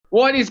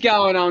What is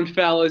going on,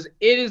 fellas?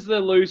 It is the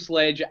loose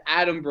ledge,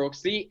 Adam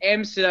Brooks, the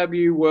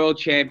MCW World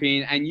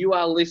Champion, and you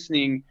are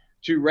listening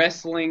to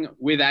Wrestling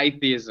with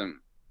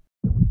Atheism.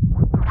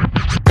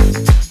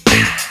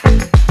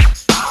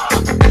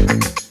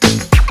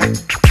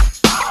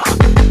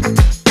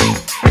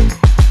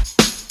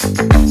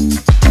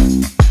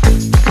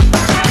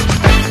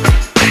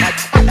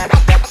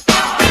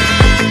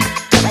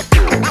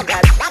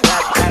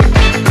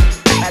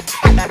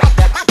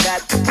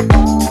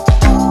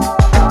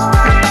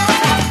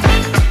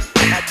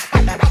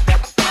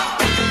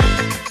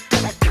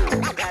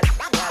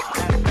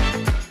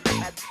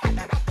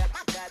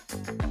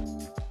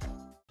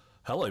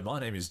 Hello, my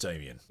name is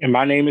Damien. And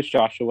my name is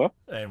Joshua.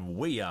 And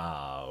we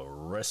are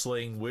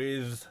Wrestling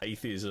with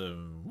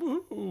Atheism.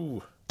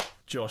 Woo-hoo.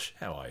 Josh,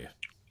 how are you?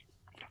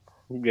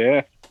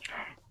 Yeah.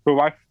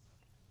 Well,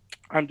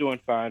 I'm doing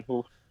fine.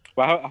 Well,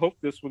 I hope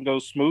this one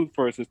goes smooth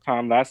for us this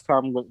time. Last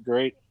time looked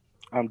great.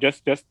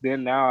 Just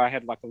then now I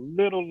had like a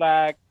little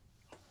lag.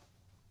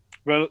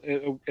 Well,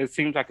 it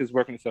seems like it's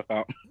working itself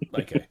out.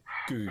 Okay,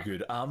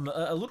 good.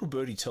 A little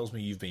birdie tells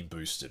me you've been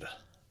boosted.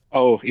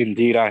 Oh,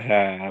 indeed I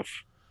have.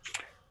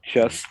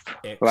 Just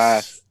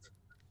last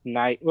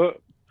night, well,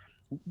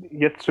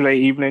 yesterday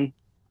evening.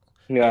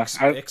 Yeah,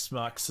 X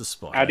marks the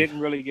spot. I didn't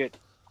really get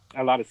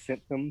a lot of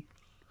symptoms.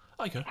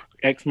 Okay.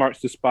 X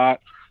marks the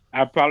spot.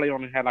 I probably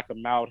only had like a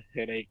mild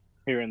headache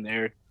here and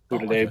there through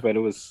the day, but it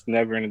was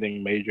never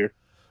anything major.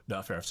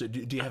 No, fair enough. So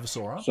do you have a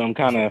sore arm? So I'm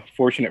kind of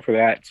fortunate for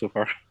that so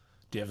far.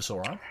 Do you have a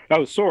sore arm?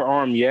 Oh, sore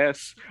arm,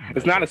 yes. Okay.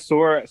 It's not as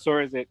sore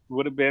as it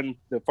would have been.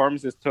 The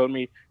pharmacist told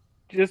me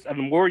just the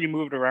more you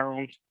move it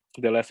around,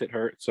 the less it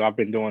hurts. So I've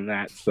been doing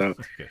that. So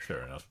okay,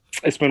 fair enough.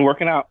 It's been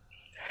working out.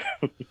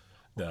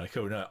 No,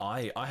 cool. No,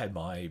 I had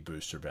my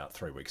booster about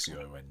 3 weeks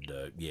ago, and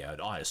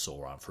I had a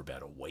sore arm for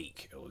about a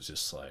week. It was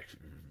just like,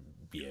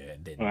 yeah,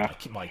 and then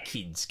my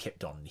kids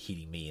kept on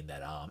hitting me in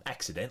that arm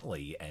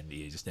accidentally, and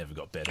it just never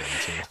got better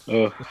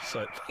until.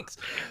 So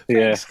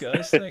thanks,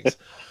 guys, thanks.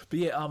 But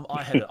yeah,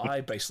 I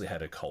basically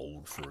had a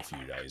cold for a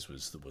few days.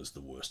 Was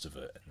the worst of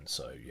it, and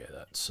so yeah,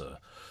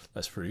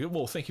 that's pretty good.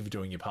 Well, thank you for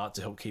doing your part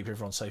to help keep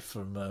everyone safe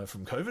from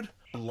COVID.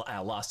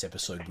 Our last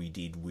episode we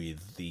did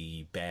with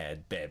the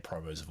bad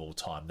promos of all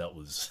time. That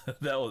was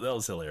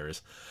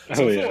hilarious.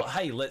 So I thought,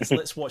 hey,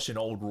 let's watch an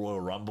old Royal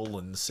Rumble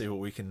and see what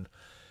we can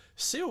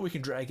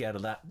drag out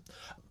of that.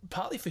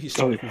 Partly for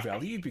historical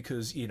value,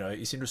 because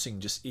it's interesting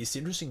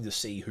to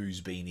see who's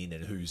been in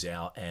and who's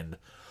out, and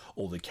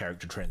all the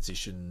character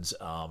transitions,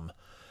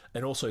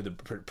 and also the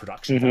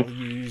production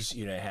values.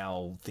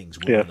 How things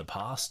were in the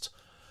past.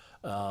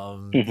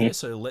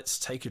 So let's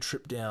take a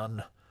trip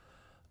down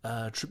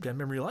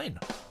memory lane.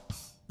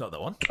 Not that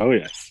one. Oh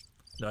yes.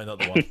 No, not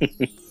the one.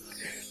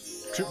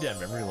 Trip down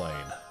memory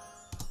lane.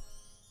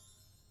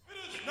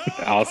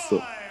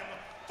 Awesome.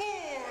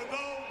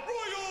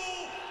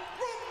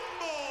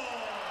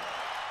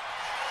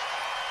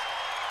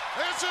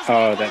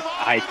 Oh, that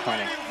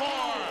iconic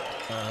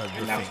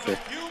announcer.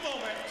 Few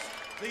moments,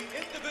 the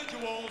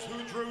individuals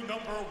who drew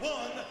number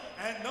 1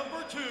 and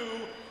number 2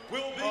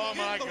 will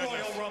begin the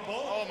Royal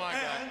Rumble,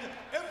 and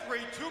every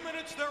 2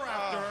 minutes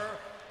thereafter,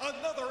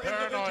 another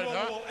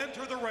individual will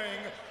enter the ring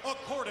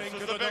according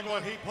to the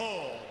number he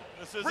pulled.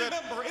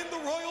 Remember, in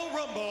the Royal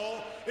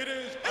Rumble, it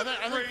is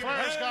every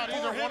man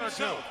for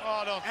himself,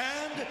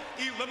 and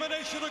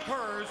elimination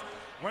occurs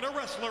when a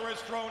wrestler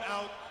is thrown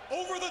out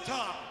over the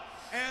top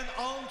and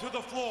onto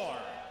the floor.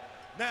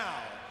 Now,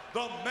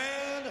 the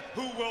man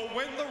who will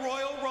win the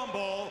Royal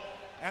Rumble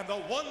and the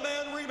one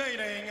man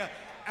remaining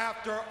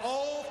after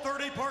all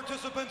 30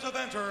 participants have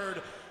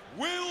entered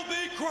will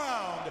be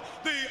crowned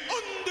the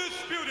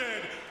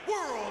undisputed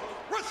World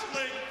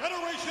Wrestling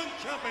Federation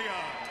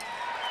Champion.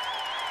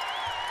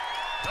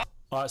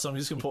 All right, so I'm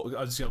just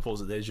gonna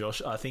pause it there,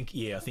 Josh. I think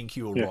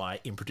you were right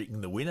in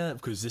predicting the winner,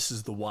 because this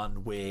is the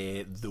one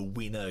where the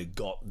winner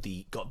got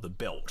the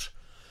belt.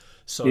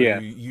 So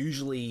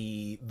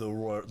usually the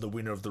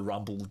winner of the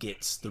Rumble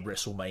gets the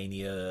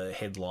WrestleMania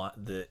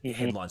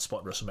headline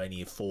spot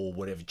WrestleMania for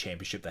whatever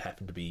championship they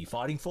happen to be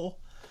fighting for.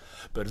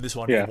 But in this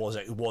one, it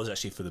was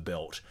actually for the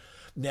belt.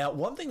 Now,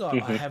 one thing I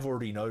have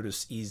already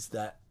noticed is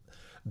that,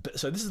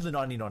 so this is the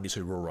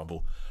 1992 Royal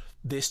Rumble.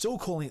 They're still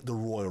calling it the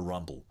Royal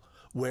Rumble,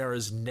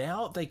 whereas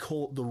now they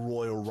call it the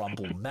Royal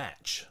Rumble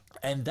match.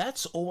 And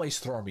that's always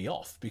thrown me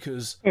off,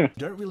 because you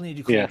don't really need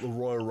to call it the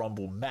Royal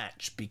Rumble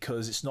match,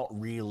 because it's not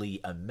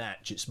really a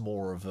match. It's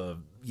more of a,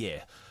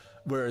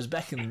 Whereas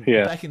back in the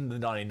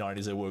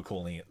 1990s, they were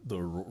calling it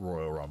the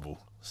Royal Rumble.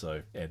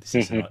 So, this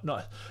is a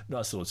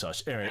nice little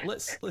touch. Anyway,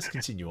 let's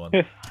continue on.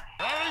 Very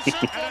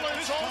simple.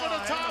 It's over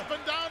the top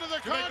and down to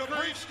the concrete. To make a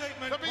brief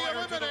statement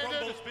prior to the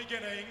Rumble's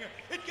beginning,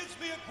 it gives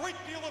me a great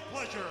deal of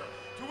pleasure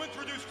to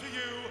introduce to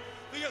you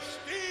the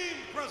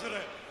esteemed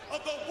president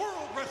of the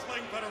World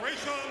Wrestling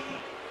Federation,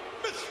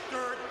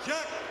 Mr.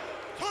 Jack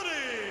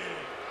Tunney.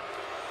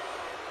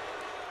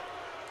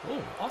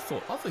 Oh, I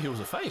thought he was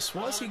a face.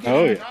 Why is he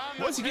getting?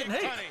 Why is he getting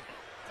hate?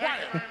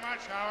 Thank you very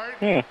much, Howard.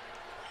 Yeah.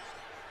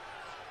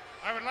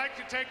 I would like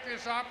to take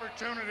this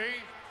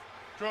opportunity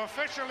to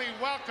officially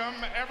welcome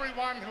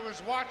everyone who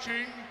is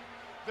watching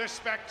this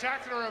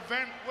spectacular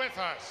event with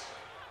us.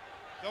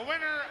 The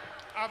winner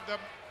of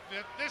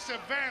this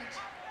event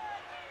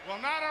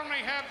will not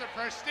only have the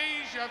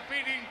prestige of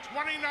beating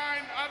 29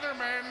 other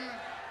men,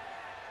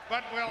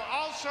 but will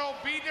also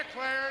be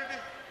declared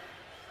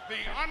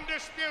the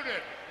undisputed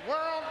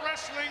World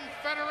Wrestling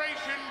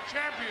Federation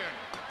champion.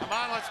 Come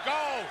on, let's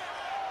go.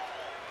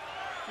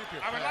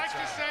 I would like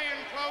to say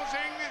in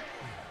closing,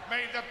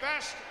 may the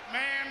best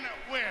man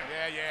win.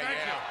 Thank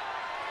you.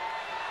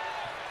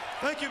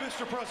 Thank you,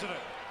 Mr. President.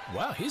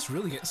 Wow, he's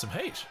really getting some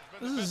hate.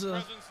 This is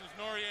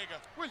Noriega.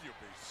 Will you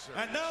be serious?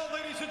 And now,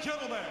 ladies and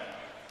gentlemen,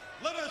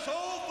 let us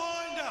all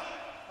find out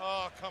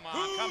Oh, come on,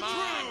 who come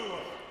on.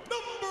 drew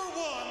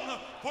 #1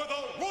 for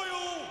the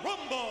Royal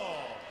Rumble.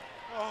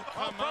 Oh,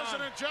 come on.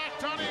 President Jack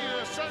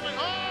Tunney is certainly.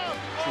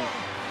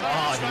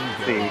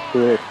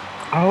 Good.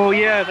 Oh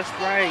yeah, that's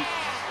right.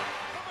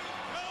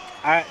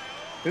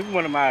 This is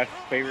one of my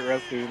favorite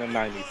wrestlers in the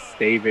 '90s,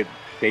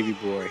 Davey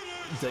Boy.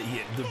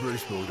 the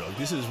British Bulldog.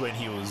 This is when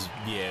he was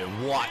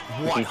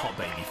white hot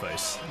baby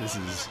face. This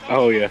is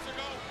Oh yeah,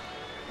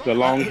 the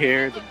long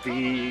hair, the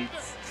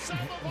beads,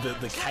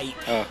 the cape.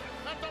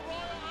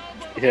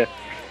 Yeah.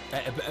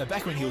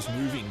 Back when he was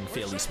moving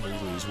fairly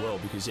smoothly as well,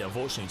 because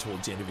unfortunately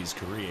towards the end of his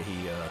career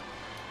he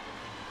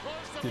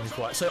didn't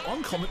quite. So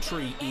on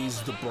commentary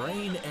is the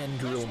Brain and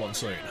Gorilla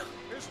Monsoon.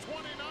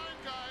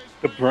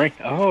 The Brain.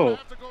 Oh,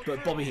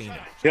 But Bobby Heenan.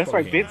 that's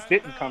Bobby right. Heenan. Vince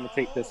didn't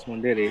commentate this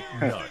one, did he?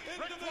 No.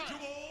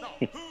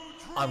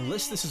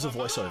 Unless this is a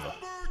voiceover.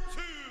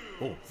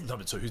 Oh,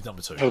 number 2. Who's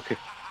number 2? Okay.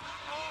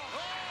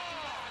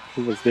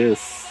 Who was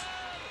this?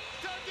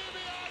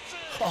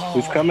 Oh,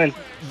 Who's coming?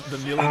 The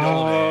 $1 Million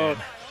Man.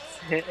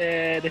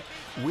 Ted.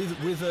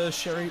 With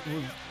Sherry.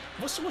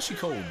 What's she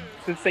called?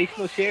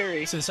 Sensational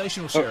Sherry.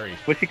 Sensational Sherry.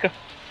 What's she called?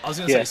 I was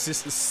gonna say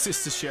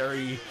Sister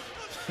Sherry.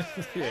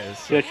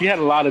 Yes. Yeah, she had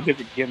a lot of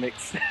different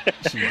gimmicks.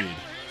 She did.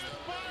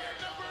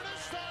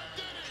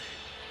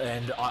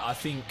 And I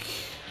think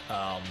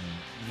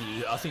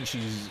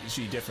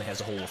she definitely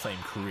has a Hall of Fame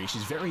career.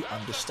 She's very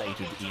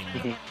understated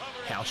in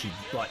how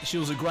she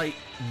was a great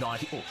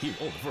 90.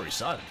 They've already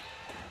started.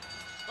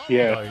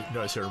 Yeah.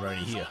 No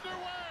ceremony here.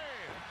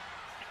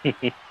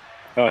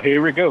 Oh,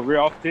 here we go. We're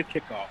off to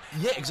kickoff.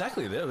 Yeah,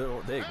 exactly. They're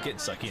getting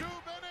stuck in.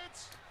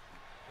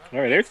 All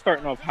right, they're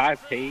starting off high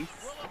pace.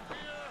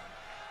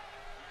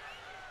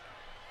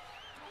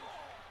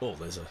 Oh,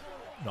 there's a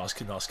nice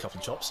couple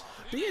of chops.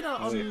 But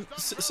yeah,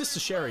 Sister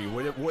Sherry,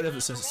 whatever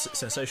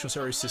Sensational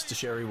Sherry, Sister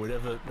Sherry,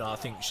 whatever. No, I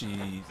think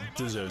she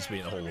deserves to be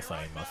in the Hall of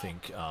Fame. I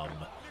think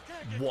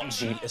what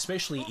she,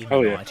 especially in the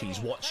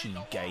 90s, what she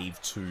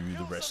gave to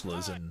the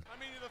wrestlers and.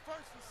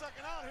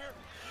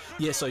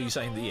 Yeah, so you're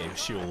saying that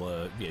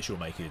she'll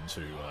make it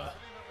into.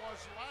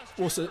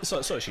 Well,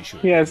 so she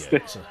should. Yes.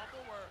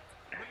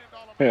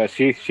 Yeah,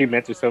 she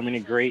mentored so many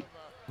great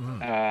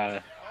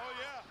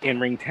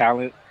in-ring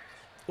talent.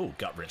 Oh,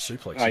 gut wrench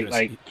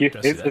suplex.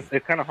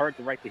 It's kind of hard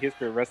to write the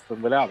history of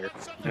wrestling without her.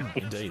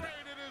 Indeed.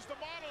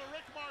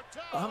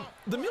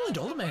 The $1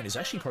 Million Man is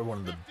actually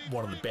probably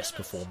one of the best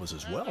performers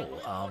as well.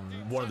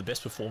 One of the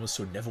best performers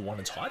to have never won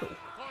a title.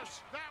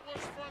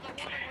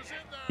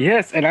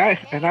 Yes, and I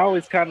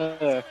always kind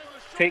of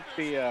take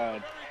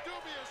the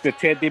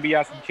Ted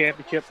DiBiase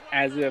Championship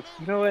as if,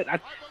 you know what, I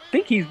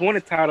think he's won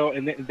a title,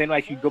 and then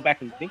like you go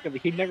back and think of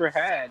it, he never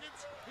had,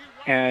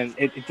 and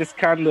it just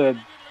kind of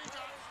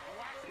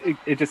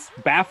it just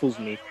baffles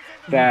me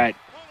that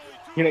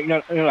you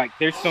know like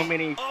there's so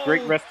many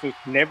great wrestlers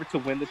never to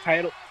win the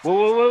title.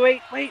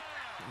 Wait.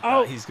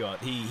 Oh, he's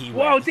got he.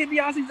 Whoa,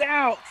 DiBiase's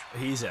out.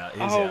 He's out.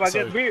 Oh my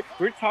God,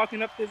 we're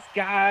talking up this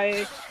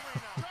guy,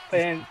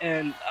 and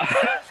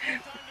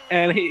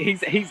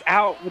he's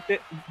out with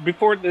it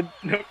before the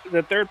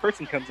third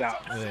person comes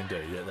out.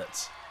 Indeed, yeah,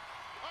 that's.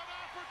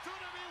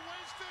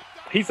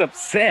 He's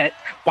upset.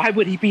 Why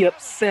would he be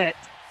upset?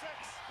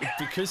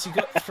 Because he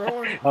got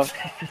thrown.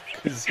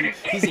 Because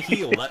he's a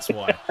heel. That's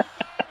why.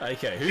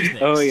 Okay, who's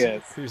next? Oh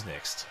yes. Who's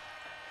next?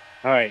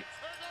 All right.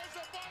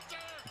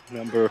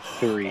 Number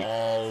 3.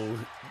 Oh,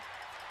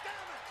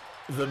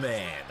 the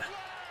man.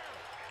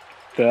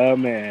 The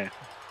man.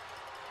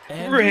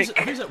 And Rick.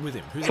 Who's up with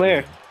him?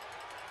 Claire.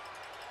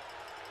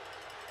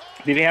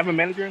 Did he have a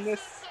manager in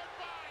this?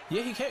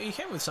 Yeah, he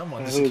came with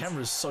someone. The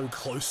camera's so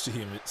close to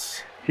him.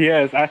 It's.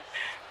 Yes.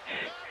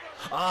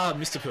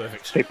 Mr.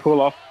 Perfect. They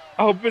pull off.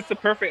 Oh, Mr.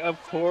 Perfect,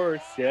 of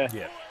course. Yeah.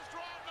 Yeah.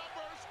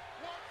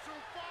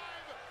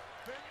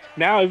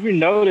 Now, if you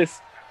notice,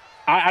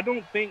 I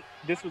don't think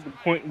this was the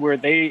point where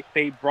they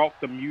brought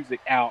the music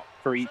out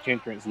for each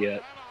entrance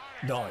yet.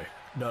 No,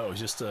 it was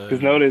just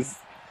because notice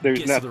there's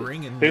gets nothing. To the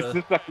ring and, there's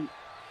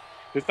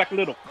like a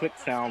little click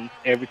sound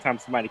every time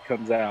somebody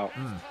comes out.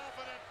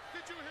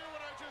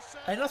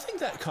 And I think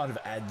that kind of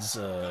adds.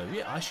 I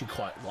actually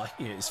quite like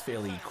it. It's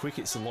fairly quick.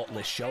 It's a lot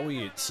less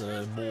showy. It's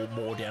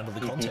more down to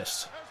the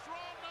contest.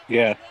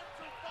 Yeah,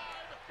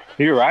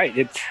 you're right.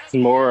 It's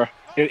more.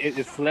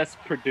 It's less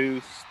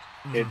produced.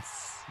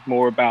 It's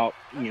more about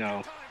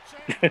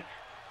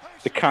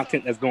the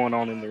content that's going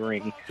on in the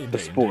ring, the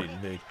sport.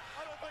 Indeed.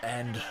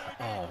 And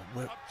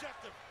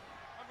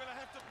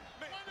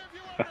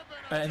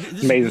and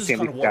this Amazing is seeing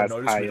kind of these what I guys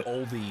noticed high with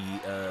all the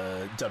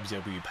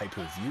WWE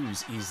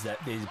pay-per-views is that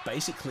there's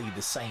basically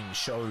the same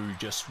show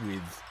just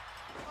with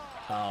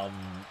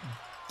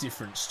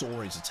different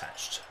stories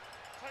attached.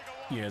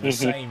 You know, the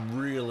same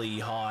really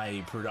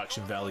high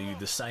production value,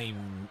 the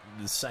same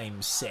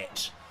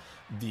set,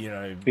 you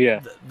know,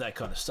 that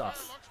kind of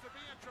stuff.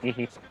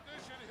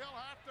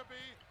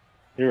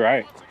 You're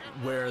right.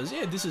 Whereas,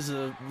 this is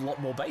a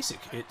lot more basic.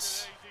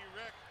 It's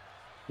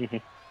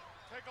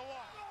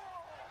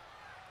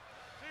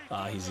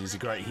he's a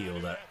great heel,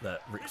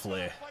 that Ric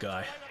Flair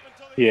guy.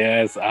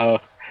 Yes,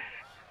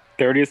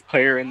 30th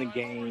player in the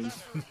game.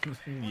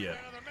 Yeah.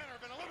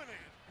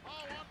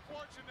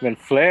 Then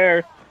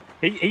Flair,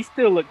 he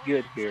still looked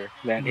good here.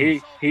 Man,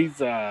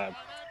 he's I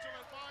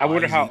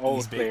wonder how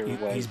old Flair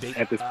was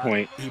at this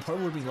point. He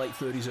probably would be late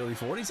 30s, early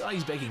 40s.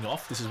 He's begging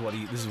off. This is what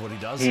he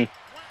does.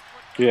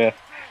 Yeah.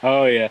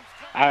 Oh yeah.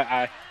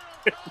 I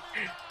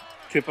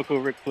typical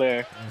Ric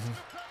Flair.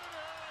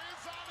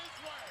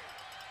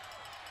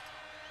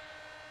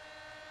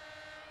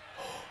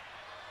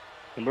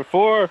 Number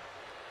 4.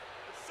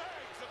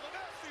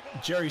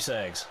 Jerry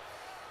Sags.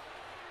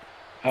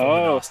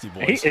 Oh, Nasty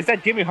Boys. Is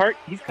that Jimmy Hart?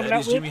 He's coming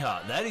out with? Jimmy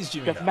Hart. That is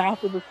Jimmy The Hart.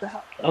 Mouth of the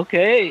South.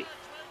 Okay.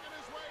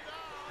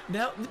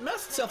 Now,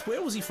 Mouth of the South,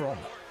 where was he from?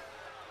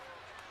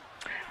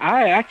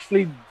 I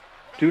actually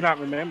do not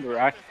remember.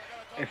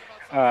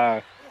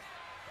 All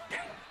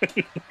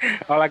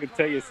I can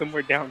tell you is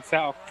somewhere down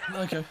south.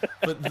 Okay.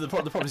 But the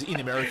problem is in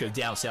America,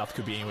 down south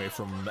could be anywhere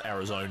from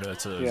Arizona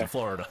to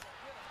Florida.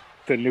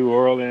 To New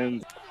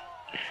Orleans.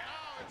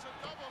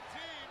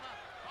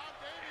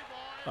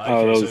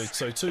 Okay,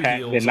 so two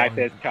heels the knife on,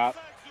 edge chop.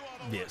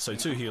 Yeah, so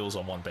 2 heels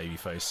on 1 baby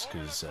face,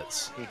 because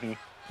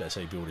that's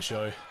how you build a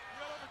show.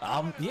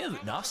 The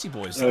Nasty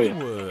Boys, they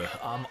were.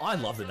 I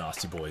love the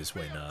Nasty Boys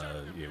when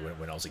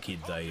I was a kid.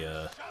 They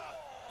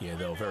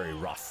were very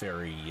rough,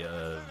 very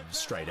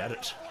straight at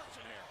it.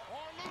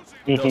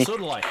 They were sort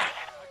of like,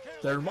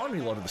 they remind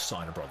me a lot of the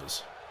Steiner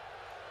brothers.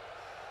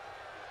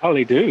 Oh,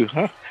 they do,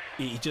 huh?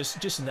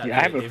 Just in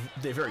that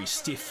they're very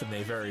stiff and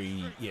they're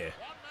very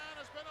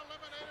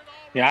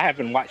Yeah, I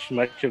haven't watched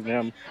much of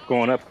them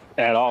growing up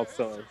at all.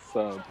 So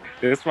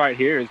this right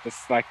here is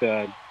just like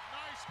a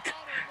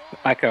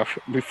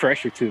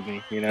refresher to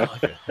me, you know.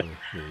 Okay, there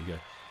you go.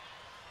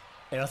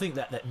 And I think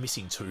that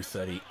missing tooth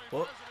that he.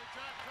 What?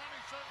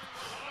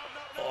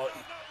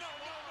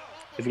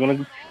 Is he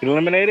gonna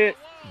eliminate it?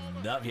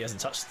 No, he hasn't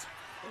touched.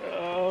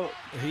 Oh,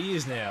 he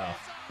is now.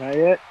 Not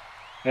yet.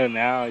 Oh,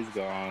 now he's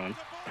gone.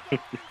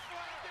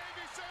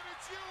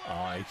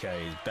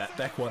 Okay,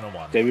 back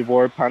 1-on-1. Davey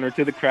Boy punter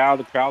to the crowd.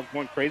 The crowd's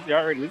going crazy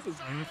already. This is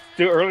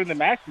still early in the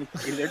match.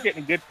 They're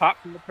getting a good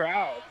pop from the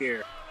crowd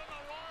here.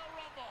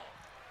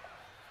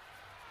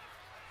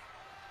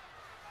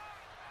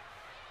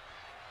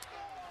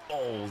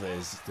 Oh,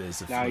 there's the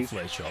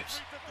flare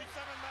chops.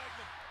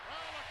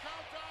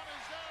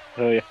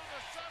 Oh yeah.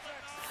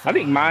 I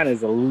think mine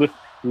is a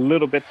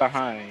little bit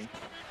behind.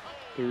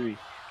 3,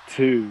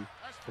 2,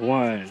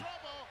 1.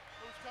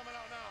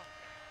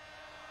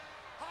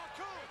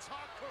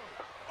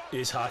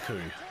 Is Haku.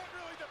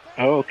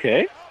 Oh,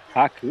 okay.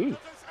 Haku.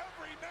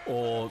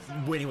 Or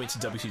when he went to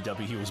WCW,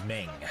 he was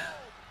Meng.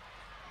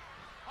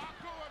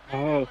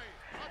 Oh.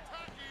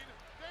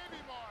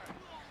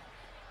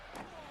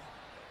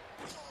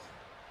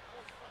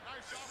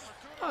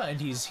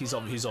 And he's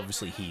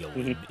obviously heel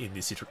in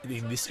this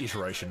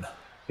iteration.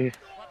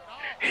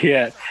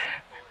 Yeah.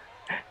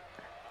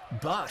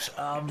 But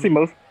see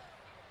most.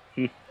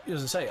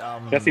 Doesn't say.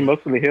 I see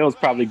most of the heels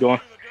probably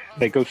going.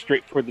 They go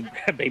straight for the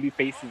baby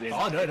faces. And,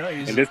 oh no!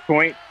 At this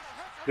point,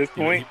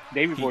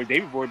 Davey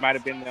Boy might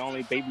have been the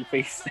only baby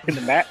face in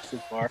the match so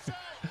far.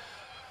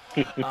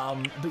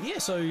 But yeah,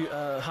 so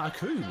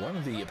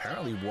Haku,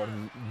 apparently one of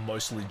the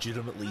most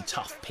legitimately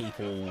tough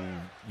people,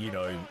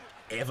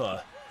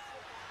 ever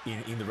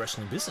in the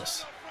wrestling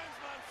business.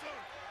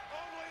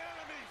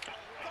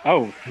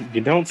 Oh, you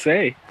don't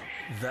say.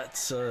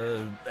 That's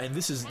and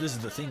this is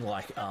the thing,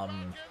 like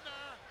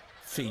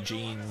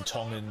Fijian,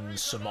 Tongan,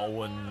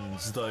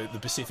 Samoans, the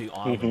Pacific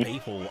Islander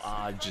people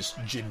are just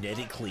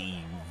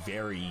genetically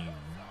very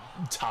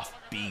tough,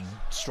 big,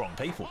 strong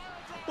people.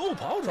 Oh,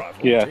 pile driver!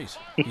 Oh, yeah, geez.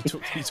 He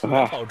took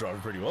that pile driver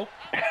pretty well.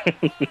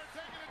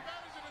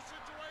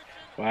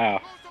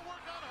 Wow.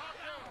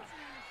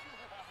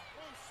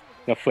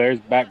 The Flair's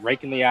back,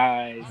 raking the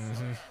eyes.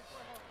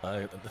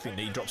 I think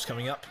knee drops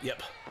coming up.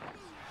 Yep.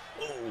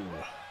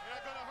 Oh.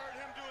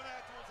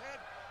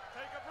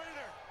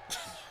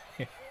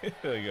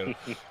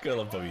 Gotta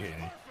love Bobby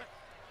Heenan.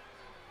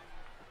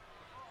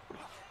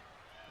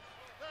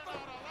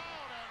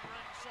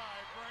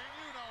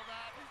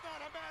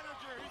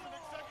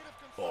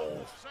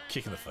 Oh,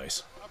 kick in the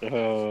face.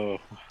 Oh,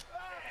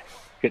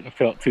 getting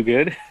felt too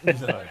good.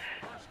 No.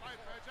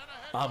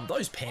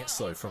 Those pants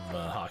though from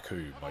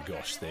Haku, my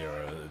gosh, they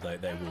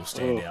will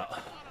stand out.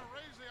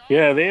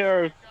 Yeah, they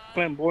are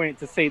flamboyant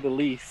to say the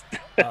least.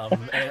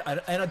 And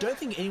I don't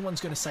think anyone's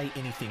going to say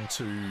anything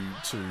to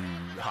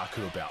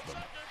Haku about them.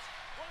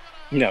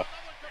 No.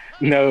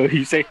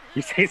 You say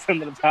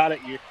something about it,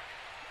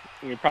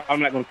 you're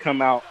probably not going to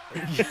come out,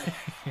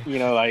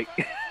 like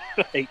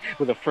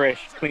with a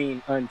fresh,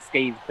 clean,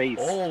 unscathed face.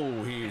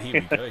 Oh, here we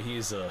go.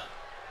 Here's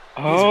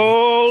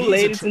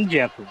ladies and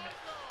gentlemen,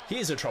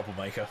 here's a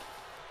troublemaker.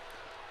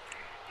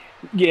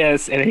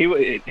 Yes, and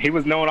he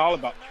was known all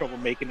about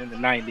troublemaking in the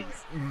 90s.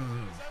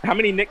 How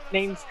many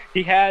nicknames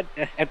he had?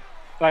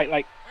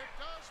 Like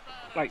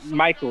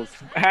Michaels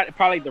had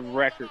probably the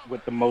record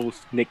with the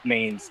most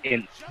nicknames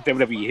in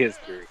WWE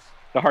history.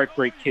 The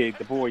Heartbreak Kid,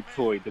 the Boy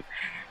Toy, the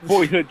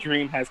Boyhood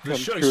Dream has come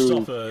true. The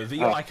Showstopper,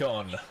 the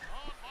Icon,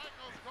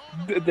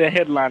 the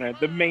headliner,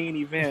 the main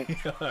event.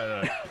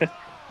 the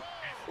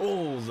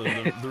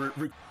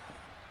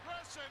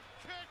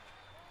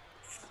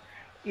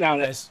Now,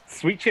 that's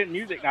Sweet Chin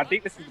Music. I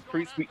think this is the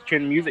pre-Sweet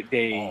Chin Music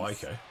days. Oh,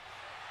 okay.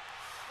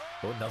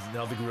 Well,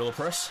 now the Gorilla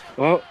Press.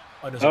 Well,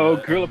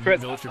 Gorilla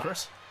Press. Military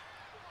Press.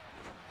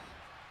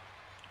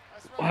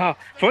 Wow.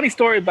 Funny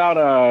story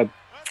about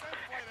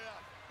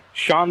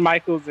Shawn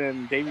Michaels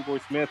and Davey Boy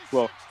Smith.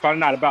 Well, probably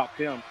not about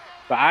them,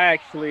 but I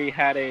actually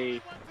had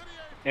an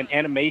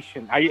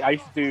animation. I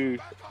used to do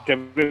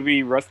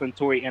WWE wrestling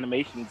toy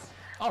animations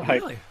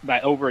really?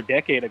 like over a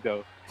decade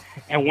ago.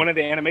 And one of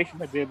the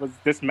animations I did was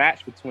this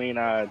match between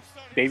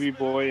Davey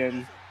Boy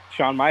and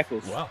Shawn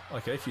Michaels. Wow.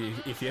 Okay.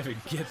 If you ever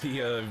get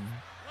the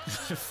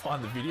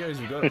find the videos,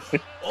 we got it.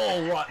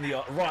 Oh, right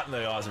in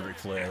the eyes of Ric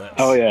Flair.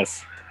 Oh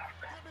yes.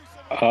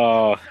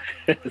 Oh.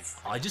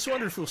 I just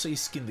wonder if we'll see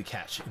Skin the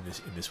Catch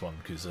in this one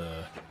because.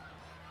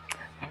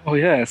 Oh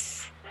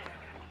yes.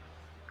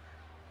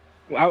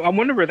 I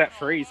wonder where that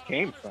phrase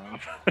came from.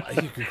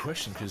 Good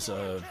question because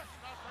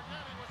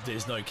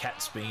there's no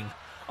cats being.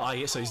 Oh,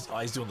 yeah, so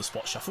he's doing the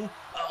spot shuffle.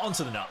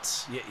 Onto the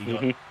nuts. Yeah, you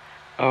got it.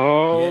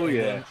 Oh,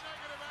 yeah.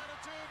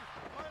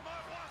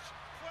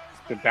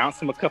 To bounce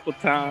him a couple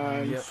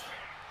times.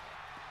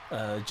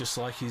 Yep. Just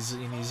like he's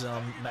in his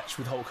match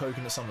with Hulk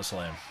Hogan at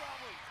SummerSlam.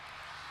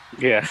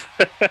 Yeah.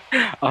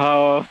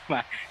 Oh,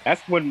 my.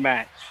 That's one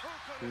match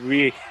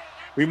we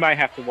might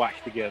have to watch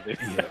together.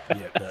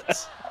 Yeah,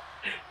 that's...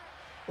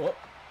 Oh.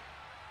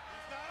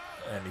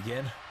 And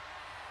again.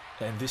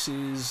 And this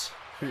is...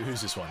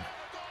 Who's this one?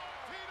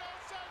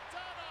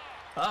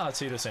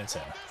 Tito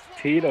Santana.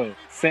 Tito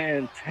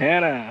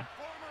Santana.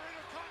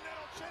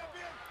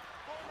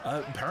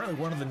 Apparently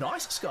one of the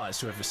nicest guys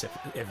to ever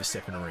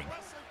step in a ring.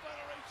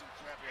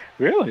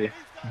 Really?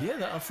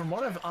 Yeah, from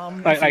what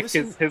I've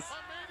his.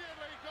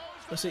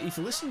 Let's see, if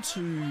you listen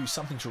to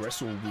Something to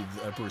Wrestle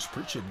with Bruce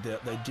Pritchard,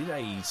 they did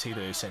a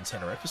Tito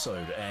Santana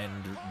episode,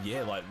 and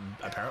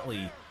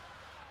apparently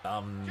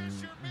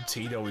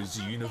Tito is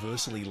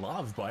universally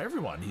loved by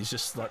everyone. He's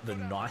just like the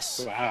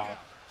nice. Wow.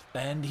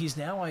 And he's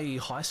now a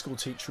high school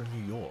teacher in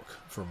New York,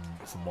 from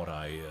what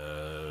I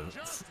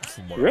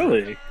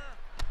really.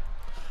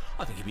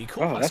 I think he'd be a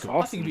cool high school.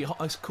 Awesome. I think he'd be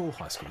a cool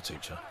high school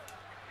teacher.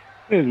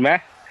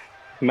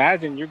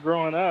 Imagine you're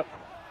growing up,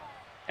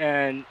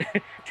 and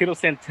Tito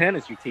Santana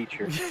is your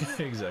teacher.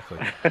 Exactly.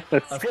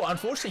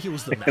 Unfortunately, he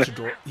was the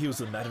matador. He was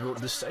the matador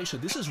at this stage. So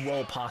this is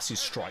well past his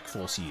Strike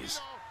Force years.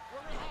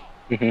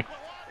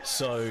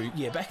 So,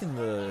 yeah, back in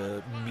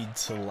the mid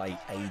to late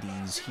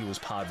 80s, he was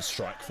part of the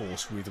Strike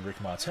Force with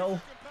Rick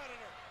Martel.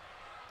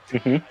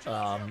 And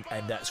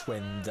that's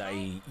when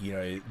they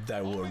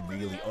were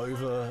really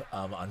over.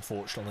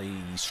 Unfortunately,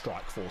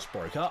 Strike Force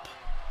broke up.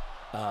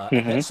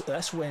 And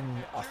that's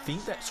when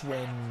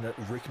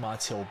Rick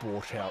Martel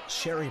brought out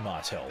Sherry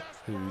Martel,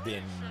 who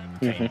then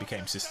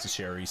became Sister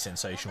Sherry,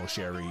 Sensational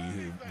Sherry,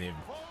 who then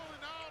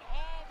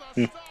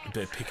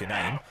pick a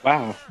name.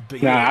 Wow.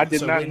 But, I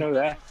did not know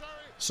that.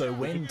 So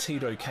when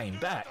Tito came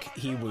back,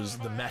 he was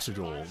the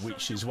Matador,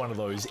 which is one of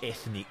those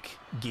ethnic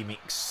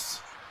gimmicks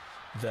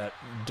that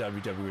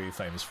WWE are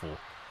famous for.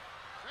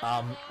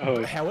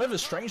 However,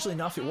 strangely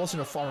enough, it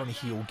wasn't a foreign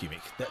heel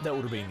gimmick. That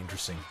would have been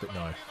interesting, but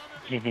no.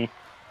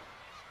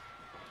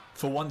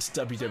 For once,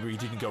 WWE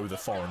didn't go with a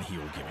foreign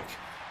heel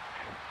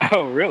gimmick.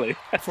 Oh, really?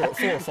 For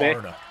a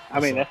foreigner.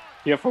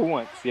 For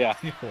once, yeah.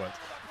 For once.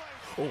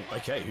 Oh,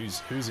 okay.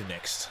 Who's in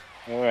next?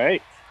 All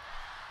right.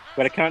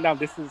 But a countdown.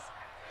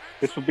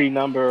 This would be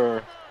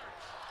number...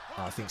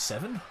 I think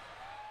 7?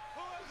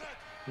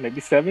 Maybe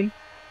 7?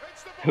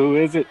 Who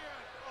is it?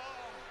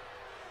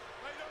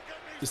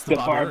 It's the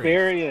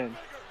Barbarian.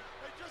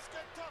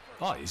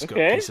 Oh, he's got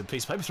a piece of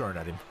paper thrown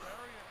at him.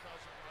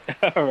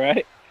 All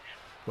right.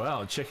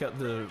 Wow, check out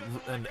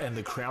and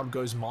the crowd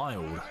goes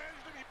mild.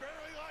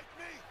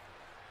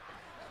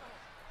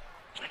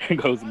 It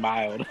goes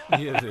mild.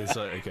 Yeah, it's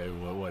like, okay,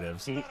 well, whatever.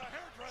 So,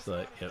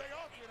 yep.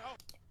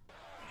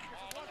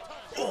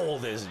 Oh,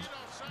 there's...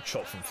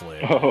 Chop from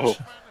Flair. Oh.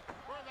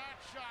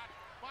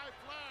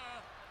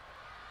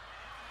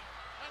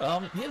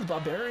 The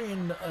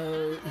Barbarian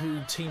who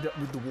teamed up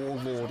with the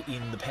Warlord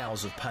in the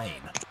Powers of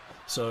Pain.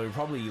 So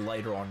probably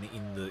later on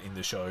in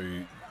the show,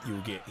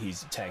 you'll get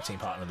his tag team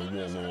partner, the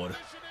Warlord.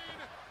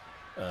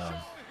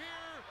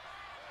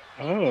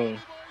 Oh.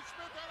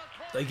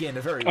 Again,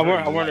 a very, I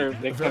very wonder late,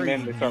 if they very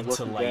come in and start mid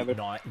to working late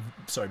together. night,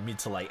 sorry, mid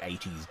to late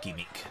 80s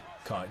gimmick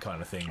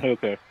kind of thing.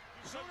 Okay.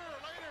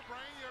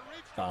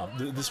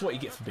 This is what you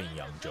get for being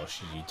young,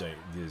 Josh. You don't.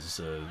 There's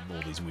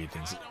all these weird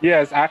things.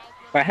 Yes,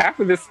 like half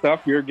of this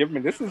stuff you're giving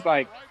me, this is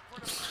like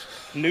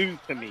new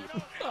to me.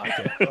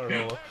 Okay. I don't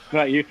know.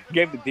 Like you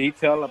gave the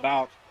detail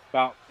about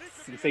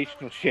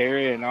Sensational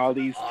Sherry and all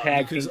these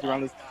tag because teams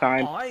around this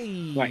time. I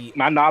Like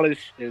my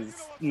knowledge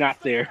is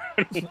not there.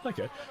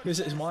 okay. This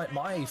is my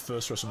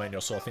first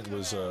WrestleMania. So I think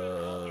was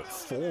 4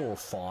 or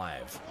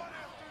 5.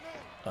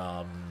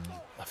 I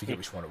forget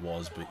which one it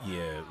was, but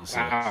yeah, it was.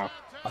 Wow.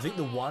 I think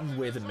the one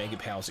where the Mega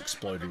Powers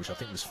exploded, which I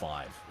think was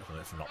 5,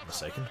 if I'm not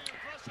mistaken.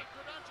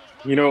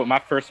 You know, my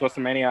first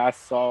WrestleMania I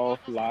saw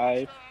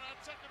live,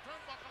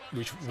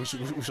 Which one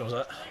was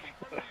that?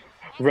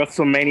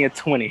 WrestleMania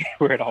 20,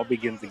 where it all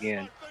begins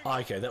again.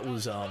 Okay, that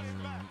was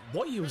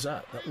what year was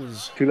that? That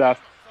was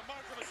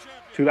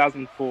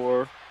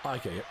 2004.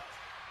 okay.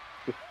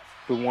 Yep.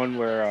 The one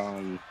where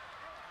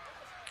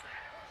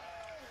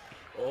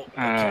Oh,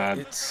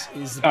 okay.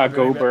 Is the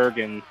Goldberg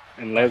and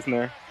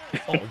Lesnar.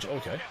 Oh,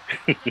 okay.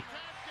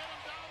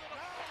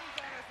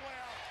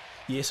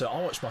 Yeah, so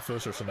I watched my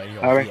first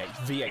WrestleMania on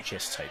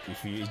VHS tape.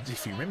 If you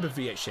remember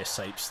VHS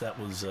tapes, that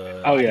was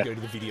I had to go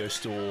to the video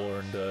store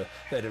and they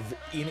had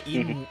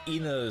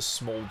in a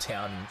small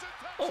town.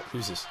 Oh,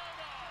 who's this?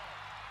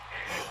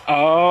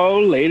 Oh,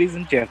 ladies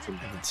and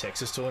gentlemen, The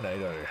Texas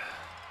Tornado.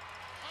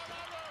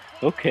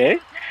 Okay,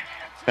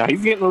 now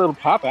he's getting a little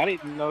pop. I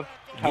didn't know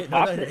how Yeah,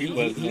 popular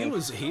he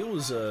was. He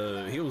was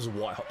a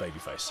white hot baby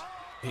face.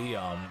 He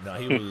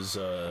was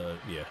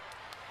yeah.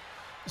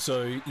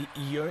 So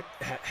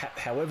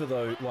however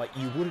though, like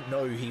you wouldn't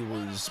know he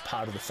was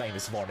part of the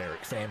famous Von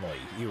Erich family.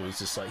 He was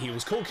just like he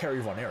was called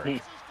Kerry Von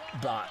Erich,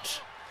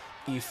 but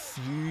if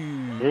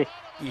you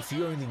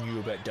only knew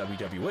about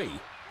WWE,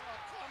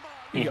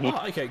 you go,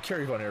 oh, okay,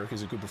 Kerry Von Erich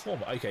is a good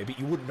performer. Okay, but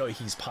you wouldn't know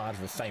he's part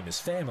of a famous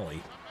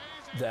family.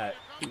 That.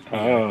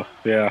 Oh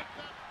yeah.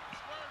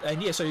 And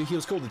yeah, so he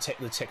was called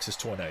the Texas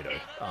Tornado.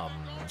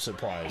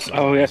 Surprise.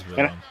 Oh yeah.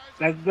 But,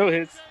 And no,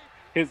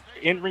 his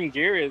in-ring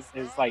gear is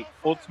like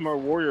Ultimate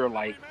Warrior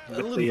like a with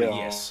little the bit,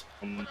 yes.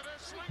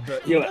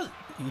 But he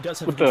does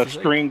have with a good the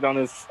physique. strings on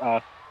his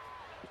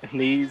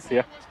knees.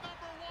 Yeah.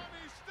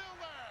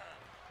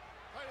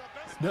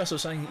 No, so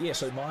saying, yeah,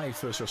 so my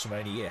first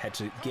WrestleMania, had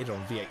to get it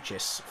on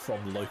VHS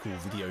from the local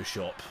video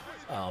shop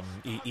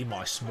in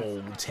my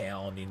small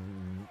town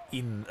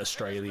in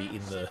Australia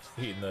in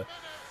the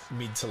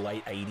mid to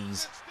late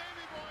 80s.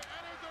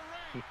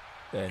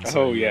 And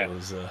so, yeah. It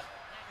was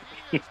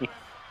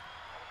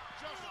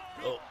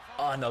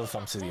another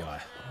thumb to the eye.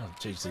 Oh,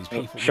 jeez, these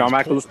people. Shawn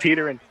Michaels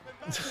teetering.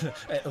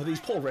 These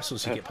poor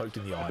wrestlers who get poked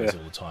in the eyes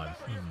all the time.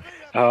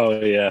 Oh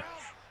yeah.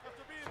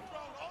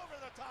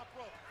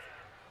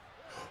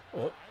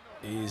 Oh,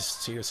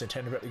 is Tito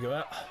Santana about to go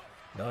out?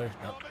 No.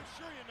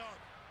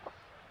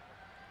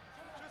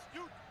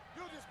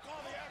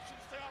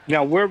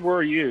 Now, where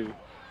were you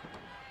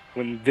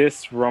when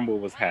this Rumble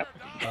was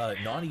happening?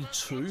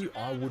 92,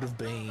 I would have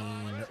been.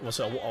 Well,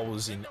 so I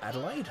was in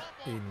Adelaide,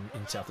 in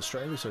South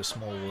Australia, so a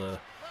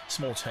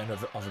small town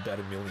of about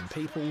 1 million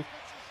people,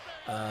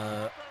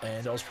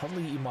 and I was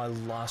probably in my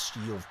last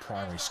year of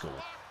primary school.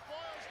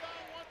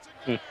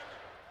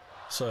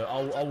 So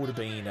I would have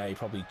been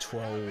probably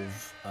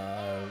 12,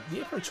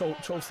 probably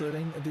 12,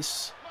 13 at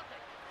this.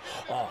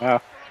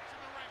 Oh,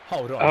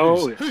 hold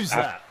on. Who's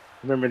that?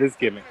 Remember this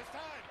gimmick?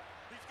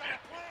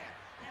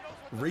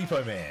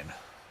 Repo Man.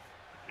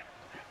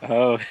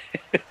 Oh,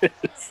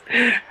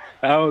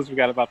 I almost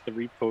forgot about the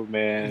Repo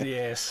Man.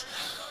 Yes.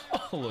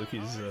 Oh, look,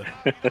 he's.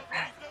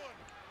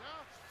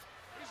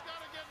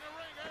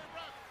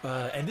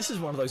 And this is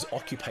one of those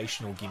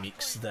occupational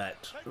gimmicks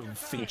that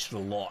featured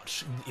a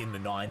lot in the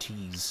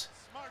 90s.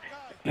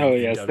 In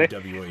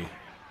WWE.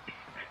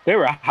 They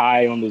were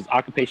high on those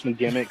occupational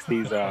gimmicks.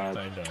 These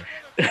I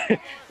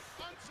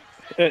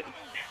know.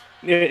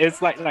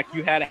 It's like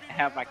you had to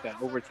have like an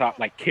overtop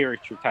like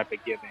character type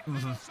of gimmick.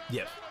 Mm-hmm.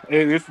 Yeah.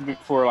 This is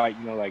before like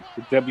the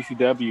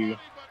WCW.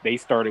 They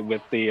started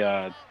with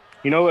the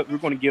you know what, we're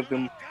going to give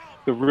them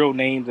the real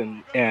names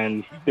and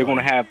they're going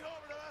to have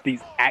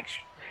these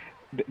action.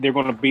 They're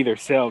going to be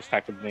themselves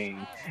type of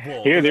thing.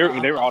 Well, Here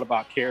they're all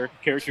about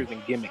characters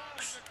and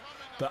gimmicks.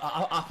 But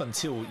up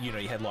until you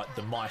had like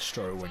the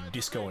Maestro and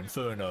Disco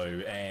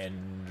Inferno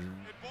and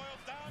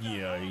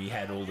you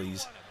had all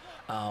these.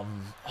 Oh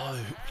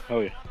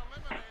yeah.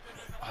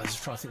 I was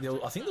trying to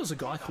think. I think there was a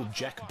guy called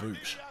Jack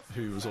Boot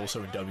who was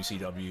also in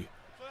WCW.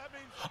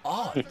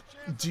 Oh,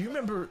 do you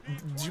remember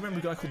a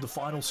guy called the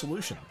Final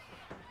Solution?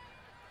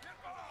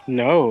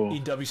 No.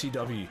 In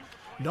WCW.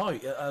 No,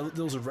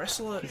 there was a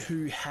wrestler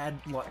who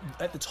had like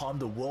at the time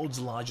the world's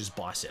largest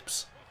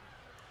biceps.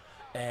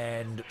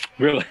 And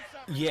really?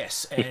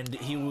 Yes, and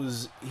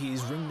his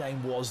ring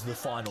name was the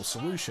Final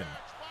Solution,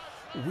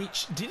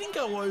 which didn't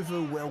go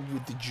over well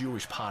with the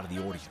Jewish part of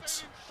the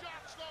audience.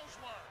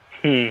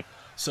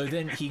 So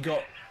then he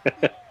got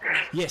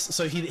Yes,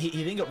 so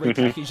he then got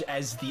repackaged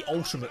as the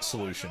ultimate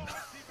solution,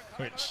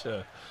 which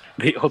the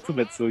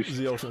ultimate is solution.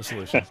 the ultimate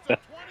solution.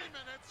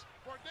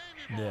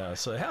 Yeah,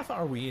 so how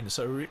far are we in?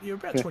 So you're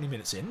about 20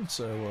 minutes in,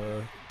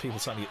 so people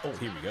suddenly, oh,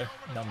 here we go.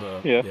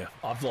 Yeah,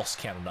 I've lost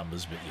count of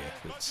numbers, but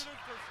yeah, it's...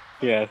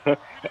 Yeah,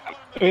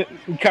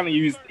 kind of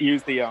use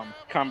the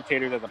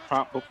commentators as a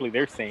prompt. Hopefully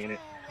they're saying it,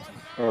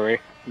 or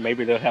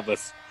maybe they'll have a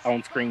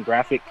on-screen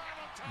graphic.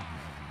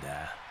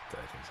 Nah,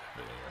 don't think so.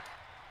 But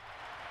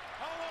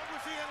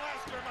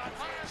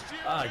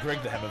anyway.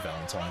 Greg the Hammer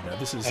Valentine. Now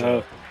this is.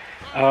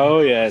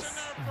 Oh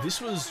yes.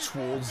 This was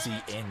towards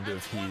the end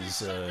of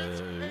his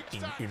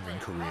in-ring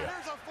career.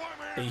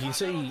 And you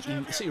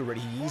can see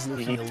already he is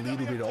looking a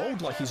little bit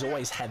old. Like he's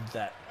always had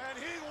that.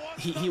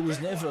 He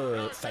was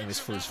never famous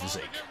for his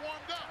physique.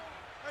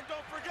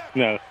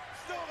 No.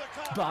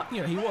 But,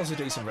 you know, he was a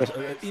decent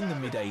wrestler. In the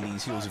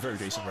mid-'80s, he was a very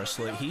decent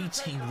wrestler. He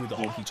teamed with the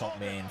Honky Tonk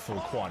Man for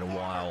quite a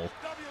while.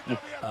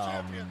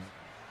 I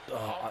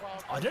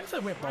don't know if they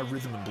went by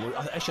Rhythm and Blues.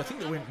 Actually, I think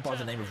they went by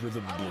the name of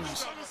Rhythm and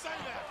Blues.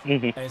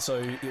 And so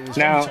it was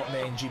Honky Tonk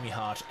Man, Jimmy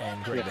Hart,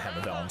 and Greg the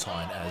Hammer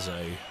Valentine as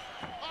a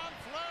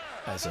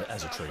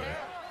trio.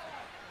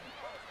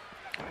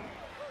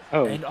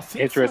 Oh, and I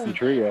think interesting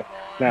trio.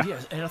 Nah. Yeah,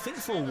 and I think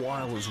for a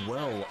while as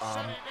well,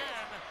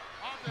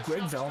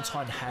 Greg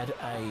Valentine had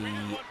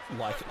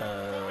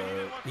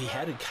he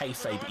had a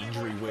kayfabe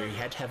injury where he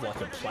had to have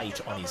like a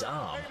plate on his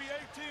arm,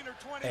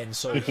 and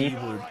so he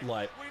would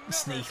like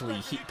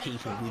sneakily hit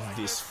people with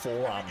this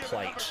forearm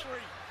plate,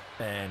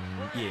 and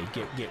yeah,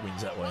 get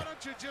wins that way.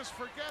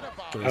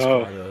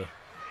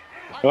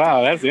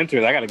 Wow, that's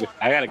interesting.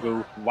 I gotta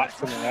go watch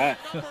some of that.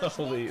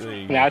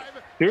 Now,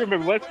 do you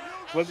remember what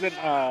wasn't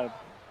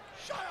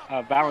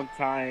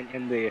Valentine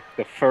in the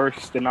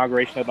first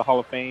inauguration of the Hall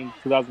of Fame,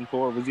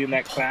 2004? Was he in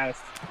that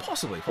class?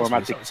 Possibly. Or am I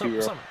thinking Something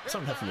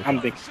have to look I'm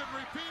up. thinking.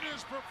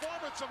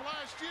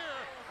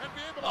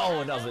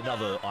 Oh,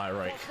 another eye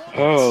rake.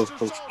 Oh,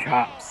 those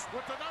chops.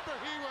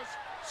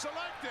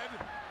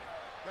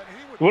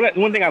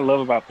 One thing I love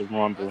about the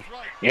Rumble,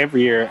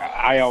 every year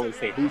I always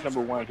say who's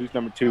number one, who's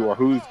number two, or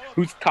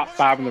who's top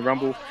five in the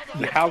Rumble.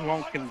 And how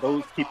long can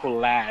those people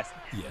last?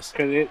 Yes.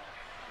 Because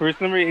for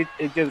some reason,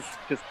 it just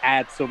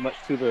adds so much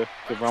to the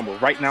Rumble.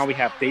 Right now we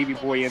have Davey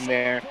Boy in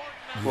there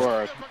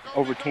for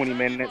over 20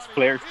 minutes.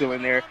 Flair's still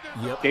in there.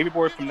 Yep. Davey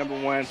Boy from number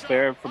 1,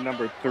 Flair from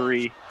number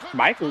 3.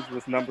 Michaels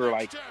was number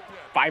like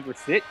 5 or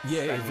 6.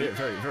 Yeah, very,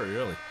 very, very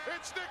early.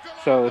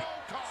 So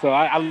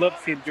I love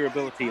seeing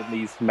durability in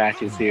these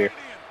matches here.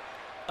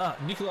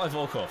 Nikolai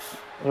Volkov.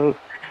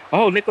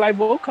 Oh, Nikolai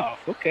Volkov.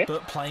 Okay.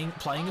 But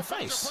playing a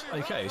face.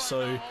 Okay,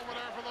 so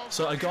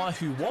a guy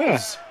who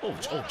was oh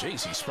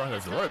geez, he sprung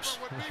over the ropes.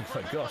 Oh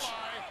my gosh.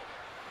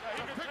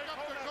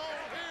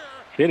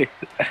 Did he?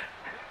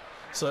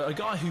 So a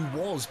guy who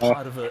was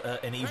part of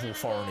an evil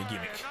foreigner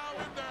gimmick.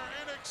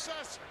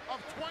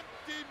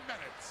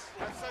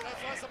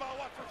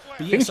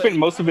 But yeah, he spent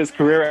most of his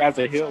career as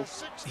a heel.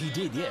 He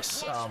did,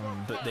 yes.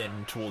 But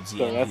then towards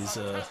the end, his.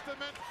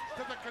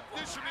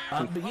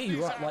 But yeah,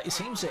 you're right. Like it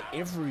seems that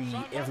every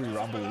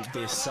Rumble,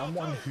 there's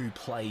someone who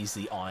plays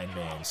the Iron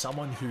Man,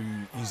 someone who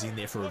is in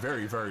there for a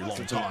very, very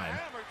long time.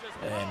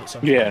 And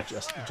sometimes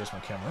just my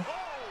camera.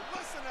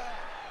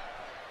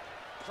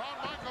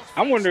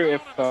 I wonder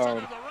if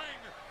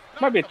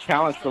might be a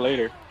challenge for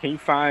later. Can you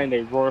find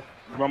a Royal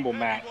Rumble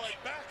match?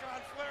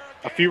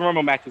 A few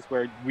Rumble matches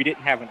where we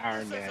didn't have an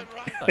Iron Man.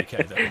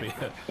 Okay, that would be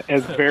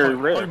it's very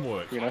rare.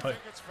 Homework, you know.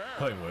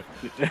 Homework.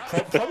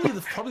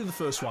 Probably the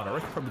first one. I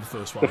reckon probably the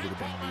first one would have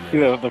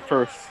been the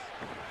first,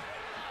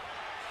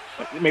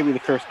 maybe the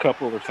first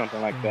couple or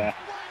something like that.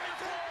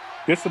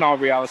 This, in all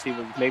reality,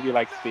 was maybe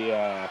like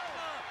the.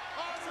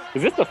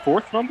 Is this the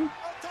 4th Rumble?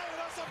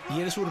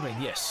 Yeah, this would have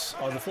been, yes.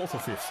 Either 4th or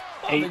 5th.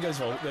 There goes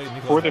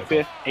 4th or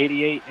 5th,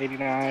 88,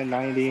 89,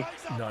 90.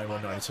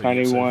 91, 92.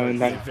 91.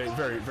 So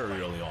very, very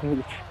early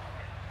on.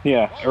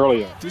 Yeah,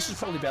 early on. This is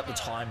probably about the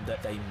time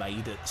that they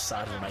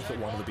started to make it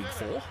one of the big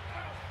 4.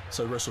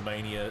 So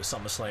WrestleMania,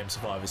 SummerSlam,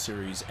 Survivor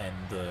Series, and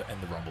the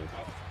Rumble.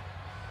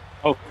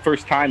 Oh,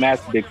 first time as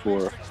the big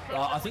 4.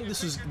 I think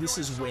this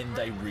is when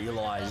they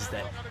realized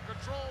that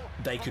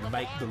they could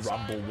make the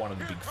Rumble one of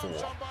the big 4.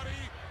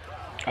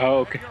 Oh,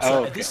 okay.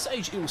 So at this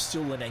stage, it was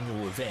still an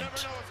annual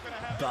event,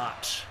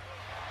 but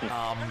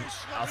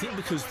I think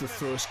because the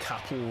first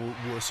couple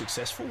were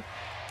successful,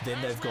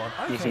 then they've gone,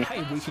 okay,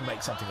 hey, we can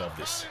make something of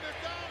this.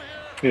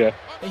 Yeah.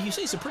 And you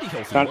see it's a pretty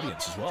healthy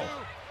audience as well.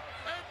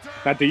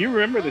 Now, do you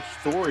remember the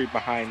story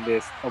behind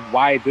this, of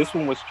why this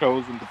one was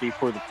chosen to be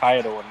for the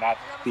title and not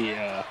the...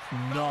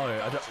 No,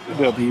 I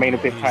don't... The main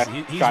event title.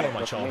 He's one of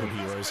my childhood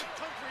heroes.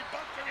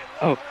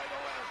 Oh.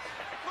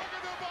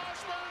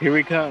 Here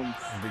he comes.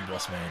 Big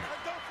Boss Man.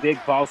 Big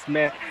Boss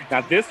Man. Now,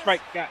 this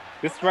right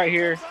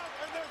here,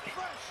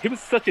 he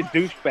was such a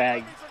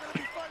douchebag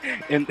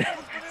in the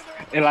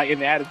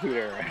Attitude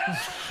Era.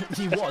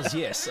 He was,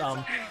 yes.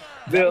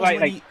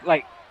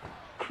 Like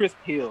Chris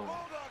Hill.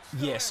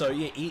 Yeah, so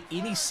yeah,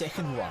 in his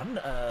second run,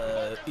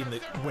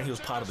 when he was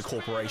part of the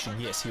corporation,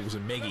 yes, he was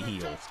a mega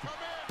heel.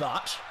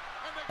 But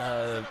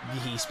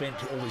he spent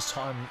all his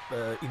time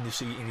in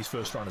his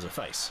first run as a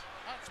face.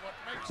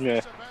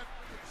 Yeah.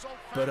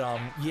 But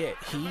yeah,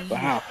 he.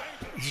 Wow.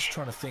 Just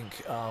trying to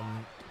think.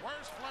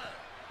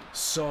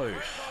 So,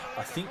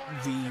 I think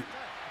the.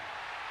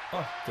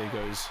 Oh, there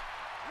goes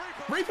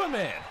Repo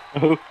Man.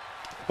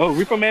 Oh,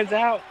 Repo Man's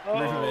out. Oh,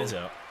 Repo Man's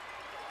out.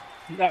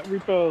 Not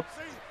Repo.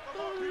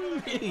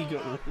 He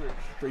got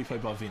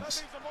replayed by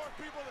Vince.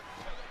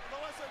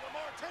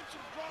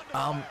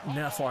 Now,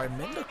 if I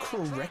remember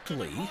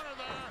correctly,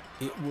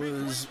 it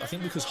was, I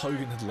think, because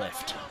Hogan had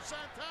left.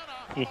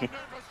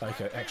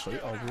 Okay, actually,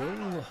 I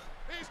will.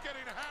 He's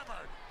getting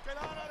hammered. Get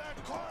out of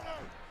that corner.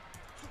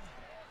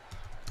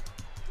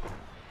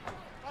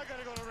 I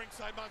gotta go to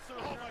ringside, Monster.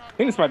 I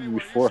think this might be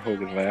before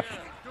Hogan left.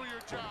 Do your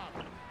job.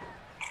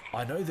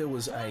 I know there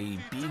was a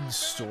big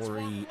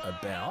story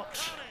about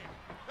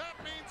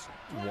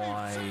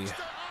why.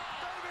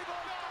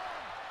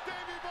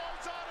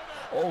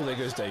 Oh, there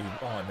goes Davey.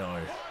 Oh no.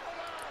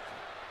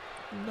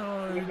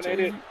 No,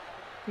 Eliminated.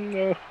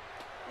 No. What a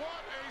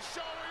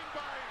showing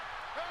by,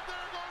 and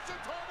there goes the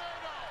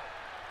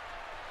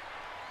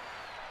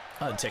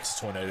tornado. Texas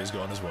Tornado's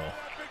gone as well.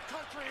 Big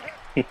country.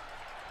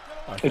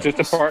 Okay. It's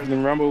just a part in the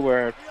Rumble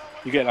where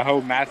you get a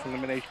whole mass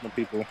elimination of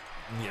people.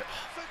 Yeah.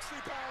 60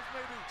 pounds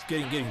maybe. It's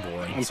getting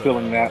boring. I'm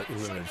feeling that.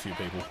 Eliminated a few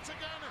people.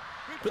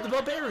 But the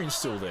Barbarian's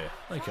still there.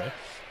 Okay.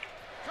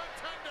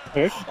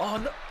 Okay. Oh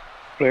no.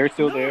 Flair's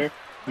still there.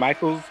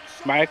 Michaels.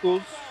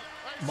 Michaels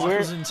Where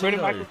and did Tito.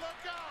 Michaels?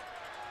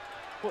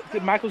 What,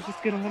 did Michaels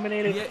just get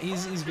eliminated? Yeah,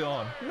 he's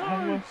gone.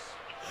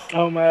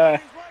 Oh my.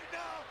 Right now,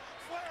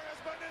 Flair has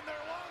been in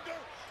there longer.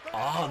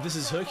 Ah, this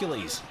is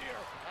Hercules.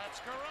 That's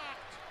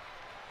correct.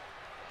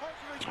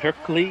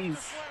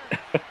 Hercules.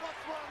 What's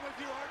wrong with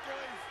you,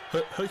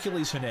 Hercules?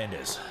 Hercules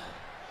Hernandez.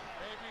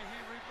 Maybe he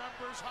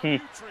remembers how you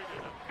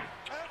treated him.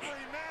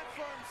 Every man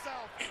for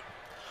himself.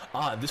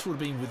 Ah, this would have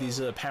been with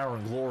his Power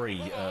and Glory.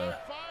 Five there.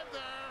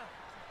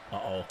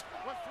 Uh-oh. With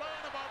Flair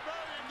and the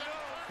Barbarian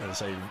down.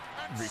 As I say,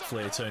 Ric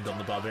Flair turned on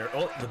the Barbarian.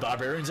 Oh, the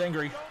Barbarian's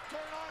angry.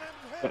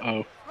 Don't turn on him. Uh-oh.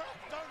 No.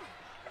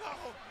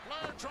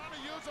 Flair trying to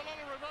use a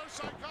little reverse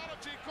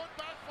psychology. Could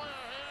backfire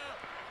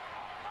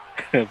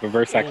here.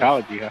 Reverse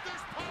psychology, huh?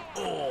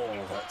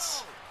 Oh,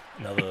 that's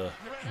another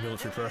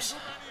military press.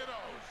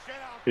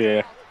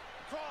 Yeah.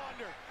 Crawl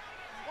under.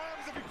 What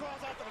happens if he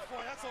crawls out to the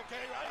floor? That's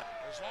okay, right?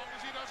 As long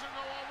as he doesn't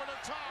go over the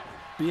top.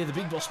 But yeah, the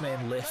Big Boss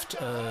Man left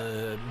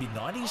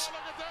mid-90s.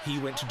 He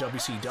went to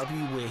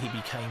WCW where he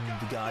became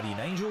the Guardian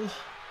Angel.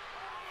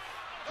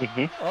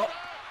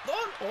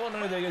 Oh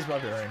no, there goes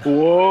Barbarian.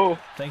 Whoa.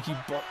 Thank you,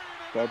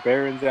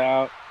 Barbarian's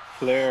out.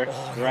 Flair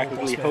Oh, no,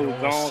 miraculously Boss Man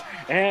holds almost.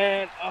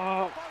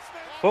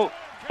 on. And,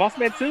 Boss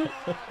Man too?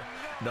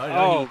 No,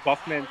 Oh, Boss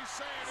Man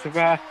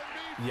survived.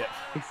 yeah.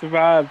 He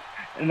survived.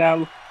 And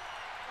now,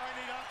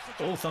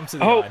 Oh, thumb to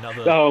the eye.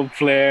 Another. oh,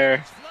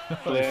 Flair.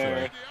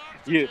 Flair.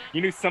 You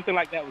knew something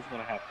like that was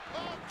going to happen.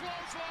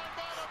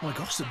 Oh my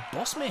gosh, the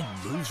Boss Man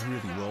moves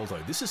really well though.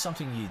 This is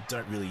something you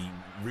don't really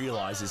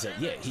realize is that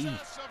Yeah,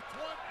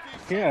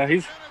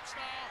 he's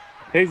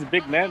a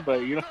big man,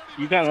 but you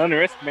gotta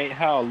underestimate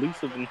how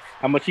elusive and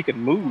how much he can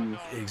move.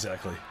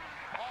 exactly.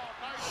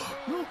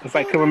 It's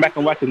like coming back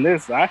and watching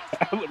this. I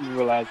wouldn't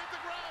realize.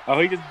 Oh,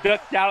 he just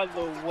ducked out of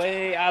the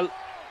way. I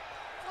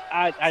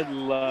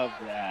love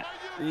that.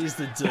 He's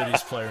the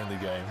dirtiest player in the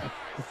game.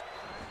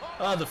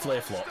 Ah, the Flair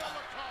flop.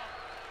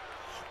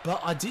 But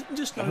I didn't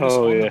just notice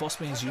on the Boss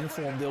Man's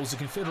uniform there was a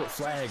Confederate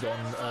flag on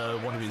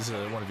one of his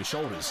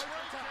shoulders.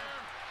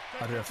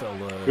 I don't know if they'll.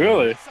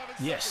 Really?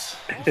 Yes.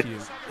 If you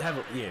have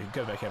a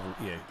go back have a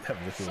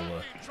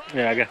little.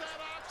 Yeah, I guess.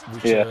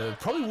 Which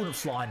probably wouldn't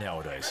fly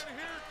nowadays.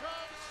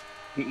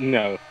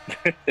 No.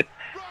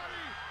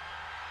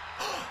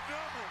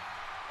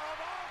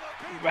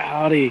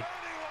 Roddy.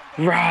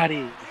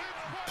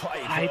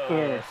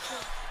 Piper.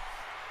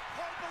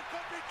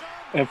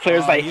 And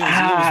Flair's like, he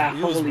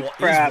was holy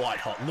crap. He's white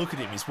hot. Look at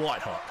him, he's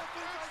white hot.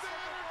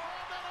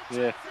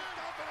 Yeah.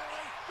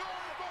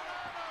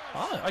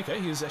 Oh, okay,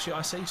 he was actually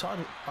IC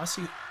title.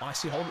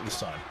 IC holder this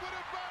time.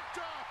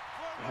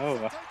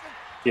 Oh,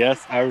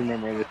 yes, I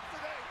remember this.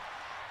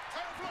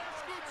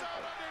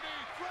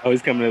 Oh,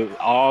 he's coming with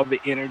all the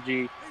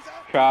energy.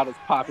 Crowd is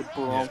popping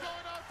for him.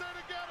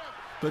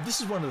 But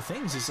this is one of the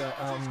things is that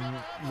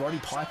Roddy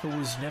Piper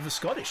was never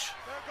Scottish.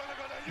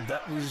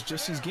 That was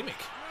just his gimmick.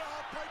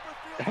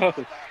 Oh,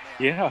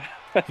 yeah.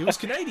 He was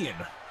Canadian.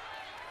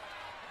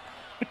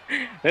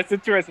 That's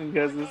interesting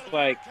because it's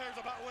like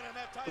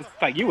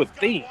you would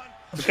think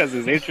because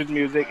his entrance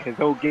music, his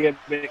whole gimmick,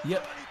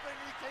 Yep.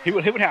 he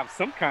would have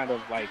some kind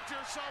of like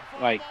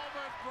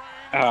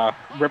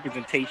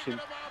representation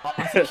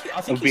I think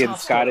of he's being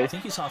half Scottish. I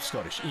think he's half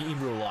Scottish in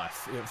real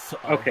life.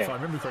 Okay. If I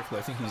remember correctly,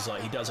 I think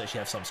he does actually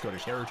have some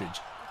Scottish heritage.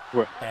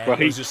 Well, And it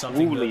he was just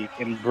something truly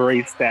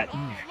embraced that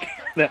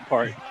that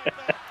part.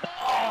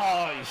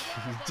 Oh,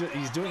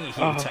 he's doing a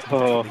heel technique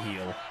with the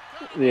heel.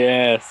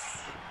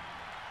 Yes.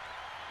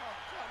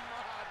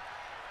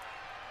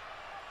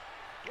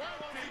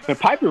 The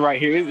Piper right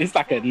here, it's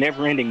like a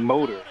never-ending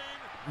motor.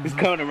 He's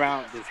coming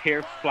around, his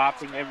hair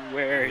flopping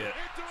everywhere. Yeah.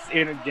 It's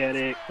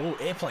energetic. Oh,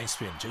 airplane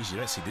spin. Jeez, you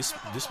don't see this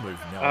move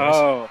now.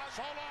 Oh.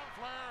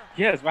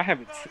 Yes, I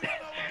haven't.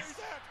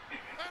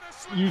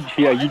 You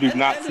do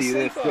not see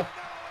this.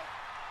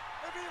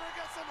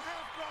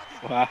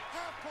 Wow.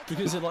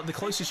 Because like the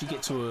closest you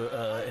get to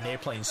an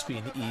airplane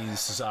spin is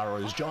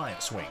Cesaro's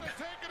giant swing.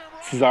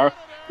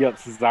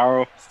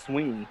 Cesaro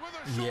swing.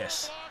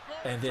 Yes.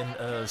 And then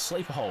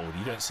sleeper hold.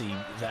 You don't see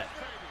that.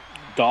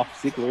 Dolph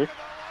Ziggler.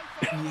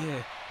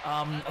 Yeah.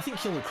 I think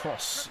Killer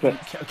Cross. Sorry,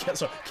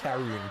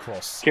 Karrion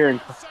Kross. Karrion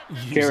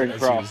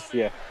Kross,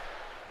 yeah.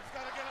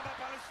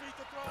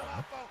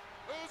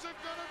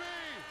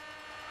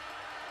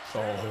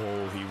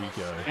 Oh, here we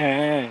go.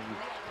 And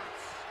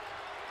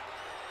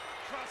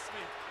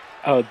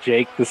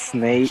Jake the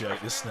Snake.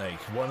 Jake the Snake,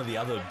 one of the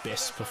other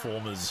best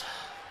performers.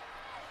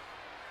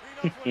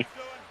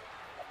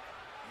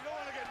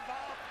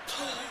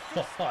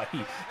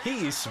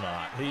 he is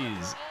smart. He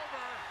is.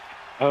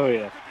 Oh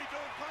yeah.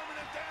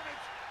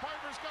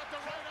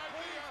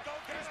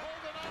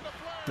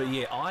 But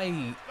yeah,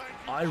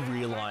 I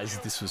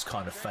realized this was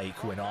kind of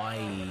fake when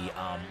I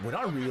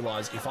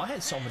realized if I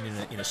had someone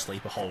in a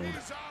sleeper hold,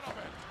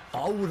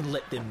 I wouldn't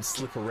let them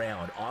slip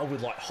around. I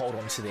would like hold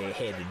onto their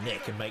head and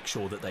neck and make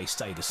sure that they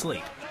stayed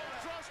asleep.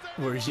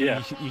 Whereas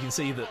you can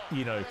see that,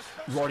 you know,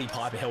 Roddy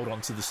Piper held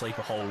onto the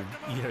sleeper hold,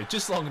 you know,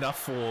 just long enough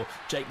for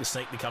Jake the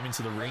Snake to come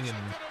into the ring and.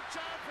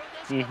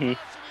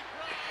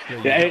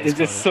 Yeah, it's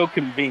just so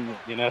convenient,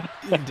 you know.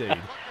 Indeed.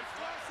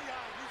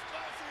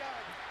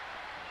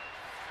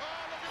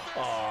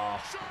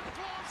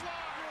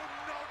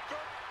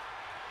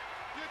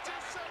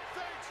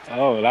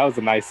 Oh, that was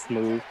a nice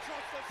move.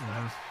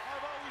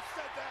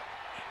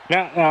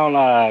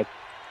 Now,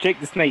 Jake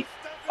the Snake,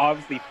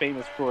 obviously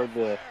famous for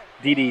the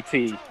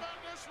DDT.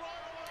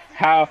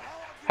 How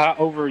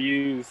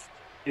overused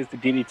is the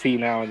DDT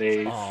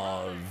nowadays?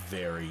 Oh,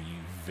 very,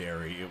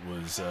 very. It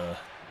was.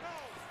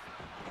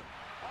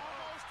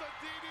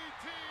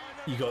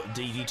 You got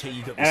DDT,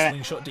 you got the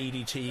slingshot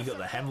DDT, you got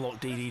the hamlock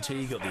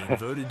DDT, you got the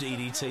inverted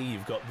DDT,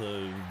 you've got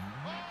the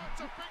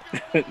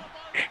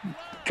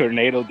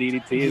tornado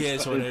DDT. Yeah,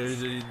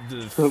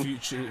 the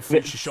future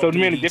shot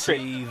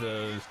DDT,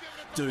 the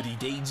dirty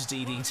deeds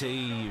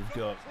DDT. You've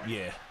got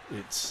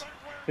it's.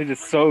 There's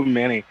just so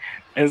many.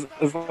 It's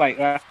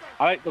like I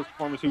like those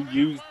performers who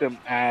use them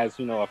as,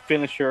 you know, a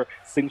finisher,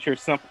 signature,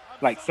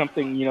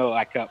 something, you know,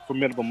 like a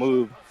formidable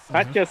move,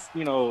 not just,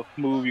 you know,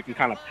 move you can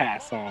kind of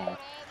pass on.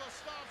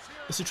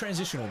 It's a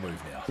transitional move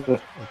now,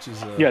 which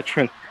is that's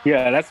kind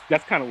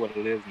of what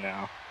it is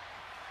now.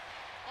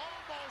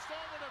 Almost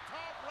over the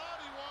top,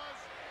 Roddy was,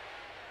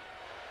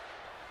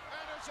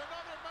 and it's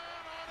another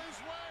man on his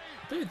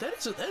way. Dude,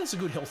 that is a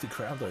good healthy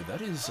crowd though.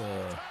 That is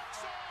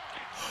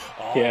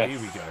yes. Here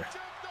we go.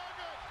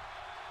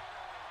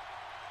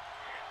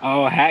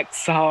 Oh,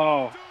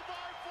 Hacksaw.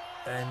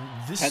 And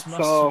this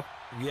Hacksaw.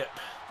 Yep.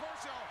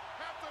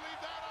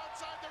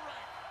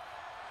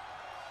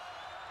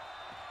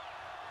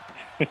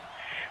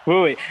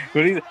 Wait,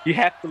 you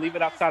have to leave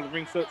it outside the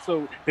ring.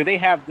 So do they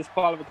have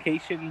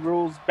disqualification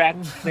rules back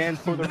then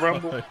for the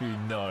Rumble?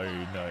 No,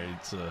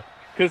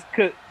 it's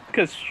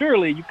because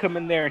surely you come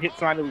in there and hit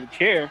somebody with a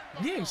chair.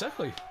 Yeah,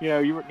 exactly. You know,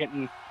 you were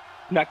getting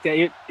knocked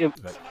out. With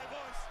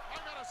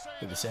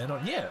the sound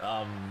on,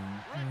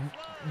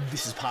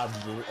 this is part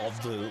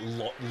of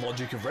the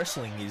logic of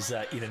wrestling is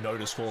that in a no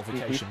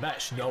disqualification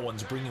match, no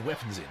one's bringing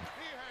weapons in.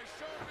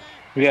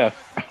 Yeah.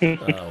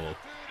 Well.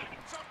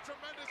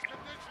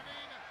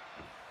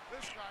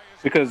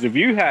 Because if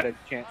you had a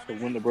chance to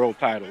win the world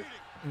title,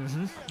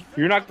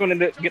 you're not going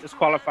to get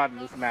disqualified in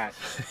this match.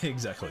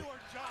 Exactly.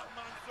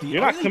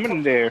 You're not coming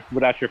in there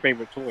without your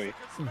favorite toy.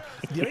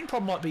 The only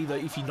problem might be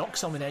that if you knock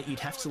someone out, you'd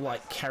have to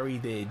like carry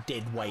their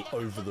dead weight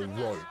over the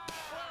rope.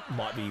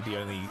 Might be the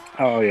only.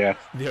 Oh yeah.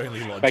 The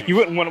only logic. Like you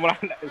wouldn't want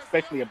to,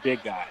 especially a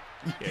big guy.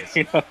 Yes.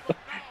 You know?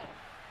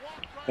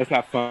 That's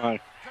not fun.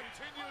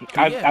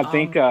 I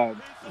think.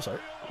 Sorry.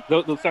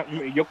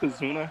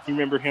 Yokozuna, you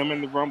remember him in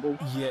the Rumble?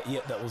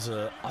 Yeah, that was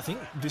I think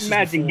this.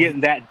 Imagine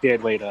getting that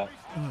dead weight up.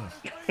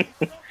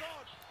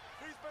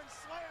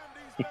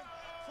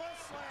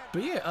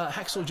 But yeah,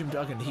 Hacksaw Jim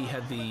Duggan, he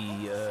had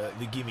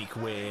the gimmick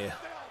where,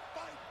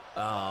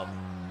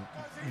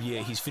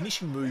 his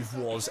finishing move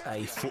was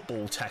a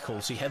football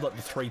tackle. So he had like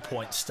the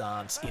 3-point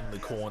stance in the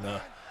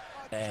corner,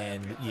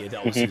 and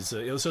that was his.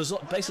 It was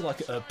basically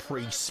like a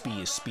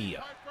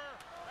pre-spear.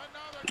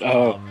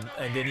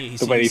 And then his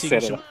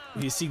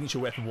signature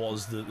weapon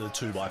was the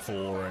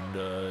 2x4, and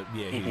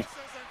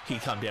he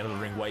come down to the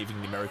ring waving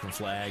the American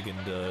flag, and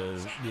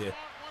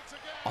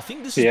I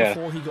think this is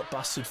before he got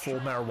busted for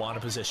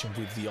marijuana possession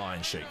with the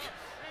Iron Sheik,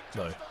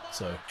 though.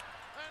 So,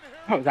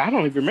 I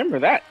don't even remember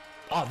that.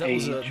 Oh, that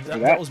was I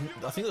think that was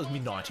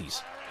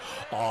mid-90s.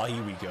 Oh,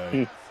 here we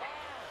go.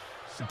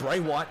 Bray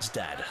Wyatt's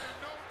dad.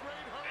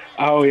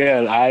 Oh yeah,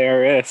 the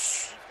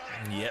IRS.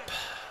 Yep.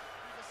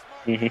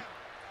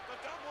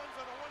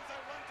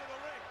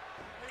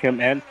 Him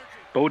and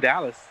Bo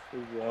Dallas as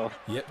well.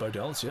 Yep, Bo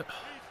Dallas, yep.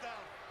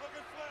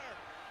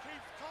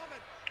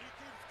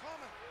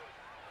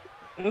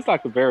 it's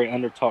like a very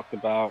under talked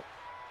about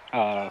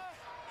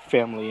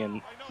family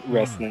in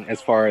wrestling.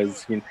 As far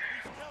as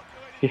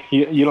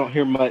you don't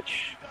hear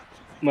much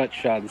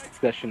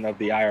discussion of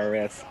the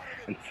IRS,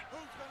 and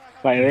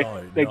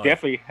like they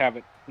definitely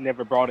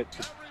never brought it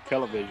to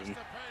television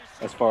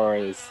as far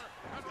as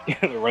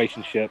the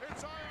relationship.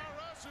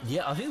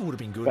 Yeah, I think it would have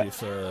been good if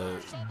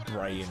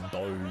Bray and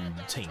Bo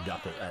teamed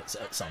up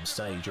at some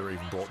stage, or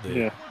even brought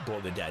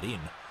their dad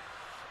in.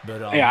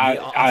 But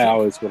I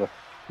always would have.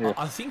 Yeah.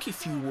 I think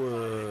if you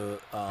were,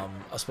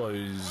 I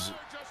suppose,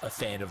 a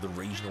fan of the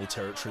regional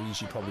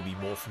territories, you'd probably be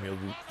more familiar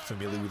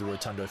with the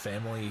Rotundo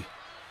family.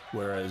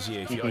 Whereas,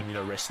 if you only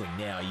know wrestling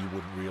now, you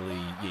wouldn't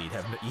really.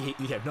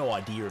 You'd have no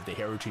idea of the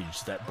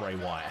heritage that Bray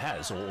Wyatt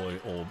has,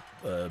 or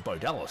Bo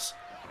Dallas.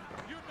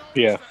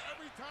 Yeah.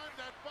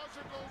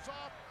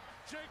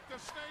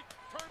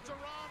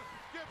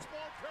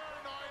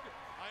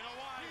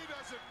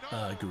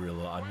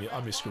 Gorilla.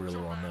 I miss Gorilla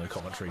on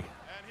commentary.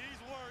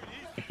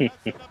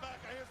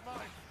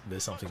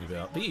 There's something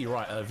about. But yeah, you're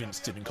right. Either Vince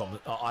didn't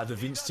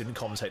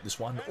commentate this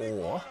one,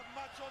 or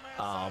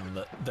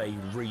they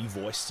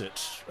revoiced it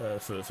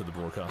for the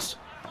broadcast.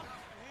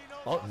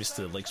 Oh, missed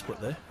the leg split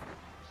there.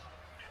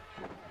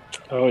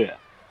 Oh yeah.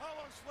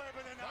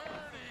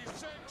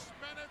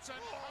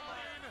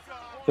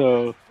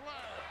 So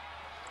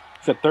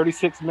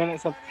 36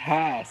 minutes have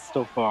passed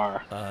so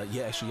far.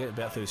 Yeah, actually,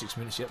 about 36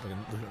 minutes. Yep, we're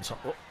going to look at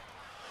something.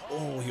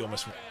 Oh, he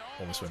almost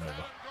went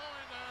over.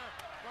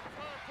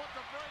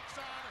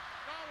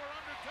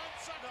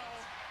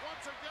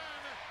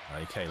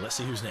 Okay, let's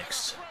see who's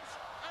next.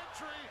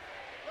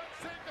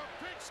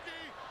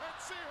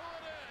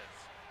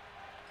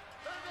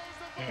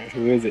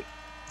 Who is it?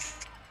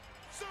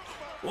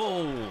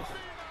 Whoa!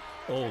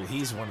 Oh,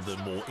 he's one of the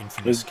more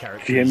infamous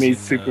characters. Jimmy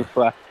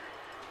Superfly.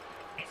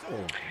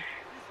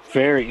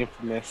 Very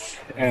infamous,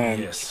 and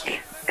yes.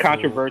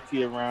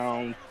 Controversy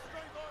around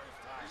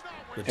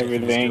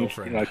everything.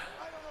 Like,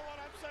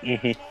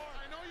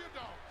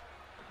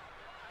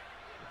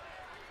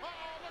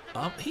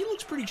 he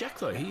looks pretty jacked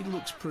though. He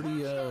looks pretty,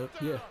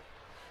 yeah.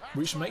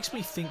 Which makes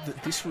me think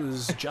that this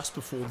was just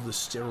before the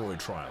steroid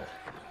trial.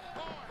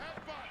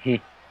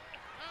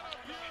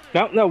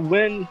 Now,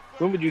 when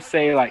would you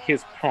say like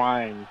his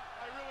prime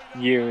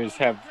years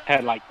had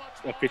like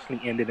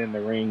officially ended in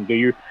the ring? Do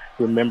you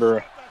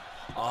remember?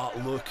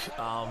 Look,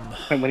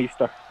 when he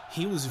started,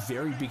 he was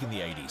very big in the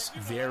 80s.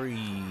 Very,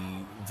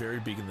 very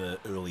big in the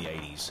early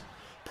 80s.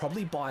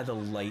 Probably by the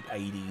late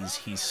 80s,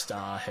 his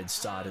star had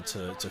started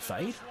to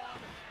fade.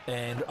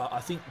 And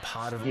I think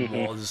part of it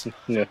was,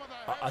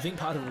 I think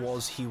part of it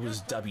was he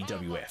was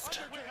WWF'd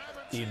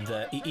in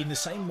the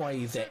same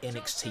way that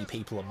NXT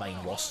people are main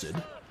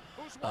rostered.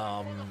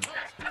 Oh,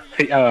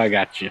 I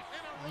got you.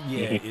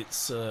 Yeah,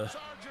 it's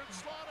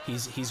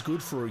he's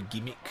good for a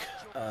gimmick,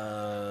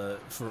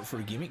 for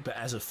a gimmick, but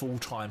as a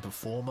full-time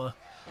performer,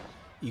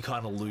 you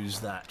kind of lose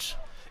that.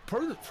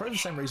 Probably the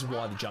same reason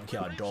why the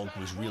Junkyard Dog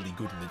was really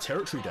good in the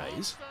territory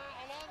days.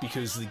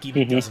 Because the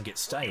gimmick doesn't get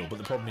stale, but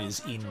the problem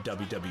is in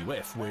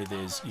WWF where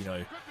there's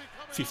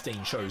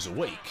 15 shows a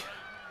week.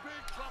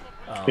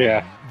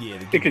 The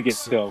gimmick could get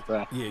stale.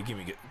 Yeah,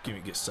 gimmick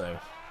gets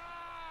stale.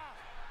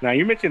 Now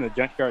you mentioned the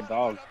Junkyard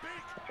Dog.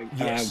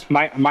 Yes.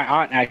 My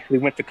aunt actually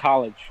went to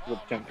college with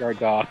Junkyard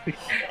Dog,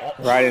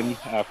 right in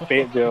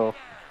Fayetteville.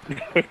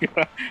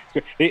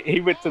 he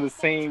went to the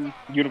same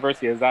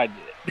university as I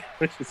did,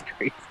 which is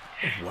crazy.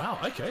 Wow.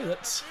 Okay,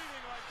 that's.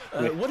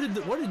 What did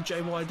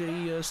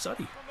JYD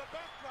study?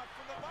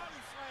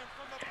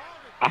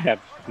 I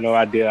have no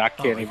idea. I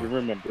can't even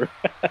remember.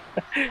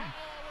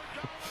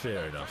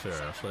 Fair enough.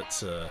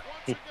 Let's.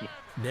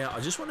 Now, I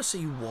just want to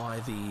see why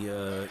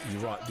you're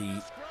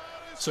right.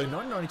 So,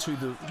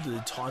 1992, the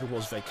title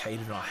was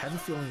vacated, and I have a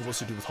feeling it was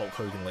to do with Hulk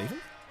Hogan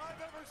leaving.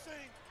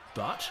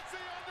 But,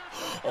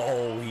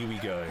 here we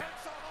go.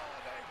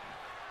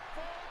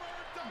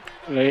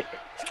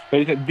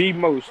 The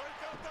most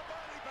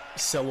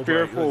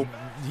fearful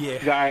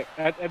guy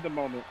at the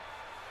moment.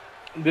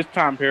 This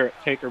time period,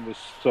 Taker was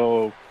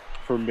so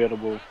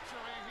formidable.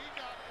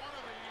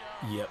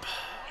 Yep.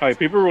 Like,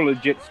 people were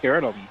legit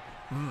scared of him.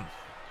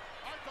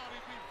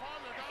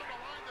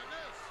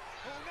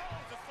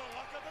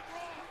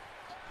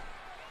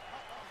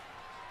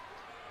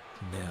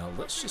 Now,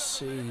 let's just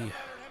see.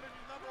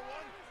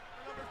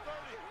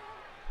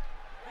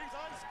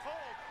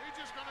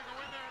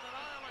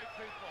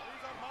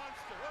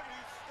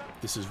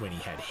 This is when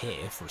he had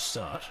hair for a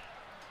start.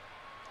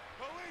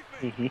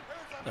 He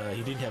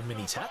didn't have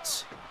many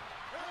tats.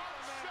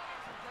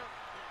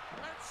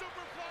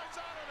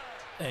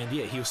 And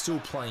yeah, he was still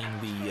playing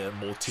the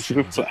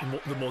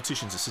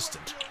mortician's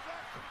assistant.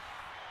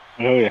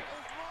 Oh yeah.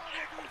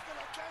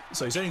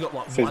 So he's only got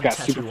like one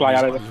tattoo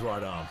on his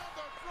right arm.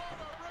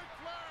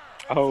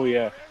 Oh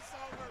yeah.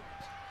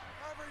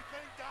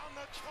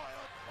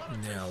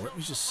 Now let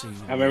me just see.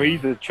 I remember he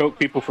used to choke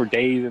people for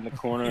days in the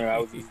corner.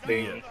 That was his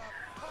thing.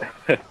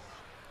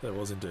 That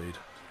was indeed.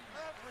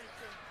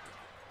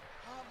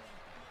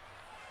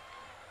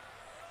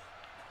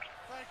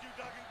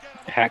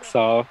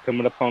 Hacksaw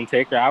coming up on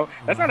Taker.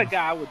 That's not a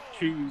guy I would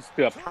choose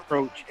to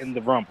approach in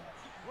the Rumble.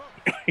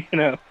 You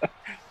know,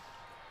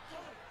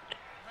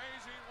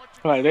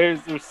 like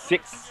there's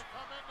 6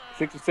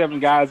 or 7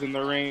 guys in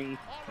the ring,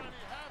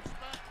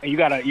 and you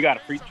got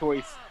a free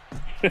choice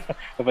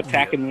of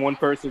attacking one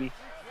person.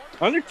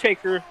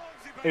 Undertaker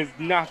is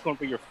not going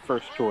to be your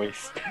first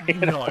choice. You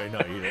know?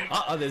 No.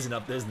 There's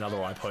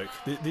another eye poke.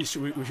 We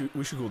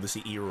should call this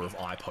the era of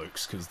eye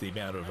pokes because the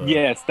amount of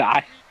yes,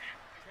 the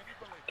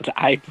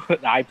eye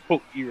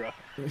poke era.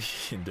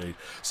 Indeed.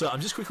 So I'm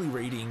just quickly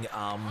reading.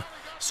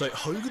 So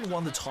Hogan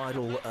won the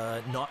title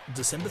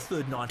December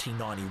 3rd,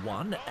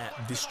 1991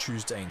 at This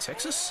Tuesday in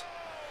Texas.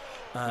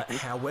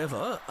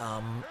 However,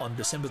 on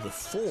December the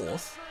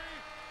 4th,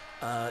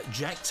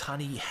 Jack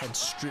Tunney had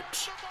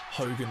stripped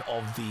Hogan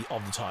of the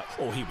title.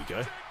 Oh, here we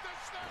go.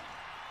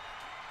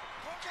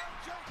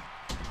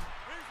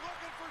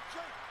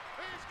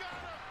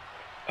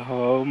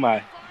 Oh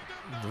my!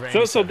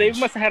 So they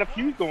must have had a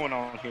feud going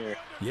on here.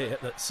 Yeah,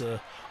 that's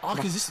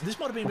because this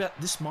might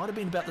have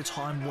been about the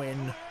time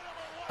when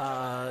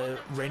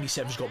Randy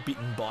Savage got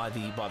bitten by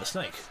the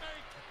snake.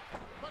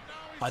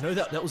 I know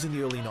that was in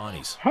the early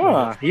 90s.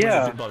 Huh?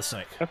 Yeah. Bitten by the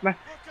snake.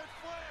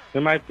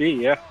 It might be,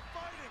 yeah.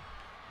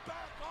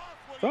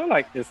 So I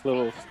like this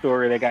little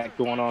story they got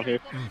going on here.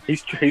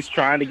 He's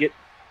trying to get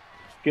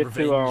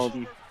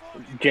to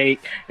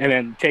Jake, and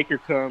then Taker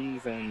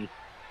comes and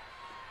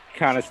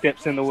kind of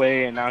steps in the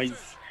way, and now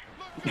he's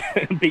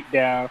beat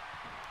down.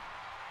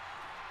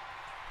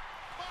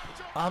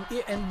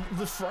 Yeah, and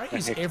the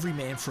phrase "every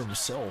man for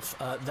himself"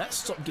 that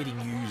stopped getting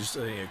used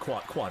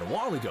quite a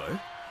while ago.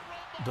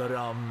 But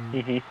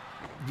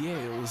yeah,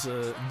 it was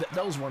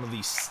that was one of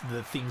the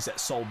things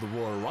that sold the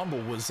Royal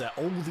Rumble, was that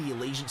all the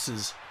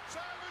allegiances.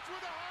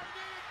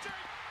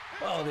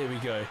 Oh, there we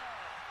go.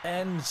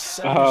 And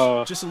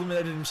Savage just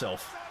eliminated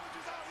himself.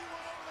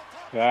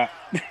 Yeah.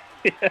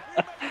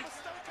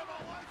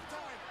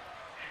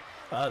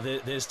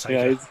 There's Taker.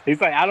 Yeah, he's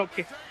like, I don't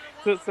care.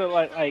 So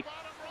like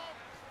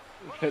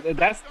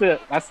that's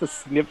the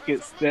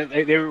significance that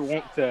they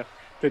want to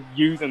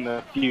use in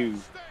the feud.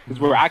 Is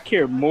where I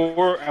care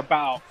more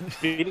about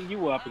beating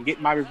you up and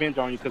getting my revenge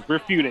on you because we're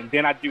feuding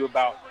than I do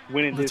about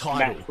winning this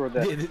match for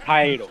the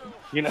title.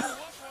 You know.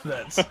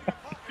 That's.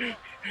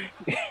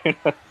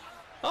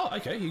 Oh,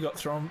 okay. You got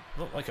thrown.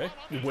 Oh, okay.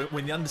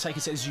 When the Undertaker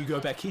says you go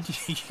back in,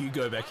 you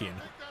go back in.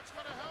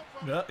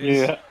 No,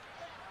 yeah.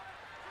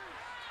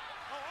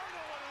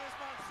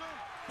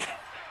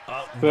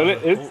 So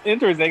it's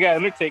interesting. They got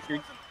Undertaker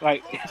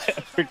like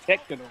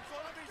protecting him.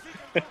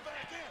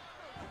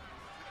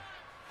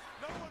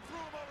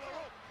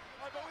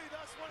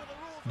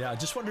 Now, I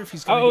just wonder if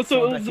he's going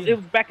to it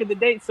was back in the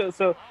day.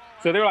 So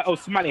they're like,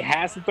 somebody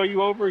has to throw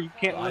you over. You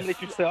can't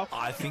eliminate yourself.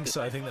 I think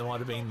so. I think that might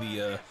have been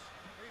the.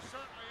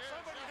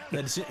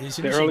 It's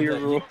the earlier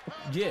rule.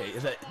 Yeah,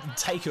 that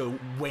Taker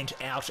went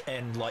out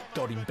and like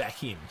got him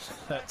back in.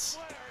 That's.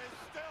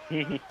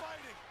 But,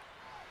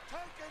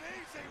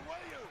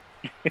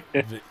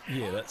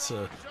 yeah, that's.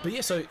 But yeah,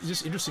 so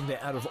just interesting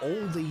that out of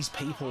all these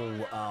people,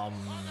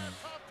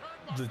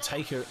 the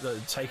Taker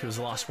is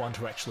the last one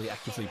to actually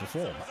actively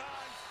perform.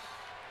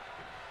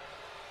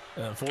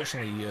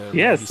 Unfortunately,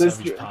 yes,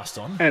 Savage passed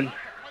on. And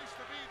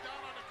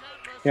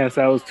yes,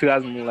 that was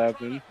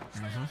 2011.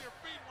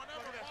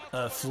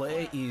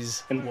 Flair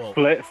is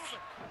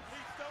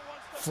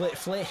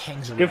Flair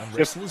hangs around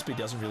wrestlers, but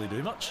he doesn't really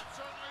do much.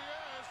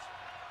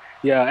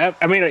 Yeah,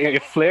 I mean,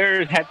 if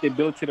Flair had the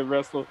ability to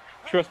wrestle,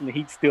 trust me,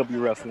 he'd still be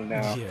wrestling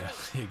now. Yeah,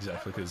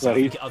 exactly. Because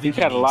he's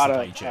had a lot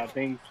of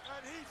things.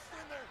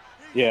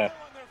 Yeah,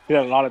 he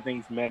had a lot of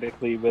things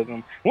medically with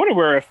him. I wonder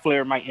where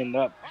Flair might end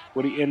up.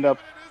 Would he end up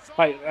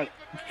like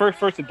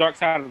first the Dark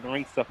Side of the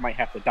Ring stuff might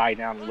have to die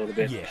down a little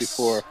bit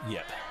before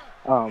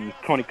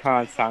Tony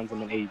Khan signs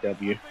him in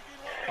AEW.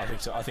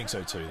 I think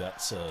so too.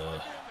 That's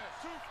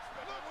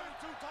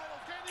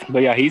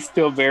But yeah, he's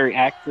still very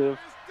active.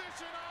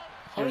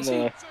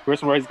 And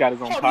Chris Murray's got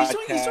his own podcast.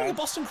 He's doing a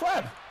Boston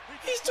Crab.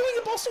 He's doing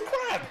a Boston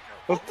Crab.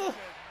 What the?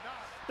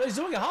 No, he's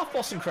doing a half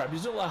Boston Crab.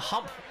 He's doing a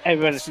hump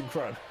Boston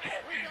Crab.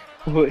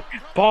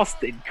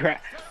 Boston Crab.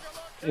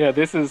 Yeah,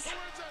 this is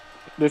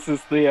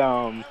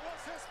the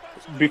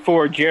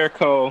before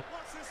Jericho,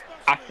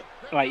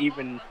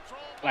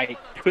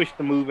 pushed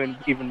the move in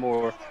even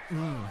more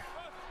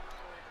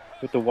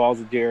with the walls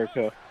of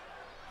Jericho.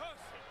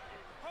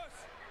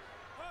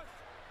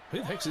 Who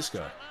the heck's this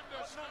guy?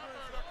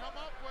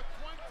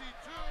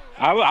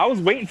 I was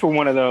waiting for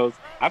one of those.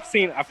 I've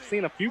seen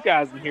a few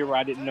guys in here where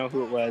I didn't know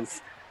who it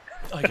was.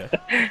 Okay.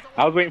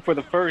 I was waiting for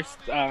the first.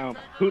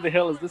 Who the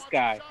hell is this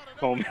guy?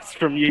 Comments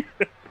from you.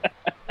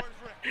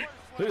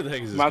 Who the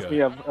heck is this Reminds guy? me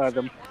of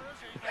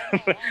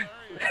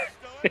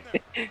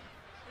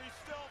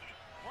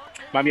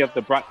Remind me of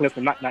the Brock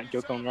Lesnar not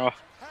joke on Raw.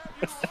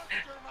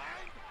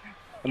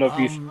 I don't know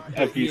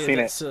if you've seen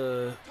it.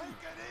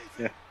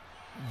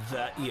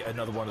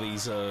 Another one of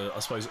these. I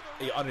suppose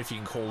I don't know if you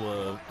can call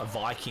a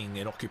Viking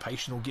an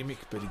occupational gimmick,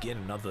 but again,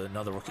 another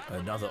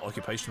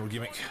occupational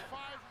gimmick.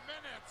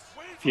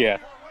 Yeah.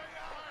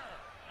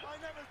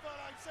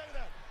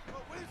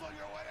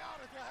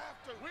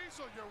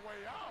 your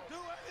way out. Do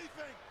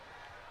anything.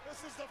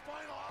 This is the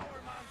final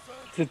hour,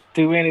 nonsense. To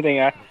do anything,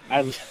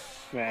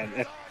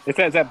 man, it's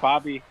that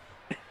Bobby,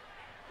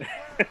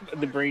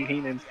 the Brain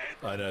Heenan.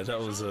 I know that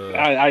was.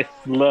 I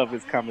love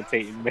his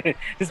commentating, man.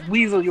 Just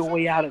weasel your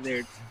way out of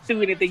there.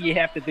 Do anything you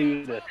have to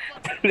do to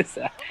this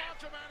out.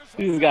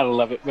 You just gotta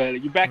love it,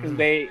 man. You back in the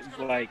day,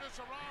 like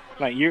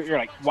you're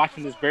like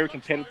watching this very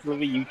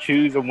competitively. You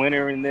choose a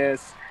winner in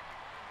this,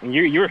 and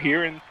you're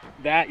hearing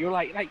that. You're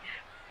like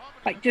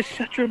just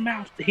shut your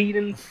mouth,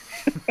 Heenan.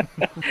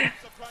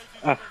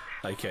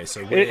 Okay, so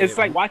it's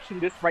like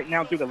watching this right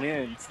now through the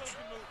lens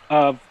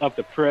of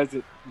the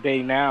present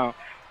day. Now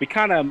we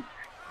kind of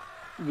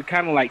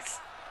like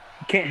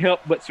can't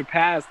help but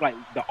surpass like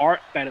the art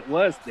that it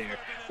was there,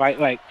 right?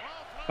 Like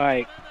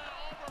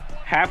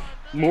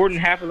more than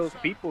half of those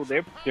people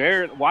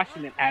they're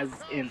watching it as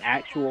an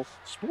actual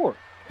sport.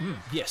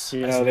 Yes,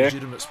 you as know, a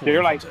legitimate sport.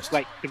 They're like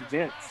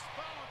convinced.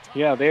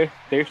 Yeah,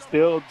 they're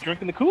still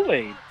drinking the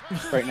Kool-Aid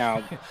right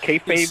now.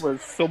 Kayfabe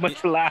was so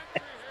much alive.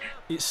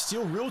 It's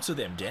still real to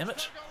them, damn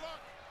it.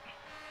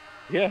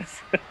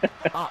 Yes.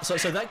 So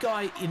that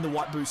guy in the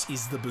white boots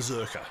is the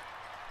Berserker.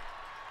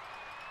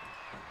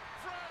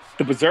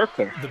 The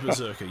Berserker. The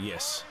Berserker,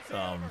 yes.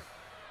 Yeah,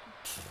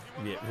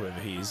 whoever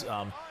he is.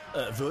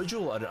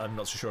 Virgil, I'm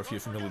not so sure if you're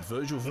familiar with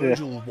Virgil.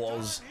 Virgil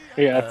was...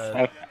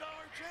 Yeah.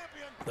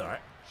 All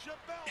right.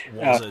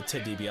 Was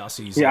Ted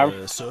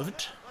DiBiase's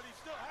servant.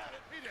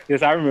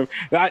 Yes, I remember.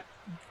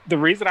 The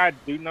reason I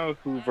do know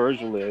who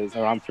Virgil is,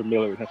 or I'm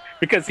familiar with him,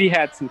 because he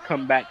had some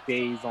comeback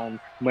days on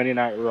Monday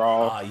Night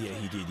Raw. Yeah,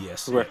 he did,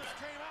 yes. Where,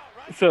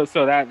 so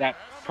that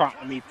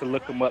prompted me to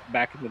look him up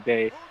back in the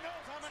day.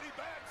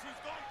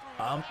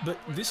 But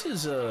this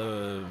is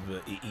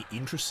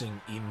interesting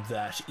in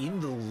that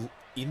in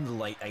the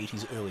late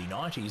 80s, early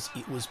 90s,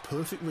 it was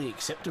perfectly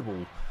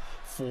acceptable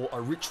for a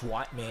rich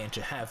white man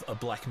to have a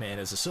black man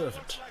as a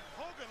servant.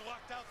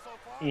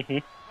 Mm-hmm.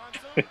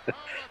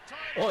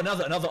 Oh,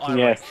 another eye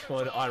yes. rake.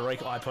 Well, eye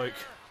rake, eye poke.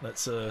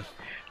 That's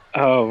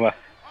Oh.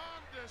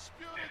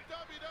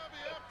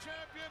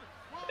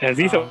 As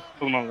he's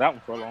holding on to that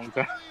one for a long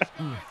time.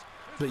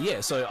 But yeah,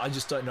 so I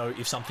just don't know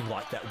if something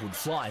like that would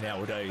fly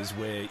nowadays,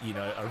 where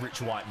a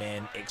rich white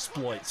man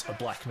exploits a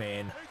black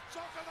man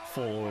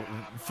for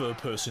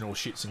personal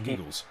shits and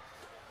giggles.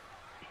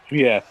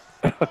 Yeah.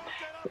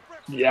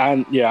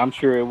 I'm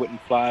sure it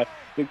wouldn't fly.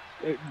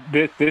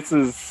 This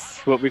is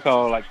what we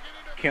call like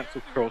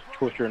cancel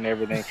culture and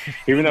everything.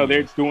 Even though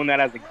they're doing that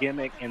as a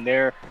gimmick and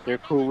they're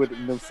cool with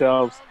it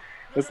themselves,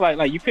 it's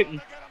like you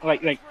couldn't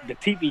like the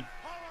TV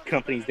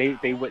companies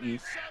they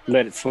wouldn't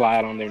let it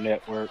slide on their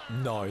network.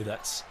 No,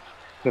 that's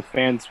the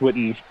fans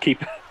wouldn't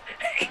keep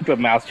a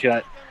mouth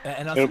shut.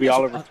 And it'll be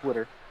all over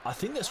Twitter. I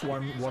think that's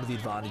one of the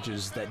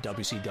advantages that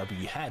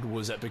WCW had,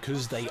 was that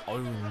because they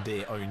owned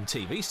their own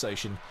TV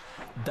station,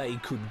 they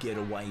could get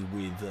away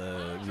with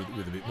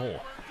a bit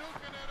more.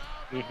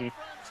 Mm-hmm.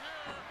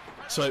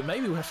 So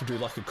maybe we'll have to do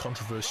like a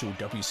controversial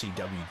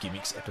WCW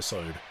gimmicks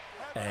episode.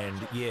 And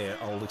yeah,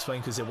 I'll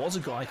explain, because there was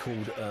a guy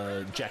called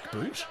Jack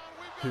Boot,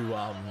 who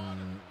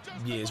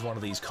is one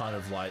of these kind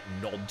of like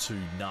nod to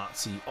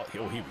Nazi.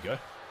 Oh, here we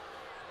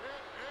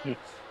go.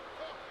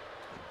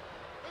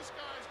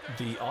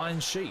 The Iron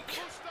Sheik.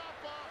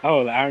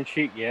 Oh, the Iron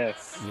Sheik,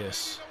 yes.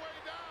 Yes.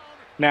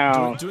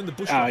 Now doing the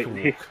bushwhacker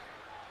walk.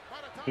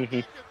 Mm-hmm.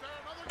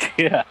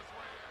 Yeah.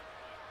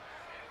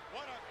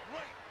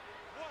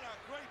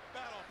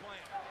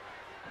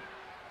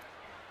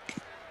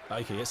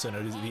 Okay, yes, so no,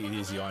 it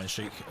is the Iron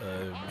Sheik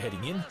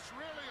heading in.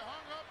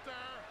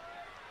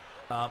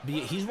 But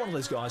yeah, he's one of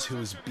those guys who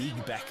was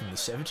big back in the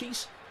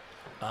 70s,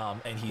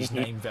 and his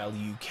name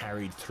value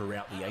carried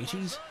throughout the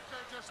 80s.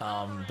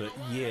 But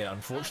yeah,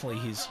 unfortunately,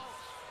 his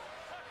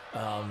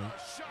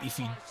if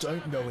you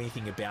don't know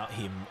anything about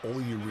him, all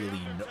you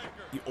really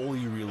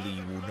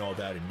will know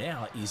about him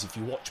now is if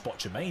you watch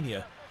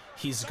Botchamania,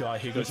 he's the guy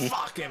who goes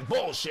fucking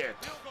bullshit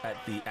at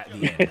the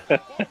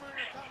end.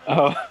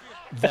 Oh.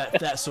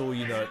 That's all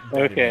you know.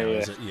 Okay, now, yeah.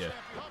 Is it? Yeah.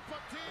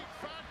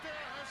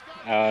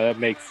 That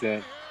makes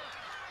sense.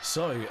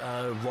 So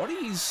Roddy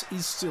is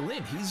still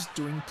in. He's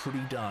doing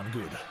pretty darn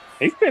good.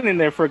 He's been in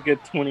there for a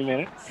good 20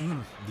 minutes.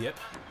 Yep.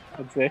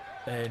 I'd say.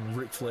 And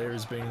Ric Flair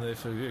has been there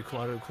for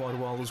quite a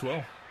while as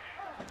well.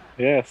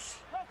 Yes.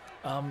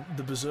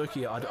 The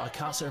Berserker, I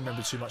can't say I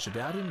remember too much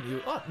about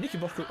him. Nicky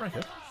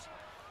Bockwinkel,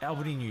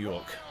 Albany, New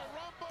York.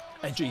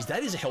 And geez,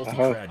 that is a healthy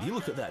crowd. You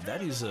look at that.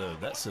 That's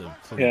a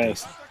pretty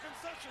decent.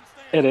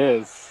 It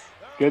is.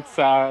 Good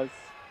size.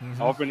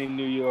 Albany,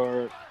 New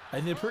York.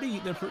 And they're pretty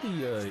into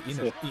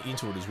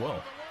it as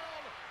well.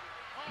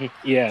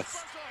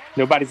 Yes.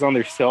 Nobody's on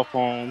their cell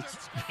phones.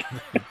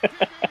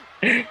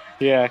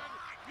 Yeah,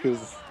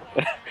 because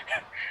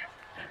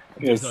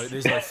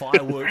there's no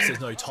fireworks. There's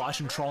no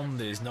Titantron.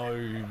 There's no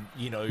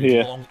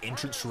long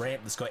entrance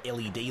ramp that's got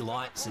LED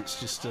lights.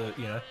 It's just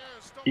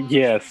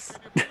Yes.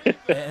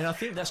 And I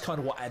think that's kind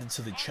of what added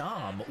to the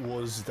charm,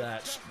 was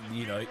that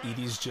it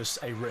is just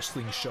a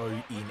wrestling show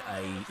in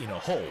a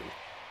hall.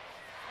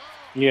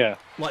 Yeah.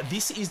 Like,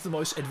 this is the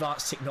most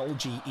advanced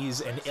technology,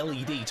 is an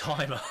LED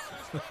timer.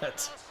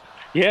 That's...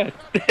 Yeah,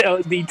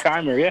 LED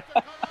timer, yeah.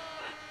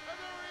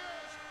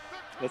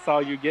 That's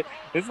all you get.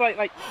 It's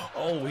like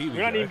oh, here we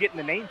you're not go. even getting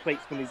the nameplates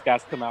when these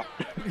guys come out.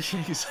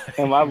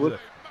 Exactly. And I would,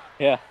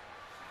 yeah.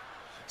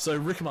 So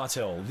Rick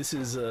Martel, this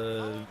is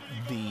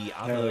the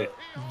other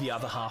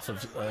half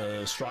of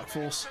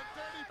Strikeforce.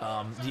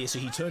 Yeah, so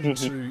he turned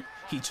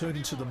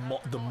into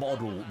the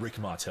model Rick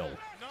Martel.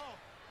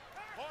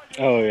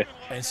 Oh yeah.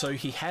 And so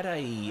he had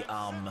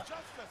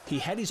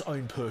his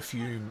own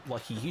perfume.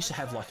 Like, he used to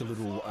have like a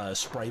little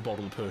spray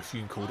bottle of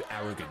perfume called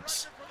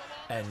Arrogance.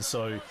 And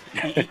so,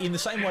 in the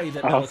same way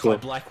that Malachi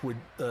Black would,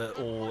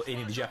 or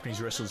any of the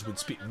Japanese wrestlers would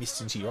spit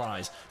mist into your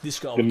eyes, this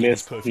guy would get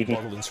his perfume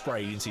bottle and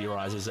spray it into your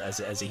eyes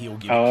as a heel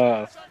gimmick.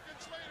 Oh,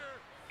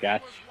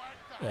 gotcha.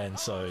 And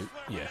so,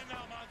 yeah.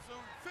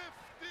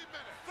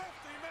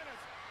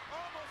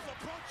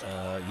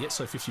 Yeah,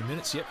 so 50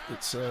 minutes, yep,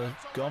 it's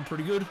gone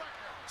pretty good.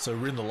 So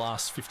we're in the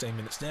last 15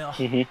 minutes now.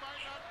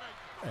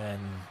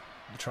 And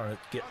we're trying to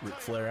get Ric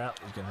Flair out.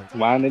 He's gonna...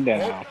 Winding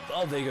down.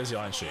 Oh, there goes the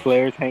Iron Sheik.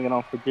 Flair's hanging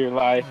on for dear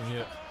life.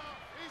 Yeah.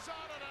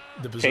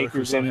 The Berserker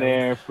Taker's in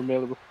there,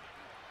 familiar.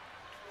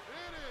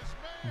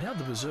 Now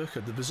the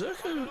Berserker. The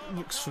Berserker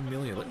looks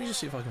familiar. Let me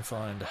just see if I can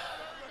find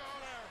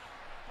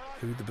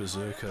who the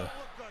Berserker...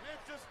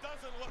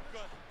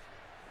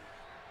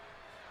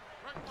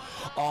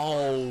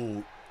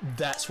 Oh,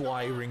 that's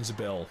why he rings a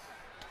bell.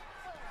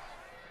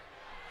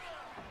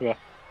 Yeah.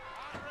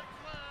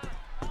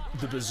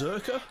 The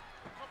Berserker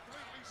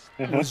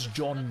was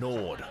John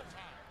Nord.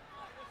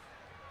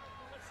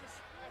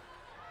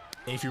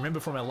 And if you remember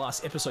from our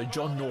last episode,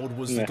 John Nord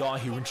was the guy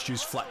who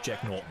introduced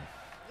Flapjack Norton.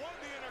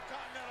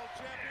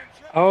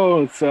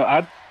 Oh, so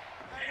I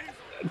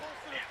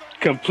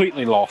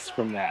completely lost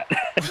from that.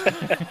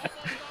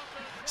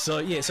 So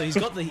yeah, so he's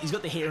got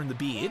the hair and the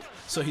beard.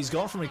 So he's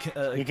gone from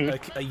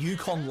a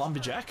Yukon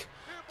lumberjack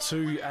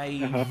to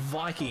a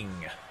Viking.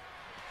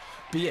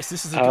 But yes,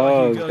 this is the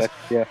guy who goes.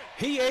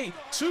 He ate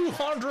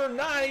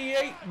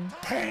 298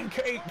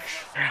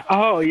 pancakes.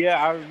 Oh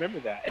yeah, I remember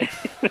that.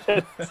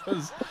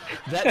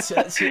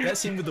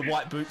 that's him with the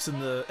white boots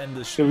and the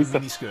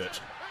mini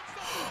skirt.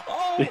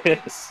 Oh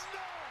yes.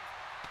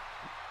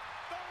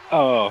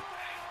 Oh,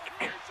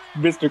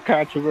 Mr.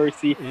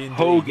 Controversy, Indeed,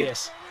 Hogan.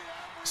 Yes.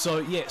 So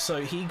yeah,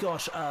 so he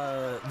got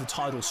the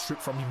title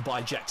stripped from him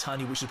by Jack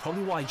Tunney, which is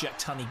probably why Jack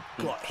Tunney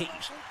got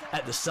heat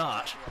at the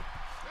start,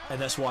 and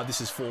that's why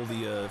this is for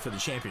the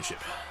championship.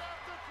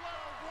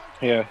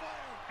 Yeah.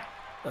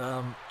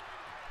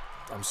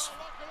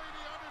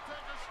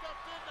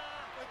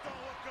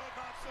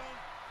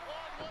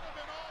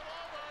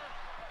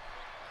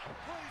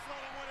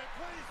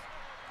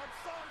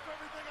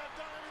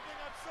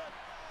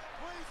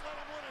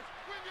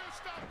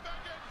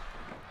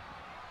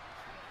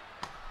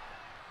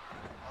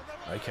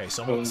 Okay,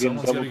 someone's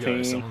got to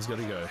go. Someone's got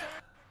to go.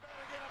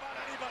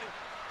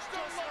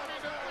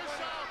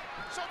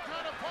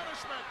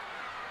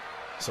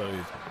 So,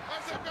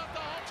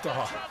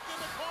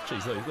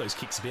 geez, those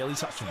kicks barely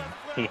touching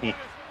him.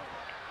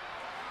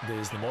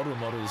 There's the model. The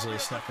model's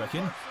snuck back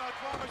in.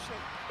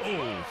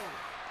 Oh,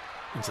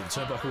 into the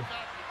turnbuckle.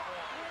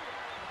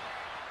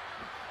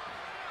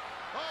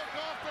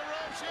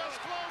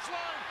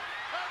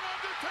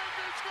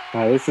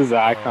 This is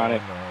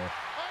iconic.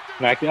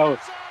 No,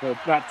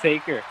 it's not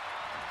Taker.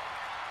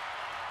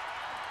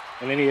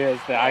 And then he has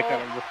the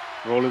icon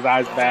roll his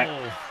eyes back.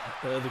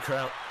 The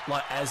crowd,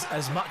 like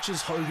as much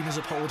as Hogan is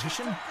a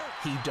politician,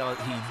 he did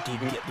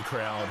get the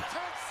crowd.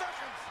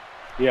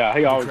 Yeah,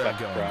 he always got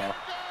the crowd.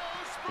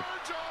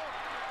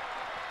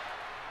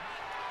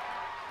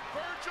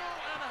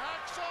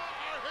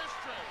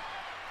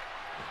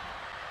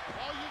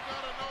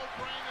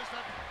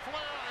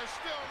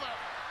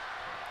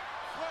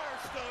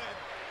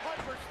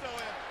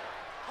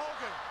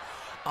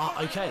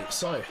 Okay,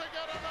 so,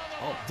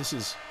 this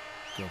is,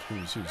 God,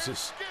 who's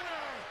this?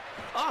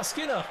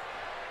 Skinner.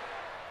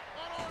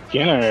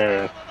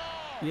 Skinner.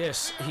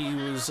 Yes, he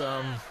was.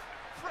 Yeah,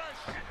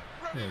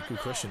 good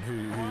question.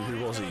 Who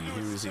was he?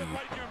 Who is he?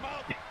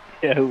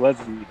 Yeah, who was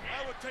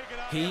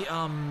he?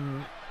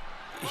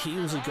 He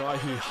was a guy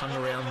who hung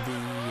around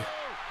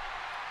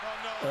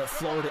the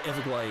Florida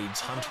Everglades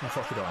hunting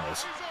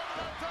crocodiles.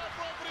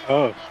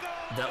 Oh.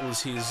 That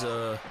was his.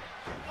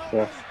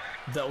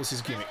 That was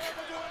his gimmick.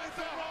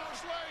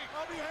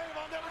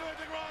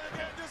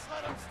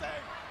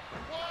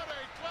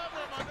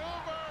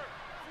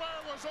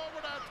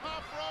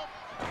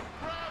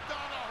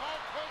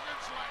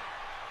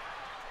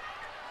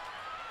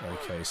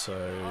 Okay, so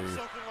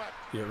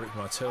yeah, Rick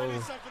Martel,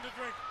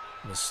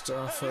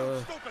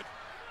 Mustafa,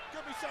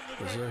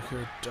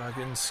 Berserker,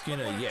 Duggan,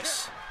 Skinner,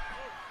 yes.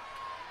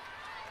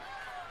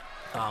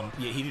 Yeah,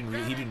 he didn't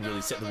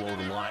really set the world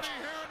alight,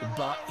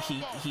 but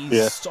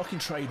his stock in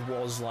trade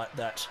was like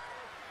that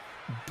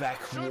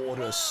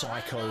backwater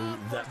psycho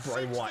that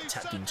Bray Wyatt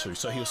tapped into.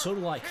 So he was sort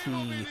of like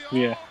the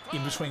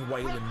in between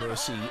Waylon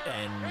Mercy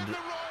and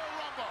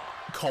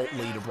cult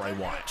leader Bray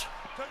Wyatt.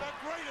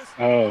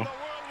 Oh.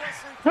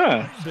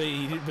 Huh. But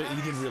he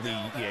didn't really.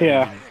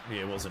 Yeah.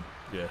 It wasn't.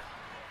 Yeah.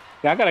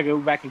 Yeah, I gotta go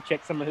back and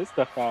check some of his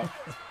stuff out.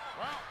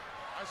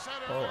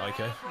 Oh,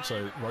 okay.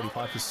 So Roddy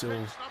Piper's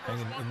still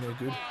hanging in there,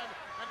 good.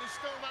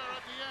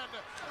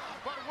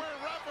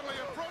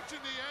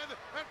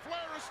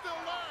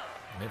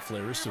 Matt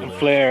Flair is still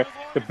there.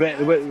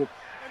 Flair,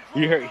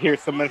 you hear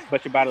so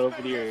much about it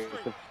over the years.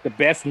 The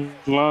best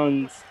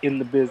lungs in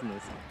the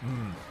business.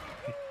 Mm.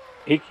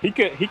 He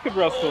could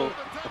wrestle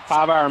a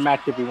 5-hour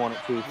match if he wanted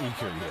to. He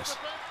could, yes.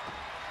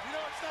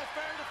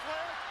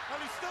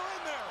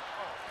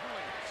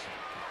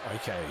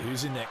 Okay,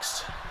 who's in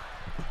next?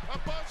 A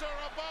buzzer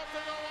about to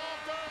go off.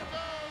 There it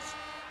goes.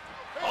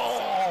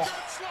 Oh!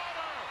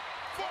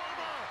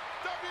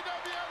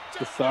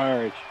 The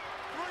Sarge.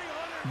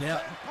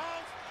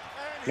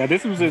 Now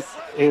this was his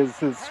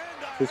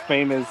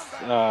famous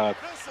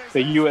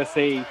the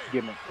USA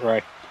gimmick,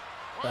 right?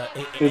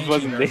 This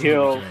wasn't the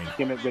heel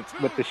gimmick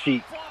with the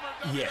sheet.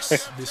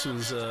 Yes, this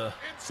was. Oh,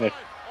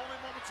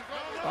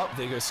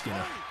 there goes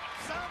Skinner.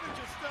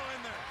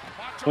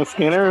 Well,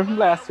 Skinner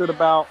lasted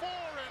about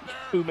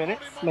 2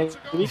 minutes, maybe.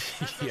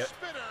 Yep.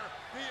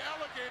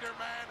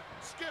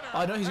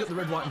 I know he's got the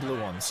red, white, and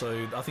blue on,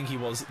 so I think he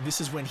was. This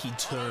is when he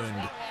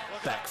turned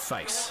back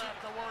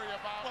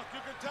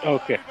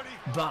Okay.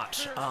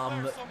 But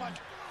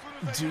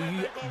do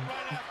you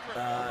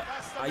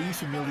are you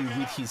familiar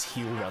with his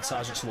heel run,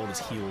 Sergeant Slaughter's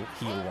heel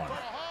run?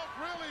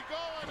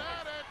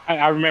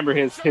 I remember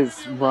his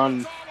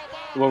run.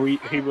 Well,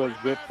 he was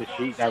with the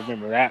Sheik. I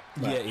remember that.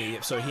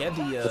 Yeah. So he had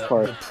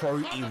the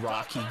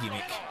pro-Iraqi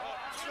gimmick.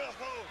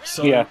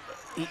 So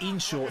in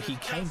short, he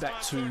came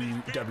back to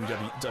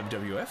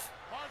WWF.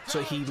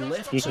 So he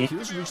left. So he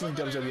was originally in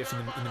WWF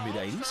in the mid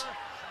 '80s.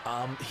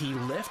 He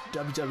left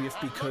WWF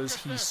because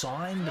he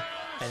signed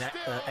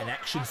an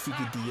action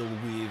figure deal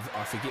with,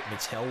 I forget,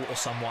 Mattel or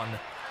someone,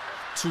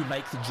 to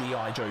make the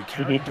G.I. Joe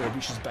character,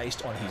 which is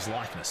based on his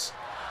likeness.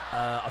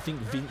 I think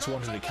Vince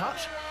wanted a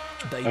cut.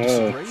 They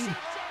disagreed.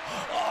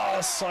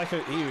 Oh,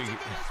 Psycho.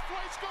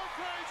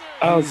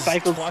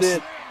 Psycho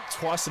Sid.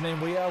 Twice the man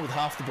we are with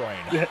half the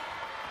brain.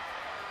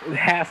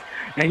 Half,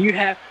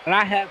 and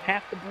I have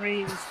half the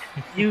brains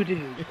you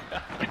do.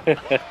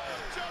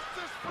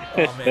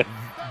 Oh man,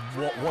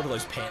 what are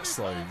those pants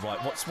though?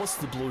 Like, what's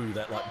the blue?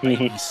 That like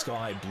baby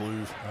sky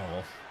blue? Oh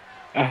well.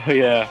 Oh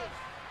yeah.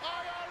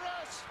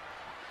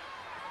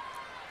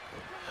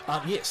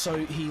 Yeah, so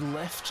he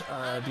left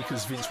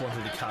because Vince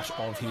wanted a cut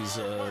of his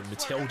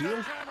Mattel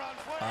deal.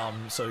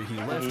 So he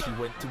left. He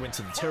went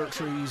to the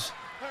territories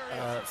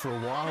for a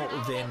while.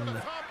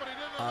 Then,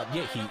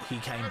 he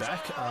came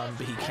back.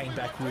 But he came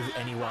back with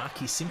an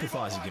Iraqi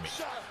sympathizer gimmick,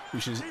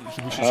 which is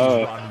his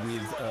run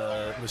with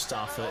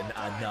Mustafa and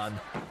Adnan,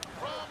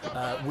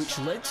 which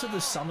led to the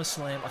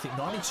SummerSlam, I think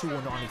 92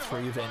 or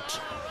 93 event.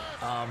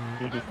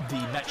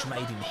 The match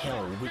made in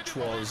hell, which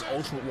was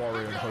Ultimate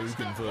Warrior and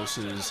Hogan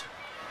versus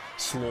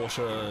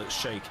Slaughter,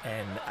 Sheik,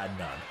 and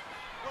Adnan.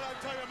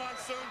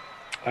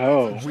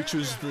 Which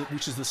is the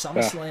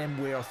SummerSlam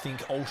where I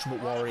think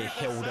Ultimate Warrior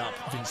held up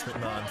Vince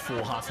McMahon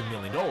for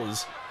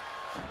 $500,000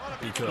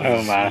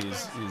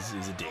 because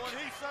he's a dick.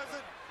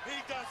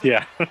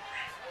 Yeah.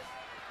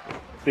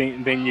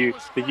 then you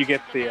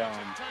get the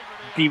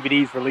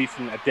DVDs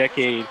releasing a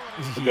decade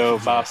ago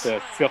about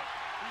the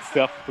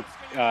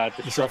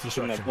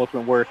self-destruction of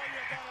Ultimate Warrior.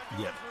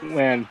 Yep.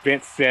 When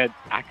Vince said,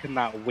 "I could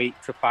not wait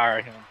to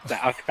fire him," the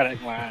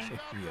iconic line.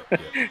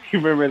 You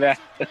remember that?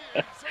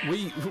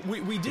 we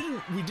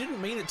didn't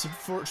mean it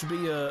for it to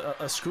be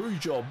a screw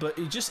job, but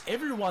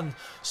everyone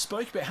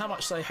spoke about how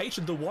much they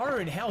hated the Warrior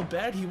and how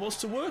bad he was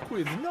to work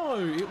with. No,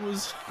 it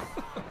was.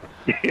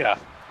 Yeah.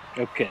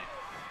 Okay.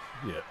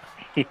 Yeah.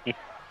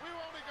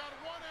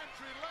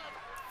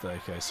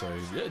 Okay, so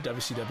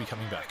WCW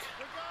coming back.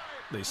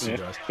 These two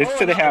guys. They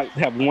said they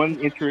have one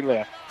entry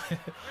left.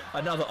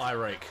 Another eye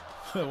rake.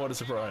 What a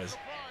surprise.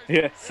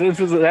 Yeah, so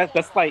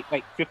that's like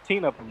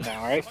 15 of them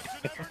now, right?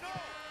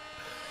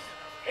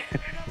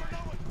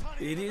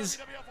 It is.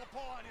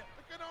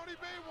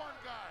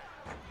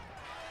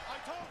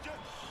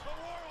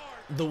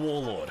 The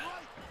Warlord.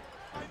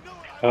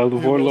 Oh, the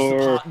Warlord.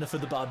 Was the partner for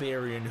the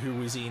Barbarian who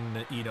was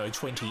in,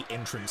 20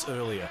 entrants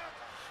earlier.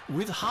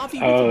 With Harvey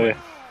Whippleman.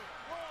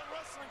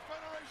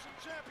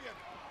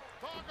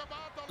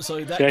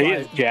 So that guy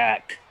is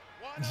jacked.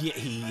 Yeah,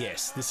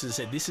 yes. This is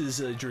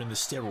during the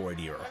steroid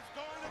era.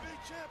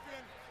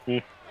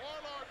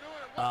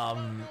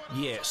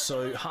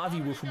 So Harvey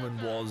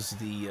Whippleman was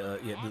the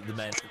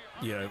man.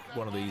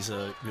 One of these.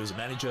 He was a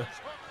manager.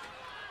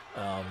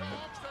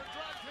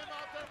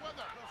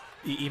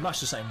 In much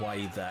the same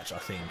way that I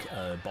think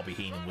Bobby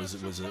Heenan was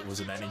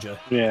a manager.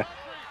 Yeah.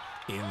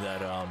 In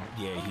that,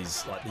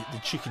 he's like the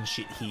chicken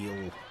shit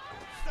heel.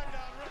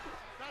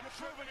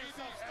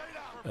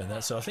 And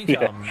that, so I think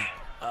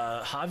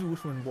Harvey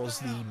Whippleman was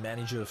the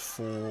manager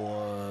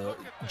for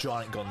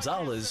Giant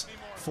Gonzalez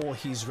for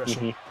his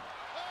wrestling.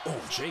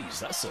 Oh, jeez,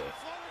 that's a.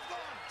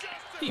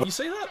 Hey, you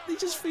see that? He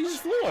just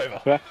flew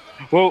over.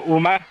 Well,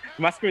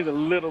 my screen's a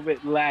little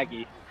bit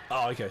laggy.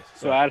 Oh, okay.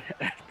 So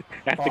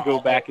I have to go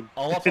back and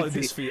I'll upload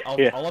this for you. I'll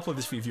upload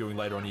this for your viewing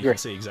later on. You can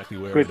see exactly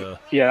where it.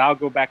 Yeah, I'll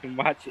go back and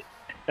watch it.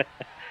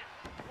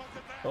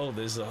 Oh,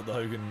 there's the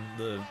Hogan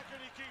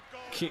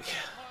kick.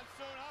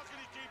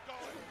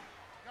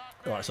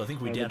 All right, so I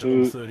think we're down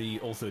to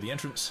all 30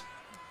 entrants.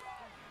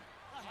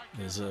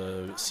 There's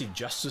Sid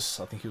Justice.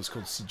 I think he was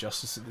called Sid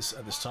Justice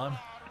at this time.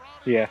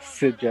 Yeah,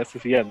 Sid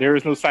Justice. Yeah, there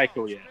is no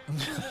Psycho yet.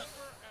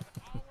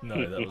 No,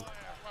 that was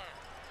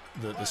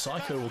the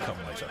Psycho will come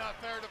later.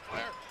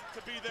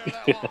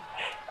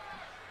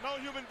 No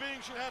human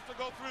being should have to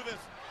go through this.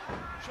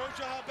 Shows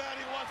you how bad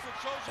he wants it.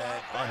 Shows you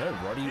how I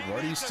know,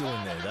 Roddy's still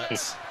in there.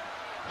 That's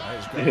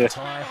grabbing the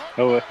tie.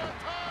 Oh,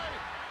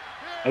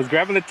 I was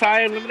grabbing the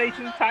tie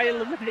elimination.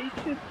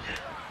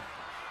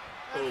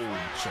 Oh,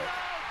 shit.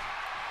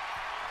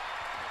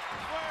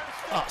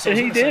 Oh, so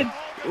he did.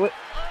 What?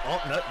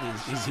 Oh no,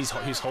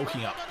 he's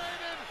hulking up.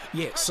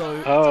 Yeah,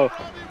 so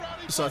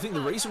I think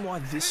the reason why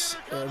this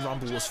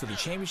Rumble was for the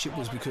championship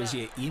was because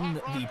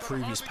in the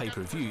previous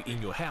pay-per-view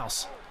in your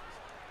house,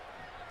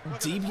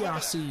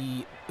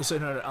 DiBiase,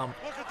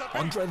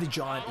 Andre the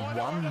Giant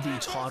won the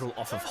title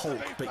off of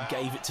Hulk, but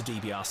gave it to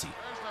DiBiase.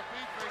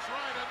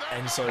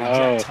 And so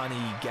Jack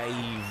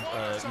Tunney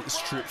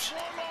stripped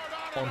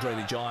Andre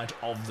the Giant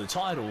of the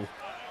title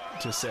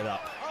to set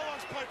up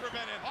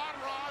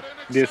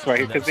this right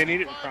here, because they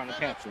needed to crown the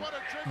champion.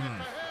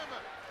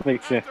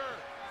 Makes sense.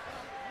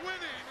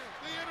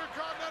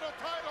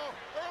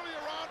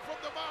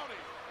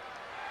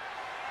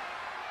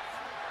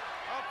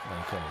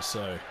 Okay,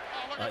 so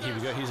here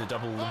we go. Here's a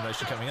double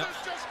elimination coming up.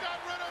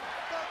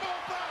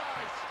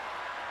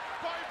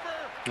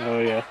 Oh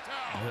yeah.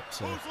 Yep,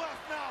 so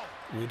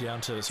we're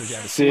down to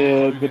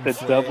Sid with the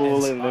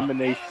double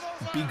elimination.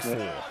 Big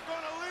Four.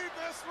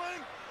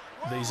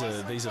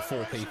 These are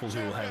four people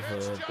who will have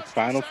the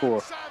final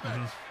four.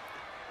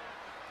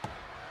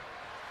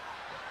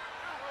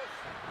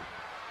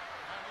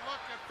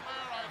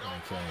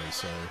 Okay,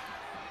 so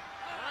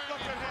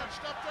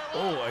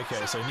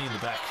okay, so knee in the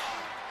back.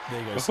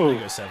 There goes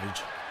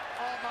Savage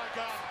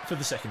for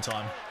the second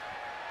time.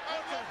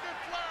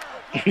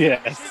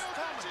 Yes.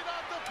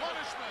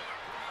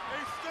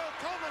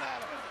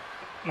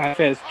 My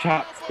face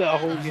chops the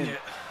Hogan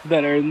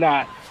that are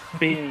not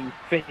being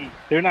phased.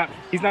 They're not.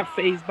 He's not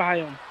phased by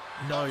him.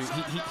 No,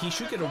 he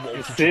should get a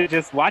wall. Sid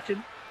just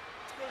watching.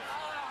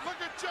 Look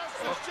at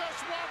Justice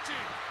just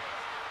watching.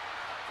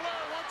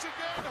 Flair once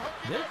again.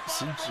 Yeah,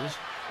 Sid just.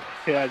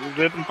 Yeah, just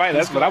let him fight.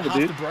 That's what I would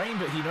do. The brain,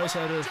 but he knows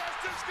how to.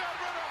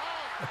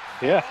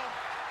 Yeah.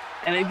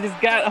 And they just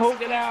got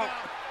Hogan out.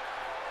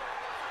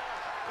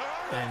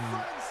 And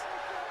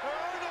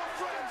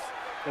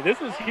this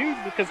was huge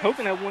because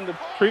Hogan had won the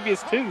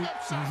previous two.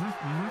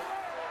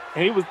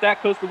 And he was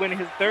that close to winning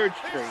his third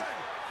straight.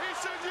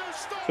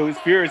 So he's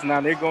furious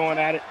now. They're going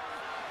at it.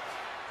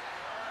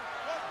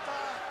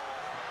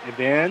 And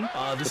then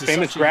the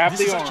famous grab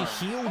the arm. This is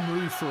such a heel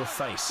move for a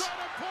face.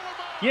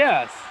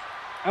 Yes.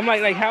 I'm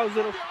like how's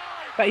it?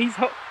 Like he's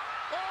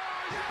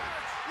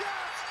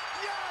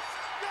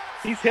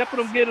helping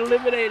him get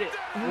eliminated.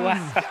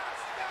 Wow.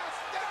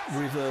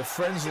 With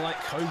friends like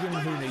Hogan,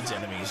 who needs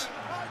enemies?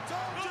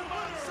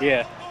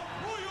 Yeah.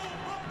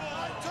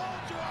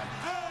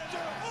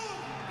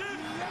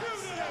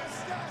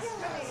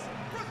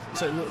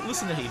 So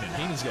listen to Heenan.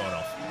 Heenan's going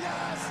off.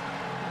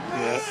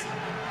 Yeah.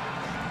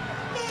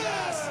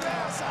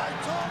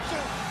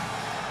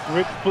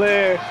 Ric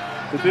Flair.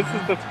 This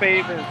is the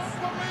famous.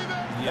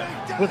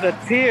 Yeah. With a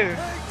tear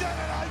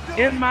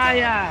in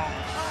my eye.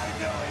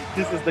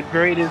 This is the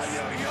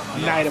greatest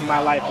night of my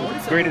life.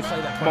 The greatest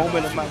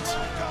moment of my life.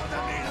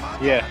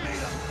 Yeah.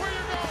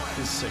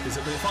 This is sick. Is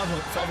it 5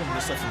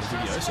 minutes left in the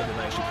video, so they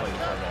may actually play the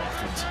promo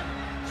afterwards.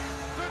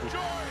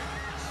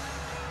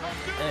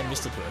 And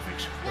Mr.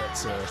 Perfect.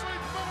 That's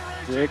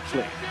Ric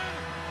Flair.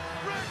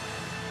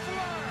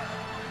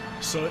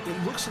 So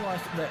it looks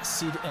like that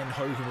Sid and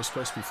Hogan were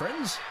supposed to be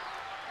friends,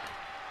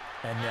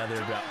 and now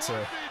they're about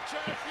to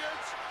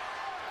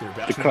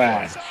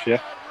clash.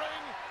 Yeah.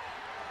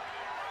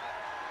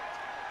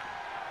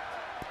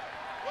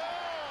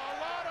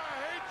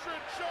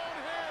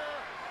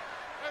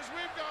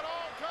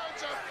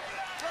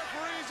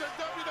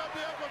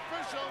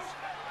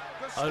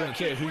 I don't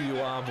care who you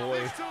are, boy.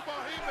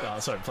 Oh,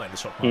 sorry, I'm playing the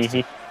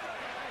Shockmaster.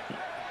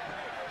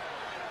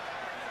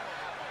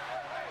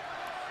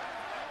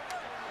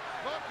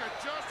 Look at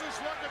Justice,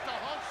 look at the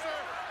Hulkster.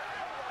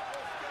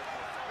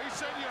 He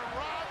said, you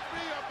robbed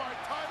me of my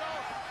title.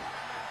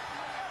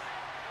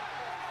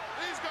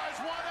 These guys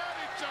want at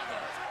each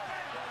other.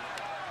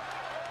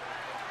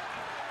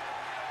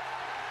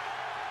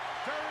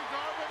 Terry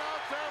Garvin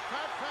out there,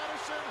 Pat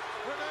Patterson,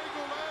 Rene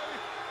Goulet,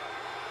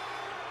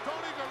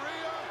 Tony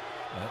Garea.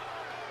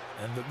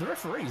 And the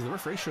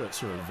referee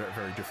shirts are very,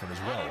 very different as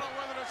well.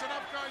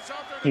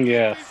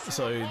 Yeah.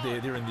 So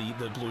they're in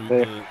the blue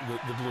the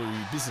blue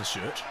business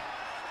shirt.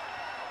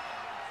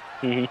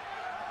 A lot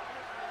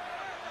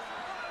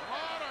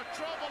of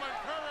trouble in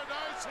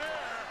paradise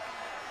here.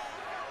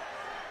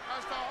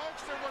 As the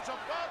Hulkster was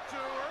about to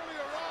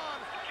earlier on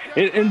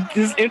And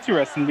it's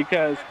interesting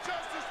because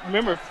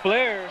remember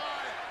Flair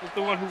was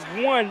the one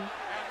who won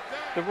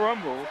the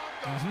Rumble,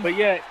 but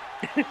yet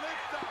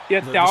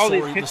all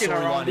the attention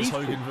are on these two.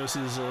 Hogan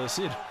versus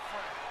Sid.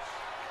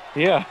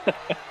 Yeah.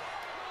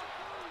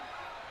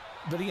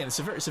 But again, it's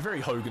a very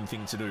Hogan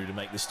thing to do to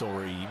make the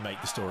story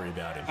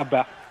about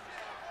him.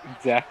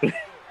 Exactly.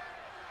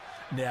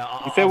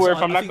 Now, he said, "Where if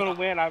I'm not going to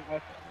win, I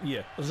think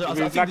this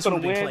would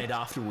have been planned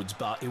afterwards,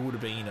 but it would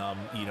have been,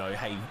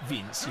 hey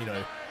Vince,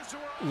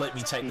 let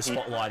me take the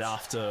spotlight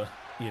after,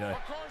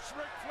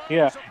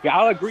 Yeah,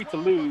 I'll agree to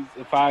lose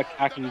if I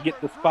can get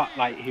the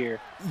spotlight here.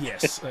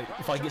 Yes,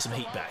 if I get some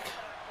heat back.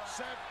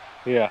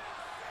 Yeah.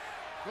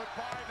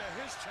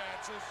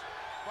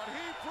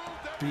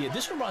 But yeah,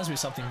 this reminds me of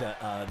something that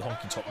the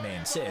Honky Tonk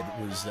Man said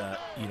was that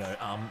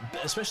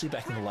especially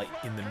back in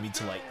the mid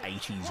to late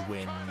 '80s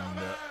when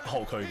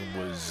Hulk Hogan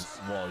was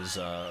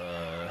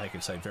I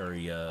could say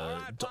very. Here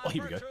we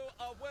go.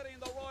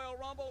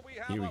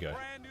 Here we go.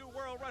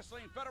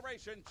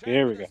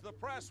 Here we go. The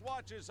press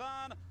watches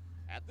on.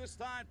 At this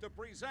time, to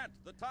present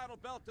the title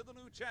belt to the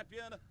new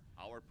champion,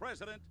 our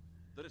president,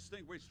 the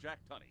distinguished Jack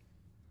Tunney.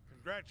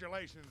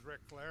 Congratulations,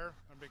 Ric Flair,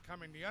 on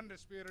becoming the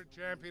undisputed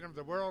champion of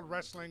the World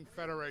Wrestling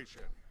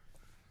Federation.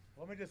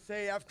 Let me just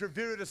say, after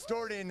video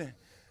distorting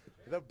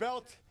the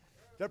belt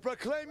to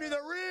proclaim you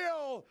the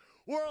real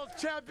world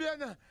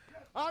champion,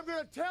 I'm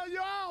going to tell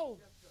you all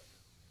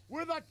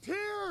with a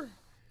tear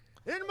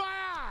in my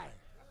eye,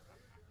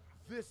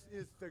 this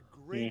is the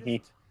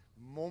greatest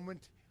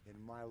moment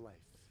in my life.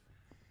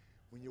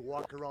 When you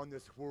walk around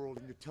this world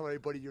and you tell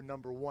everybody you're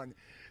number one,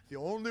 the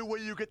only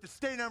way you get to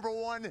stay number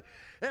one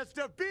is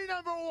to be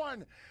number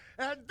one.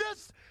 And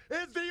this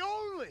is the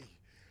only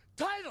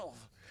title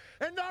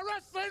in the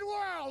wrestling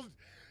world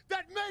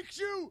that makes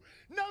you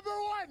number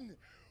one.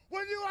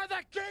 When you are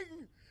the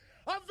king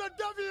of the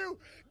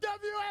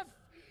WWF,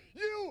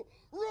 you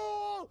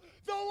rule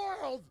the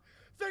world.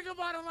 Think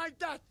about it like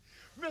that,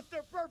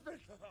 Mr.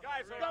 Perfect.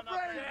 Guys, the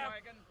brave.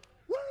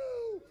 Woo!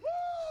 Woo!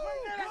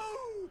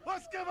 Woo!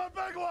 Let's give a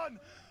big one.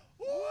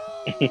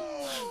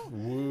 Woo!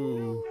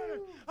 Woo!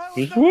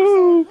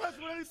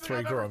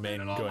 Three grown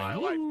men going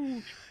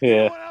woo.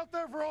 Yeah. Went out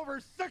there for over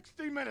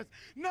 60 minutes.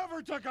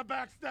 Never took a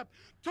back step.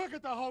 Took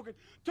it to Hogan.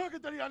 Took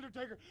it to the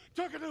Undertaker.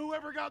 Took it to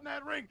whoever got in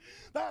that ring.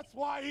 That's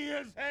why he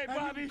is. Hey,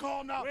 Bobby,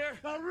 called now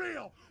the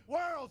real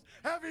world's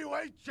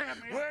heavyweight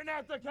champion. We're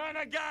not the kind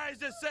of guys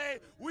that say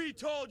we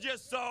told you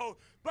so,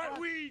 but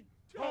we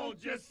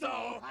told you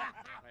so.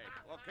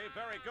 Okay,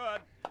 very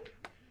good.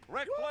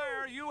 Ric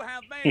Flair, you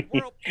have made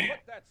world.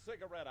 Put that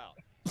cigarette out.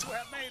 You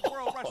have made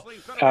World Wrestling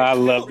Federation. I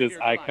love this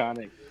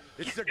iconic.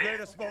 It's the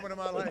greatest moment of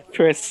my life.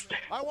 Chris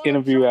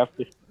interview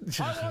after.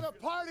 I want to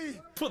party.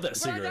 Put that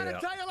cigarette out. I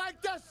out. gotta tell you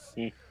like this: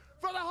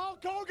 for the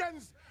Hulk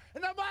Hogans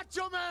and the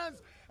Macho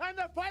Mans and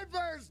the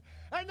Pipers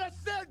and the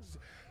Sids.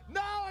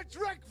 Now it's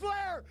Ric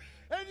Flair,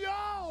 and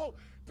y'all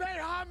pay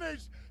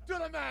homage to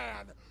the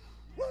man.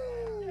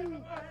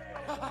 Woo!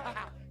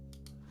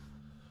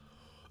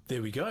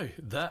 There we go.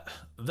 That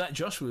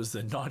Josh was the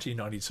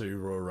 1992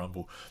 Royal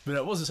Rumble, but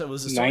it wasn't. So it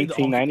was a story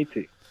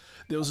 1992.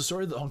 There was a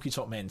story that Honky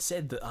Tonk Man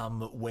said that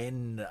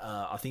when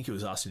I think he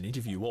was asked in an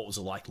interview what was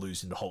it like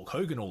losing to Hulk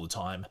Hogan all the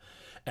time,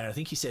 and I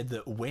think he said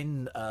that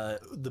when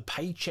the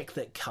paycheck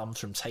that comes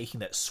from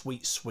taking that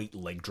sweet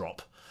leg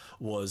drop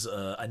was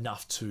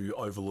enough to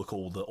overlook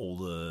all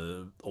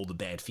the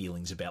bad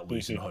feelings about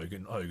losing to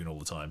Hogan all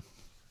the time.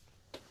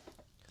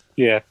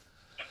 Yeah.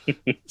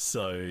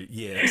 So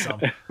yeah, that's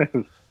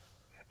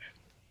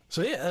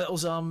So yeah, it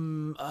was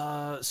so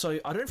I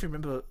don't know if you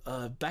remember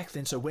back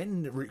then. So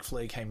when Ric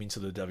Flair came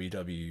into the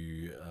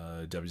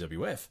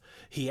WWF,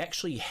 he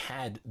actually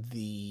had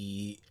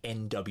the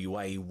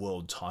NWA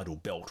World Title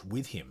belt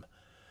with him,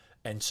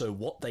 and so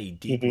what they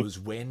did was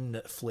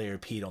when Flair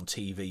appeared on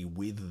TV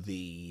with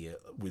the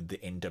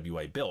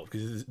NWA belt,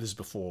 because this is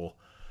before,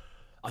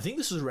 I think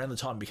this was around the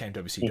time it became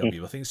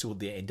WCW. I think it's still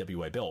the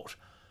NWA belt.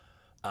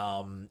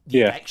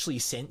 They actually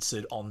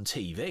censored on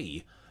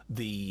TV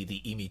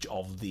the image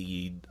of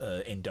the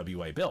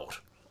NWA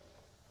belt,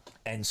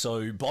 and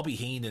so Bobby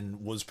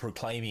Heenan was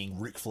proclaiming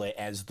Ric Flair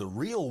as the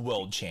real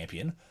world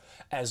champion,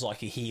 as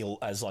like a heel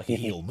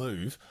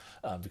move,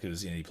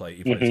 because he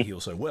plays the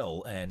heel so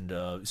well, and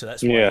so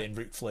that's why then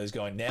Ric Flair's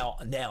going now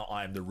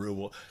I am the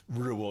real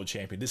world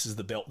champion. This is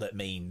the belt that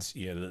means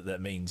that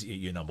means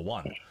you're number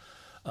one,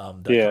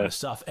 that kind of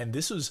stuff. And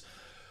this was.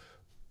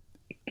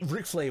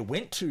 Ric Flair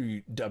went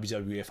to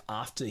WWF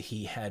after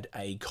he had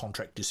a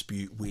contract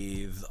dispute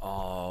with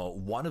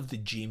one of the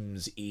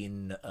gyms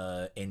in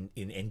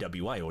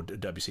NWA or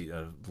WC.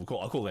 I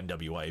call it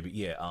NWA, but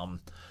yeah,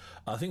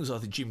 I think it was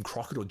either Jim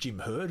Crockett or Jim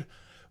Herd,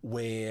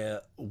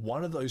 where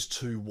one of those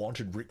two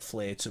wanted Ric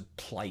Flair to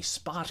play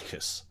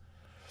Spartacus.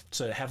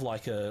 So have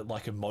like a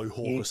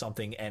mohawk or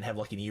something, and have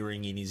like an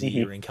earring in his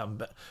ear, and come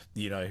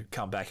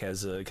back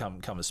as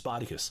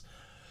Spartacus.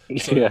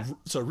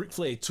 So Ric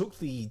Flair took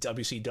the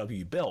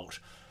WCW belt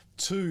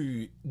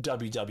to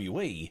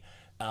WWE,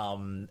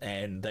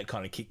 and that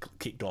kind of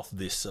kicked off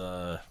this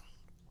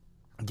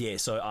Yeah,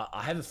 so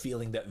I have a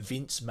feeling that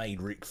Vince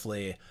made Ric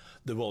Flair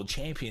the world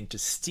champion to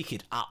stick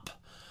it up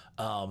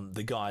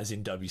the guys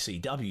in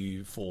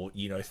WCW for,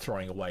 you know,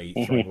 throwing away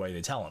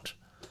their talent.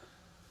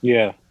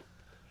 Yeah.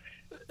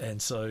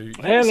 And so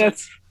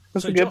that's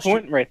a good Josh,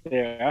 point right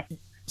there.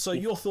 So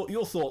your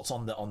thoughts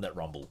on that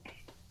Rumble?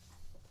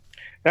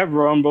 That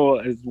Rumble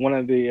is one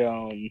of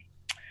the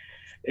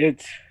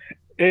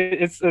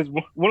it's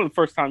one of the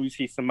first times you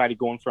see somebody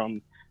going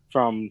from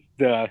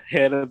the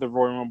head of the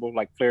Royal Rumble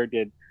like Flair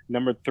did,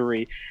 number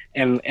 3,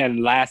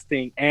 and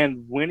lasting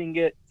and winning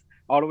it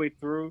all the way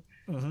through.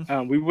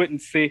 Mm-hmm. We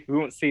wouldn't see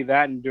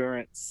that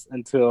endurance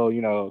until,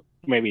 you know,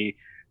 maybe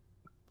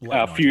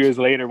a few years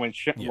later when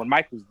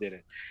Michaels did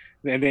it,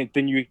 and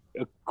then you,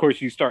 of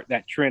course, you start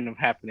that trend of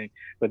happening.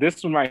 But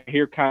this one right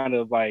here kind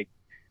of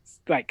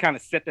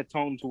set the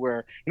tone to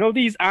where, you know,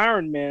 these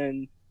Iron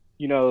Men,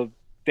 you know,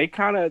 they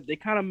kind of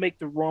make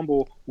the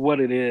Rumble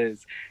what it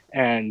is.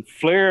 And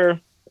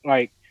Flair,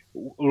 like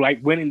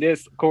winning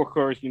this, of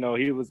course, you know,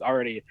 he was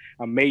already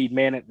a made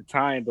man at the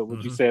time. But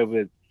what you said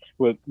with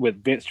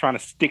Vince trying to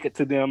stick it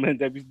to them in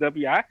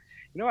WCW, I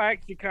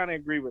actually kind of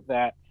agree with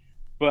that.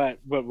 But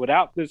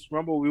without this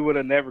Rumble, we would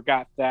have never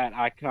got that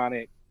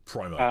iconic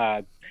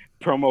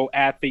promo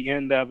at the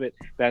end of it.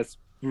 That's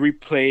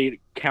replayed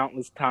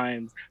countless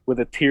times with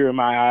a tear in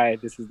my eye.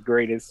 This is the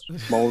greatest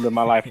moment of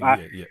my life.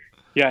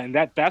 Yeah, and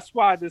that's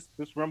why this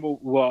Rumble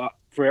will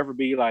forever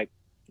be like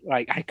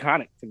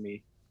iconic to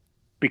me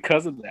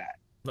because of that.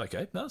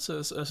 Okay, that's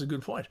a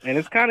good point. And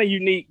it's kind of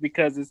unique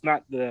because it's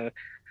not the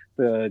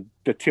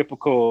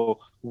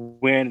typical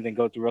win and then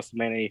go to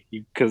WrestleMania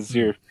because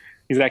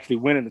he's actually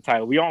winning the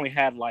title. We only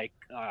had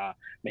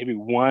maybe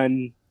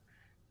one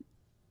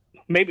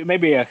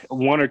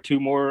or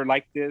two more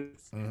like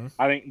this. Mm-hmm.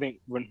 I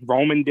think when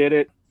Roman did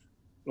it,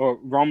 or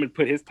Roman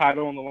put his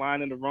title on the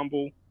line in the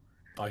Rumble,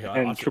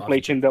 and Triple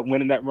H ended up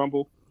winning that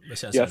Rumble.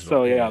 There's a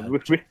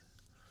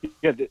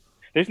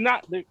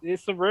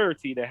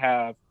rarity to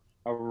have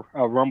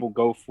a Rumble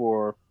go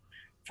for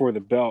the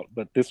belt,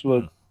 but this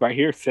was right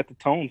here set the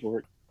tone for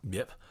it.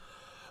 Yep.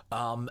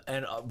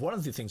 And one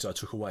of the things I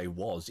took away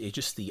was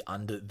just the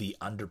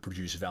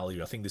underproduced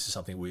value. I think this is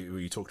something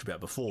we talked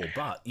about before,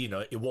 but you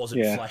know, it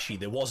wasn't flashy.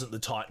 There wasn't the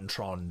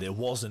Titantron. There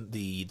wasn't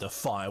the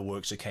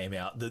fireworks that came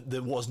out.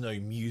 There was no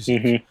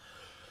music.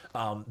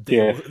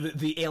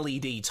 The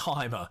LED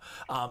timer.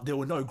 There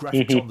were no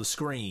graphics on the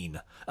screen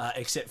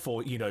except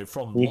for, you know,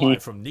 from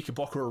live from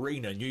Knickerbocker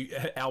Arena,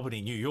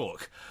 Albany, New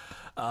York.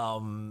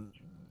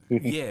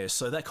 Yeah,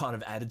 so that kind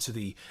of added to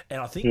the.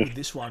 And I think with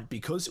this one,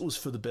 because it was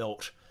for the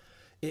belt,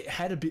 it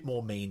had a bit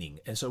more meaning.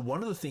 And so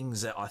one of the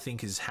things that I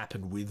think has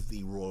happened with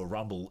the Royal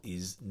Rumble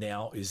is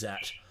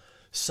that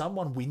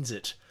someone wins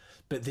it,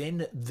 but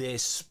then their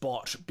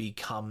spot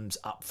becomes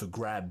up for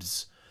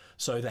grabs.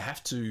 So they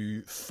have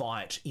to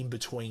fight in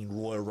between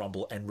Royal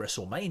Rumble and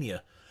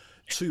WrestleMania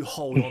to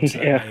hold on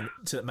to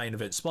that main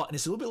event spot. And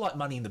it's a little bit like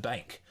Money in the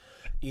Bank,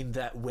 in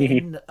that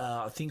when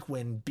I think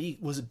when Big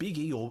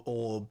E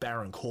or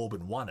Baron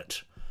Corbin won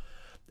it,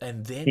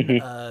 and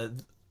then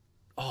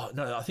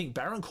I think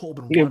Baron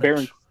Corbin won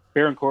it.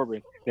 Baron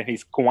Corbin, and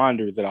he's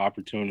squandered that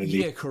opportunity.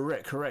 Yeah,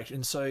 correct.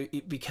 And so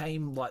it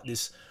became like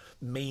this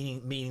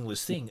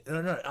meaningless thing.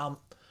 No,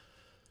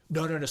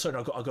 sorry,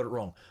 I got it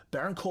wrong.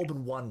 Baron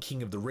Corbin won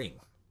King of the Ring,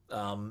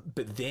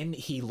 but then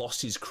he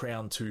lost his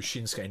crown to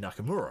Shinsuke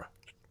Nakamura.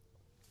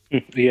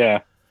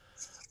 Yeah.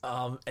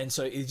 And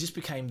so it just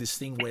became this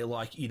thing where,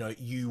 like, you know,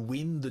 you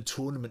win the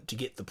tournament to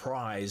get the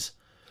prize.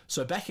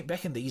 So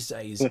back in these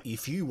days,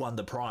 if you won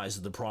the prize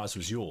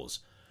was yours.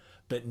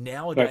 But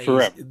nowadays,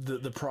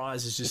 the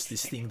prize is just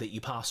this thing that you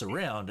pass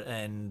around.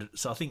 And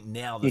so I think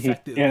now the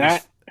fact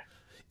that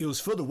it was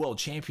for the world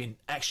champion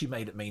actually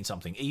made it mean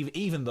something.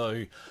 Even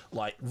though,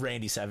 like,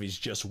 Randy Savage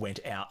just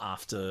went out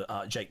after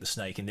Jake the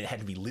Snake and it had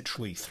to be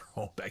literally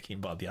thrown back in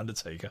by The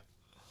Undertaker.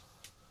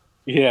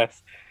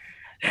 Yes.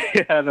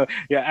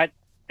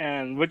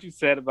 And what you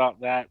said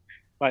about that,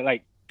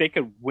 like they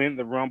could win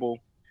the Rumble,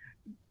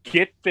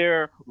 get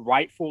their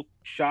rightful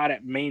shot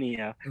at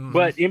Mania,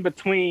 but in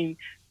between,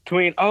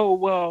 you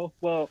know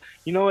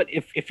what,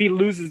 if he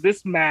loses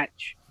this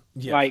match,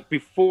 like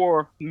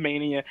before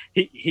Mania,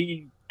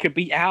 he could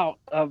be out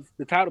of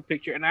the title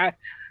picture. And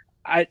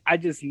I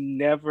just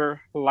never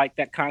liked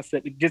that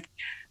concept. It just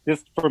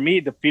for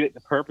me defeated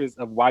the purpose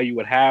of why you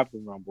would have the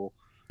Rumble.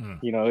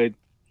 You know,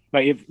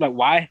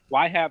 why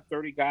have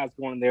 30 guys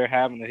going there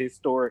having a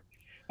historic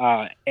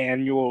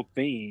annual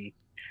theme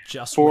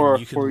just for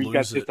you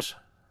guys it.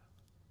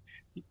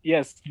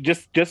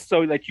 Just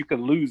so that you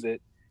can lose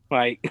it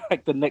like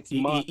the next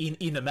month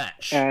in a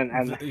match,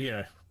 and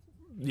you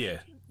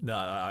know,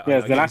 I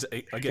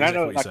get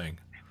what you're saying.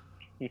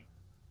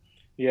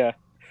 Yeah,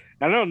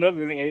 I know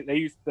another thing they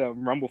used to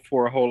Rumble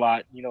for a whole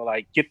lot. You know,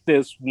 like get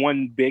this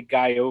one big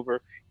guy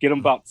over, get him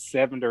about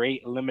 7 or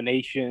 8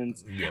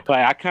 eliminations. Yep. But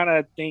I kind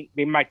of think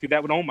they might do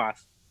that with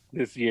Omos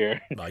this year.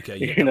 Okay,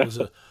 yeah,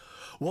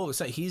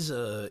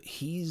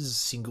 his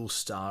single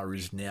star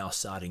is now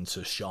starting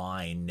to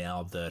shine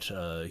now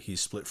that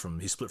he's split from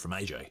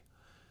AJ.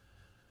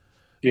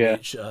 Yeah.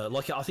 Which,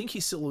 I think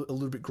he's still a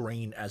little bit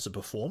green as a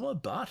performer,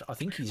 but I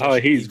think he's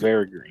he's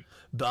very green.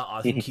 But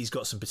I think he's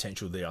got some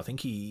potential there. I think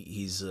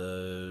his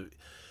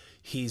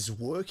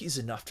work is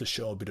enough to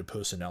show a bit of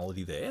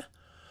personality there.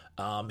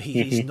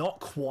 He's not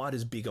quite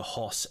as big a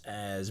hoss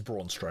as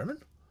Braun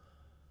Strowman.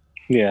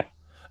 Yeah.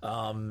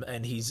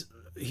 And he's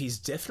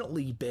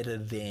definitely better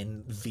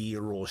than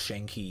Veer or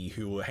Shanky,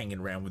 who are hanging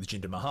around with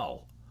Jinder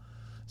Mahal.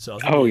 So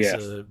I think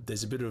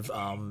there's a bit of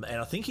and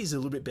I think he's a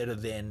little bit better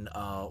than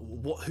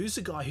who's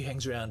the guy who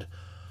hangs around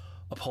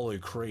Apollo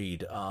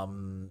Creed?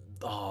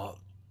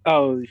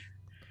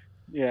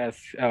 Yes.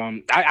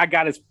 I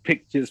got his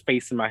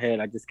face in my head.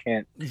 I just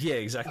can't. Yeah,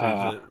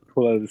 exactly.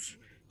 Pull his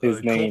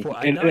name.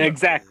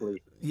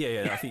 Exactly.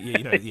 Yeah, I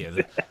think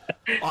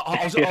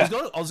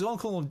I was going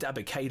to call him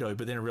Dabba-Kato,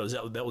 but then I realized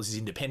that was his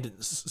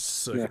independent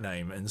circuit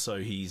name, and so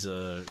he's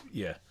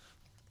Yeah.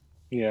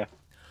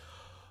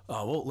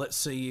 Well, let's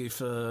see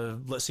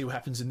what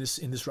happens in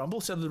this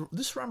Rumble. So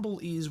this Rumble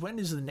when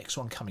is the next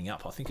one coming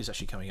up? I think it's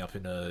actually coming up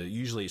in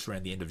usually it's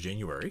around the end of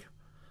January.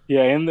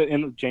 Yeah, in the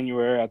end of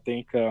January, I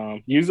think.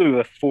 Usually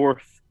the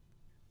fourth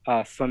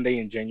Sunday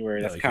in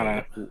January. That's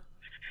kind of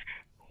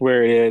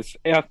where it is.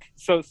 Yeah.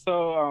 So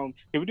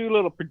can we do a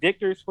little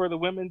predictors for the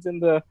women's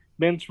and the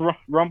men's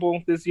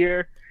Rumble this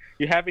year?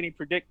 You have any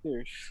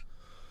predictors?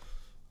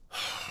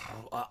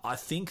 I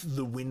think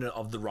the winner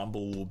of the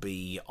Rumble will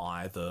be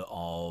either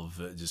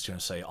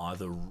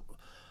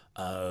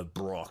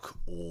Brock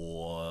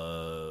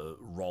or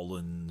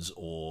Rollins,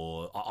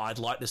 or I'd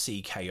like to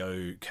see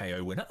KO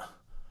win it.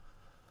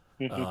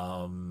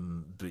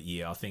 But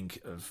yeah, I think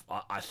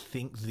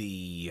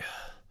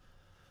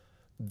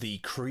the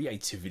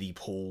creativity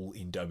pool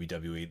in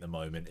WWE at the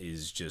moment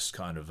is just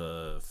kind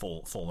of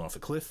fallen off a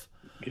cliff.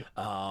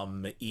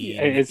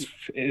 It's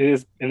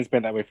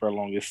been that way for the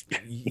longest.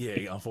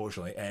 Yeah,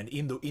 unfortunately. And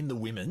in the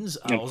women's,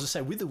 I was to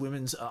say with the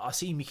women's, I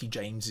see Mickie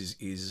James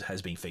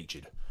has been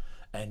featured,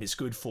 and it's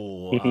good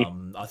for.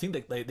 I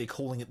think they're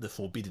calling it the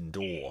Forbidden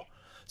Door.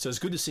 So it's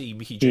good to see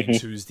Mickie James,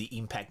 who's the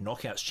Impact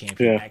Knockouts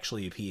champion,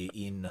 actually appear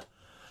in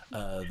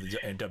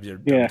the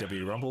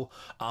WWE Rumble.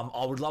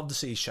 I would love to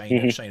see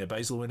Shayna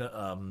Baszler win it.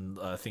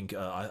 I think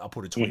I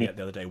put a tweet out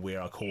the other day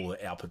where I call her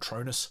our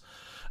Patronus.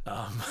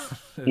 A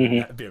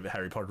bit of a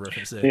Harry Potter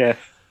reference there. Yeah.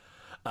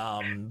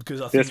 Because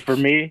I think just for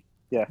me,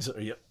 yeah. So,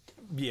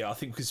 yeah, I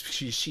think because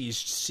she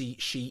is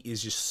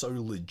just so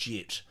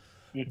legit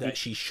that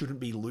she shouldn't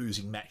be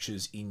losing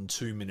matches in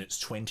 2 minutes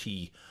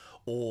 20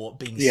 or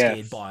being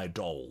scared by a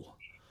doll.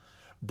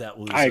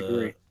 I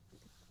agree.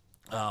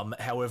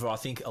 However, I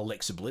think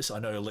Alexa Bliss. I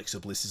know Alexa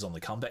Bliss is on the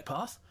comeback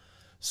path,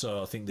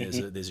 so I think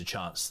there's a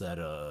chance that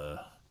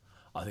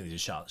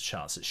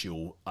chance that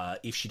she'll,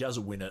 if she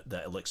doesn't win it,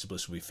 that Alexa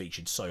Bliss will be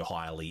featured so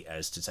highly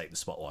as to take the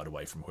spotlight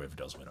away from whoever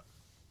does win it.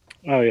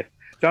 Oh yeah,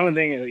 the only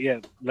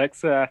thing,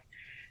 Alexa.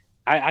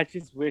 I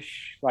just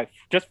wish,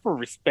 just for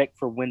respect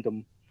for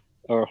Wyndham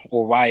or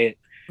Wyatt,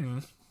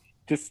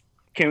 just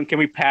can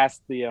we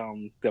pass the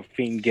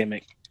Fiend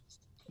gimmick?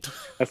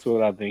 That's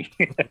what I think.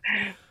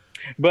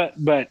 But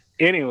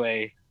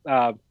anyway,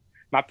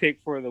 my pick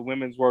for the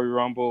Women's Royal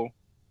Rumble,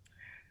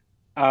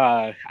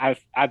 I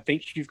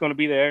think she's going to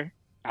be there.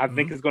 I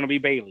think it's going to be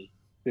Bayley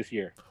this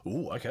year.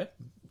 Ooh, okay.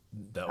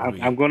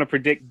 I'm going to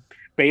predict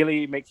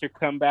Bayley makes her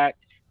comeback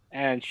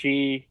and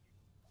she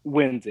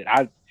wins it.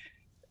 I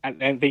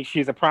think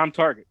she's a prime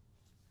target.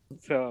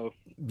 So,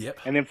 yep.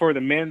 And then for the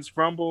Men's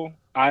Rumble,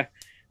 I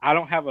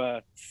don't have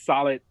a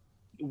solid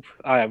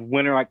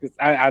winner like this.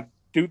 I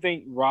do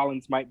think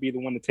Rollins might be the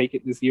one to take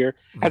it this year.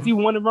 Has he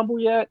won the Rumble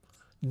yet?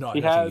 No, I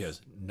don't think he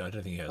has. No, I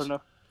don't think he has.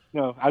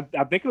 No, I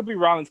think it'll be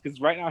Rollins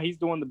because right now he's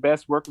doing the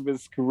best work of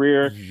his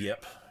career.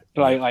 Yep.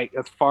 Like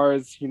as far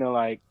as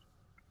like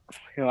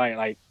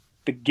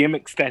the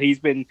gimmicks that he's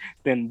been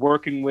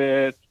working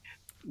with,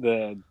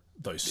 those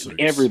suits,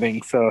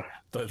 everything. So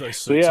those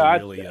suits are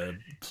really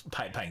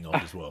paying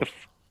off as well.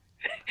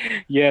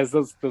 Yes,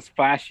 those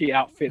flashy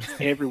outfits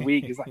every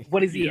week. It's like,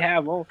 what does he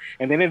have on?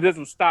 And then it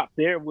doesn't stop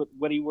there with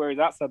what he wears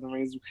outside the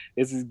ring.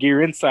 Is his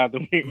gear inside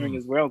the ring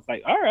as well. It's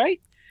like, all right,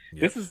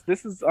 this is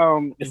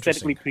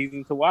aesthetically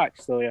pleasing to watch.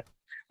 So yeah,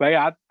 but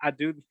yeah, I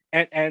do,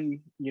 and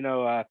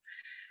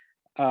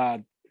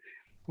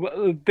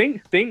well,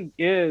 the thing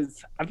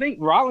is, I think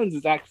Rollins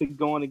is actually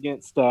going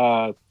against.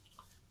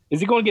 Is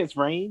he going against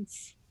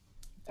Reigns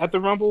at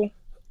the Rumble?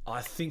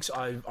 I think so.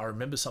 I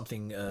remember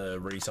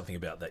reading something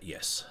about that.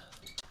 Yes.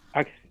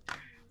 Okay.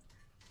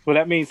 Well,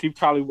 that means he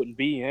probably wouldn't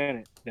be in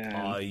it then.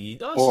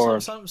 Or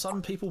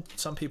some people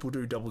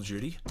do double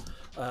duty.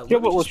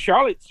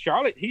 Charlotte,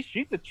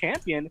 she's the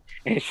champion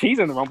and she's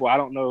in the Rumble. I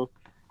don't know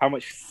how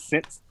much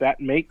sense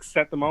that makes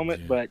at the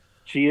moment, but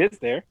she is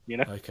there.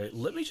 Okay,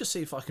 let me just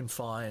see if I can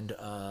find.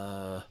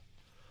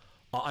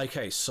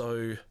 Okay,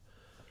 so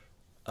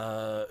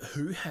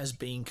who has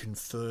been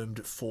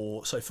confirmed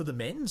for the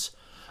men's?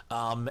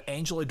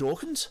 Angelo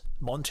Dawkins,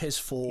 Montez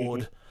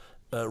Ford,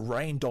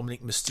 Reign,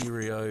 Dominic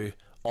Mysterio,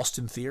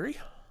 Austin Theory,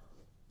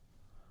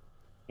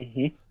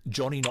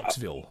 Johnny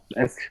Knoxville.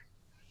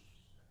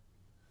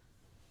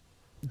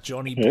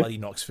 Johnny Bloody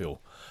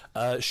Knoxville.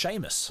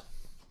 Sheamus.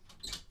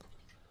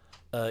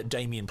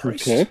 Damian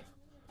Priest. Okay.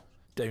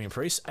 Damian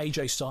Priest.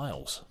 AJ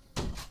Styles.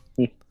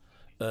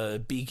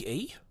 Big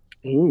E.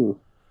 Ooh.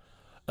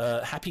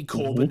 Happy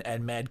Corbin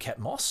and Madcap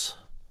Moss.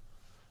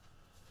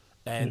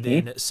 And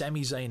then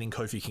Sami Zayn and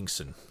Kofi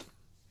Kingston.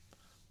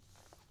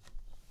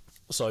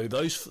 So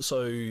those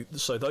 14.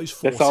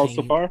 That's all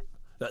so far?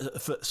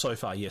 So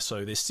far, yes.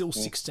 So there's still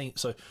 16.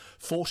 So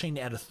 14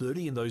 out of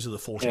 30, and those are the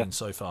 14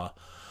 so far.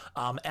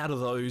 Out of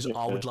those,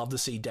 I would love to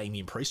see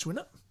Damian Priest win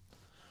it.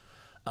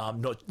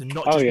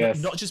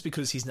 Not just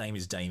because his name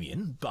is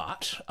Damien,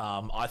 but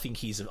I think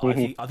he's I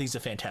think he's a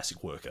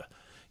fantastic worker.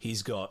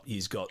 He's got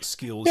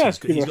skills. Yeah,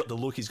 he's got the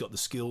look. He's got the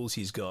skills.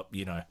 He's got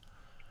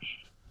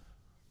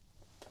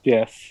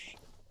Yes.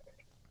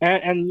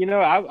 And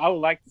I would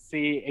like to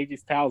see AJ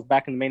Styles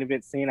back in the main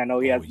event scene. I know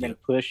he has been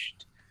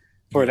pushed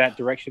for that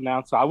direction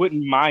now, so I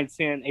wouldn't mind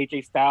seeing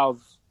AJ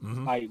Styles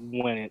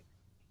win it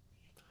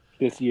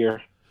this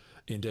year.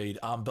 Indeed,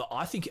 but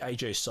I think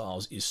AJ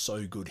Styles is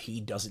so good. He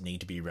doesn't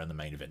need to be around the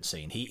main event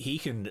scene. He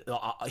can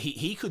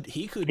he could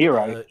You're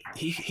right.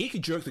 He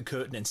could jerk the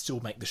curtain and still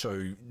make the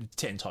show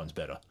 10 times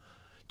better,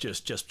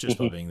 just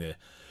by being there.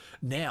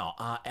 Now,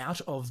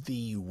 out of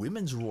the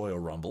women's Royal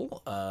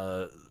Rumble,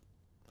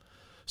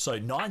 so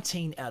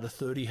 19 out of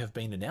 30 have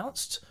been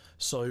announced.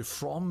 So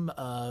from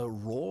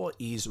Raw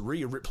is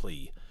Rhea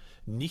Ripley,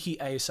 Nikki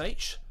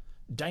ASH,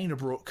 Dana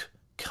Brooke,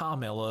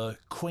 Carmella,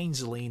 Queen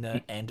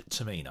Zelina, and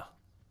Tamina.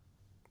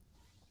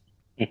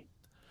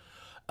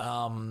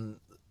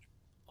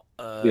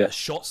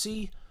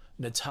 Shotzi,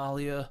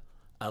 Natalia,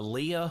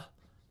 Aaliyah,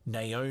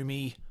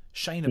 Naomi,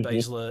 Shayna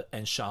Baszler,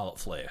 and Charlotte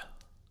Flair.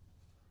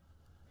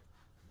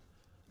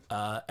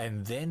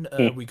 And then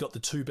we got the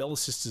two Bella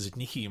sisters,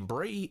 Nikki and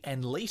Brie,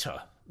 and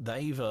Lita.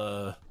 They've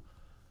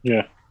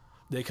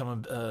they're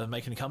coming,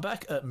 making a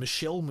comeback.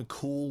 Michelle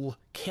McCool,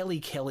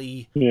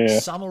 Kelly,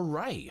 Summer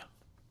Rae.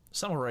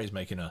 Summer Rae's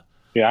making a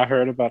I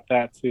heard about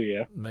that too.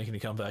 Yeah, making a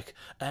comeback,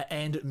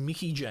 and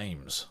Mickie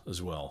James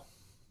as well.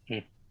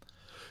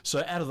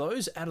 So out of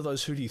those,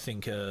 who do you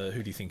think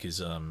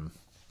is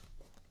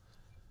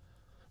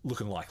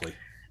looking likely?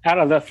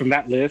 From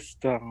that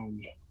list,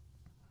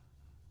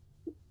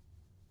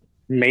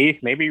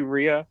 maybe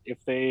Rhea if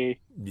they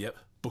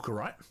book her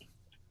right.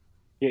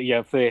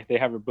 If they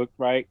have her booked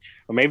right,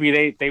 or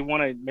maybe they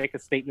want to make a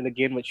statement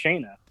again with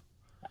Shayna.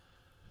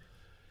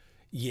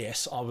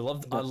 Yes, I would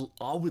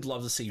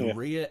love to see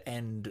Rhea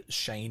and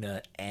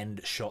Shayna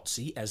and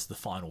Shotzi as the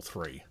final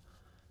three.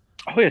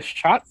 Oh, it's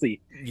Shotzi.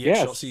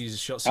 Yeah,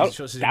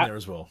 Shotzi's in there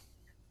as well.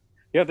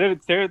 Yeah, they're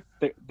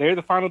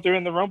the final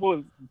during the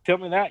Rumble. Tell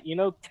me that,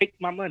 take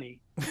my money.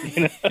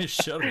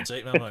 Shut up and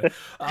take my money.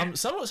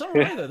 Summer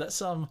Rae though, that's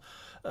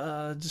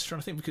just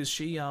trying to think because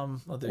she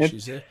there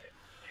she's there.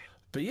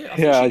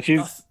 But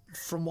she's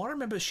from what I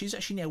remember, she's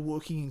actually now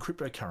working in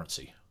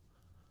cryptocurrency.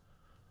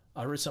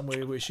 I read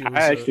somewhere where she was.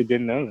 I actually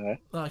didn't know that.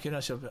 Okay, no.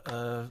 So,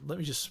 let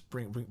me just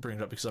bring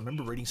it up because I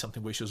remember reading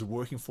something where she was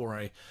working for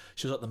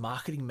she was like the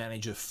marketing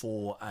manager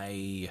for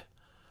a.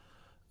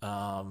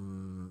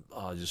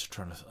 Just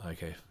trying to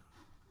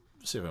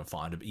see if I can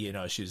find it.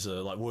 But she's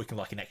like working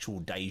like an actual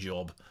day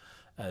job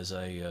as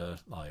a.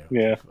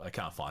 I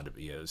can't find it,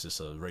 but it's just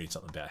reading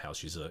something about how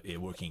she's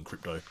working in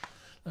crypto.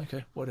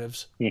 Okay,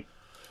 whatevs.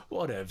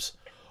 Whatevs.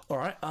 All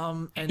right.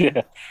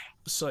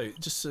 So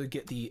just to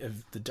get the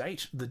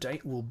date, the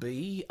date will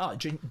be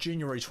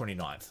January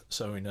 29th.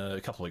 So in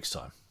a couple of weeks'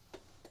 time.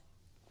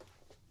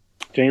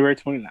 January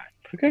 29th.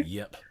 Okay.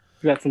 Yep.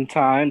 We got some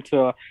time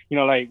to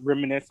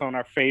reminisce on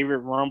our favorite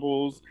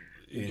Rumbles.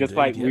 Indeed, just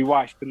like we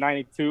watched the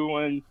 92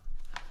 one.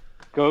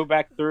 Go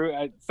back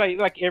through. Say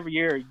like every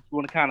year you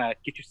want to kind of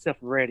get yourself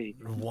ready.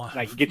 What?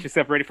 Like get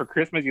yourself ready for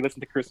Christmas. You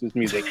listen to Christmas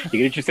music. You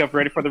get yourself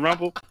ready for the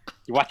Rumble.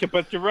 You watch a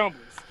bunch of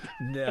Rumbles.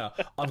 Now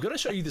I'm going to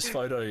show you this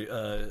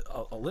photo.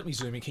 Let me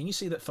zoom in. Can you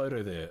see that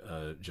photo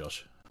there,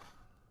 Josh?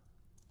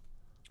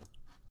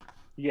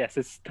 Yes,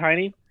 it's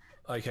tiny.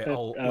 Okay,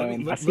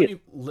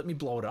 let me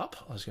blow it up.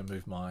 I was going to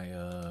move my.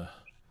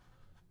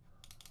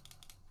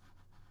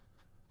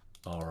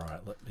 All right,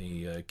 let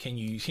me. Can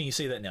you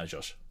see that now,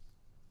 Josh?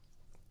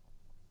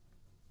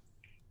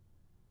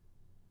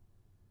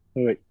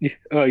 Wait.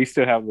 Oh, you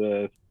still have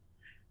the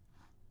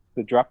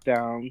drop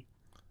down.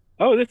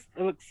 Oh, it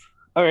looks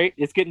all right.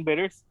 It's getting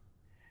better.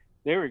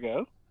 There we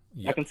go.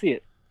 Yep. I can see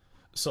it.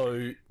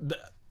 So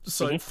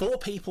four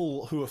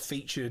people who are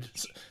featured.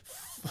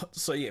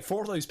 So yeah,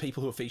 four of those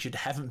people who are featured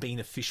haven't been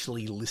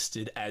officially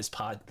listed as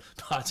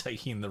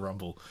partaking in the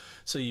Rumble.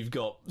 So you've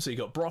got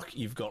Brock,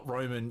 you've got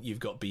Roman, you've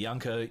got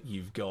Bianca,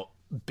 you've got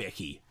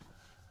Becky,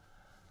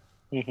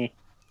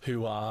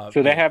 who are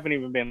they haven't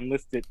even been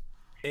listed.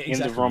 Exactly. In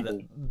the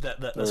Rumble.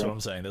 That's what I'm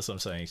saying. That's what I'm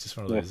saying. It's just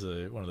one of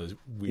those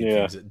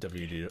weird things that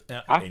WWE do.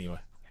 Anyway,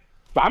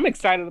 but I'm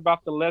excited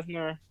about the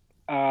Lesnar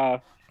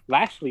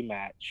Lashley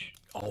match.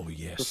 Oh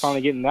yes, we're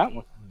finally getting that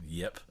one.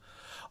 Yep.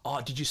 Oh,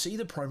 did you see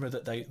the promo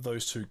that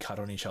those two cut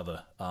on each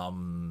other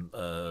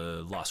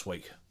last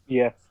week?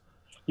 Yes,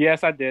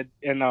 I did.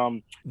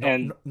 And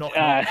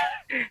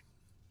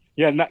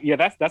Yeah,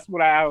 that's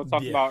what I was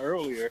talking about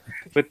earlier.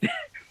 But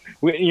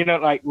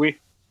there's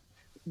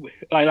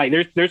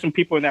some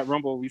people in that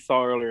Rumble we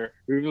saw earlier.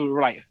 We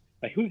were like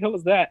who the hell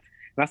is that?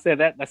 And I said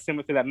that's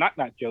similar to that knock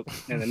knock joke.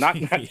 And the knock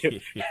knock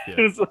joke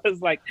it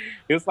was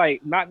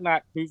like knock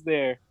knock, who's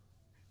there?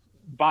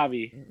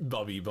 Bobby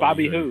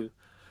who?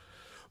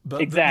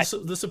 But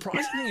exactly. The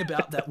surprising thing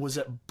about that was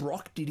that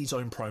Brock did his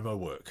own promo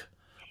work.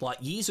 Like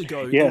years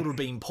ago, it would have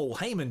been Paul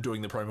Heyman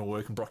doing the promo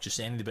work and Brock just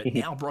standing there. But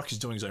now Brock is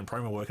doing his own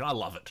promo work, and I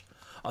love it.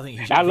 I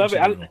think I love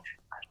it.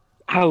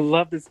 I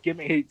love this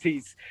gimmick.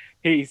 He's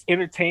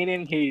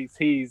entertaining.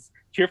 He's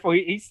cheerful.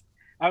 He's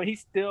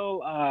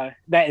still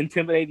that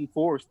intimidating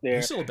force there.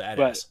 He's still a badass.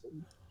 But,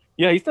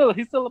 yeah, he's still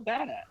a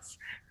badass.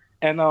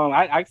 And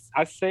I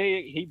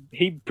say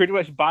he pretty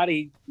much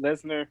bodied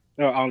Lesnar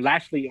on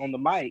Lashley on the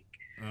mic.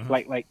 Mm-hmm.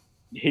 Like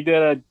he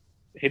did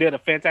a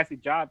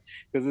fantastic job,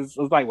 because it's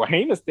like, well,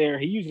 Heyman's there.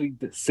 He usually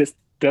does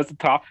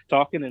the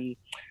talking,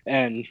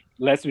 and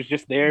Lesnar's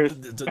just there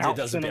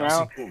bouncing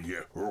around. Oh,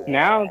 yeah.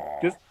 Now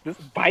this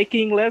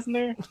Viking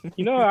Lesnar,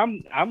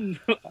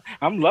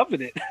 I'm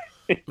loving it.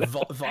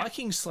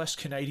 Viking /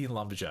 Canadian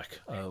lumberjack.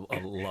 I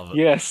love it.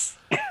 Yes.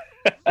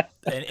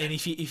 and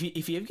if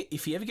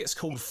he ever gets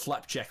called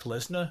Flapjack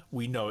Lesnar,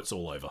 we know it's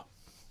all over.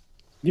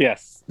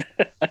 Yes.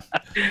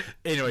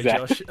 Anyway,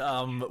 exactly.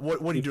 Josh,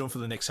 what are you doing for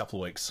the next couple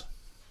of weeks?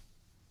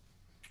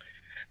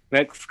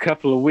 Next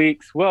couple of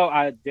weeks. Well,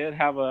 I did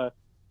have a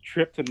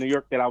trip to New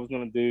York that I was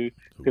going to do,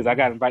 because I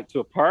got invited to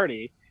a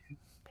party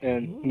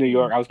in New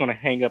York. I was going to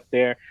hang up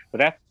there,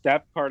 but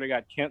that party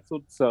got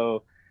canceled.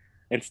 So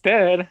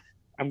instead,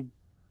 I'm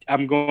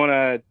going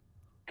to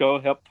go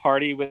help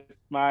party with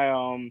my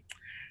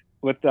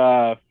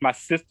my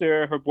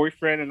sister, her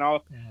boyfriend, and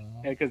all,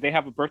 because they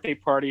have a birthday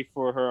party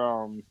for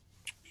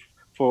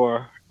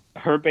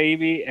her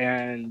baby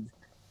and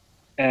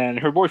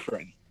her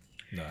boyfriend.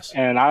 Nice.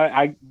 And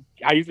I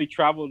usually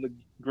travel to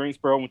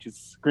Greensboro,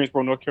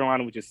 North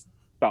Carolina, which is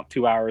about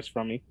 2 hours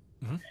from me.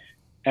 Mm-hmm.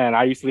 And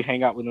I usually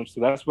hang out with them.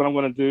 So that's what I'm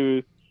going to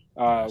do.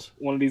 Nice.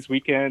 One of these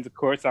weekends, of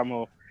course, I'm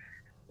going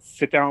to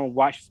sit down and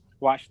watch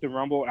the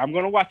Rumble. I'm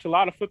going to watch a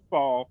lot of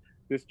football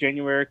this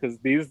January, because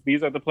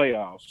these are the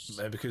playoffs.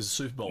 And because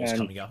Super Bowl's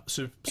coming up.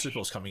 Super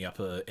Bowl's coming up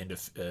end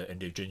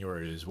of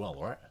January as well,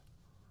 right?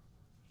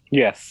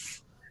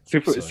 Yes.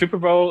 Super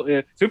Bowl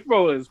is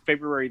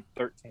February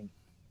 13th.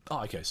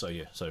 Oh, okay. So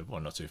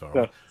not too far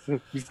away. So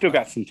you still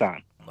got some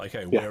time.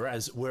 Okay. Yeah.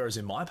 Whereas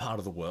in my part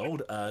of the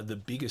world,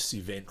 the biggest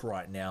event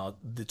right now,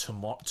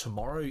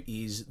 tomorrow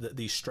is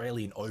the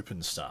Australian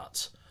Open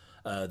starts,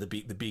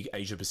 the big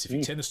Asia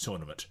Pacific tennis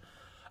tournament.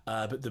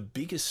 But the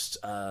biggest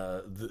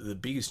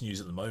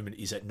news at the moment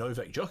is that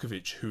Novak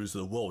Djokovic, who's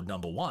the world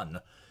number one,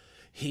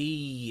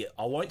 I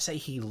won't say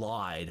he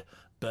lied,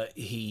 but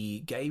he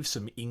gave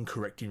some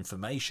incorrect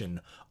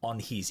information on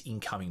his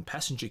incoming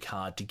passenger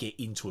card to get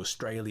into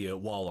Australia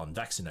while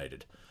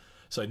unvaccinated.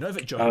 So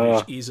Novak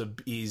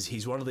Djokovic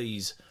he's one of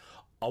these,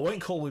 I won't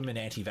call him an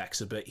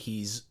anti-vaxxer, but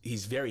he's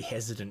very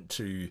hesitant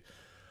to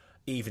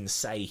even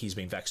say he's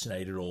been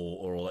vaccinated or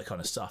all that kind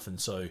of stuff.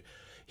 And so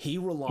he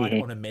relied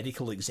on a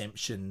medical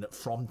exemption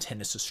from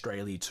Tennis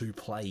Australia to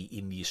play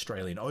in the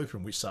Australian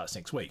Open, which starts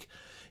next week.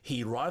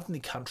 He arrived in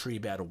the country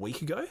about a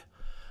week ago.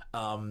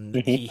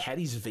 He had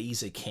his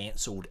visa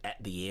cancelled at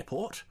the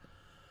airport.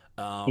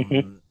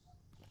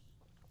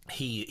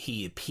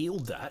 He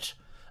appealed that,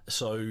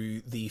 so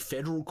the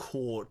federal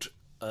court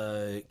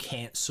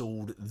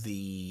cancelled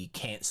the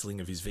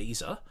cancelling of his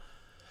visa.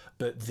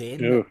 But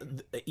then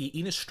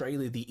in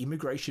Australia, the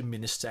immigration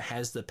minister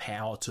has the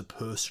power to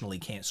personally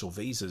cancel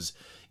visas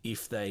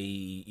if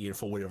they,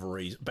 for whatever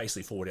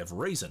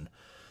reason.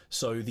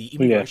 So the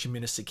immigration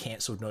minister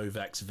cancelled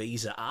Novak's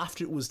visa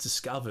after it was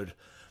discovered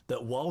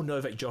that while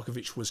Novak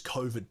Djokovic was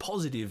COVID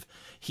positive,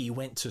 he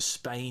went to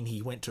Spain,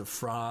 he went to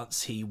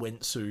France, he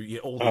went to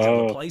all these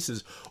other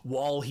places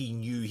while he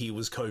knew he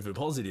was COVID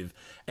positive.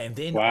 And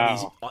then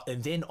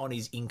on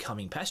his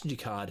incoming passenger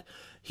card,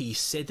 he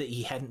said that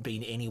he hadn't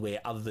been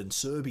anywhere other than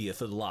Serbia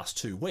for the last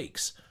 2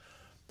 weeks.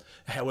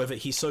 However,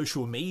 his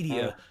social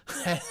media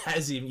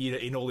has him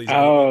in all these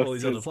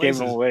other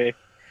places. Away.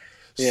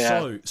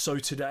 Yeah. So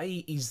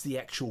today is the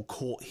actual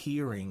court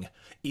hearing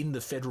in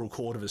the Federal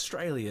Court of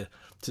Australia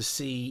to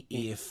see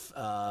if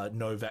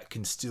Novak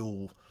can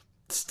still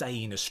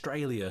stay in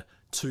Australia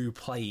to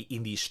play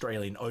in the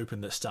Australian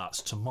Open that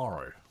starts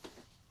tomorrow.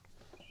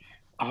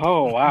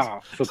 Oh,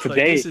 wow. So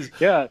today,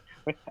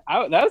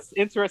 that's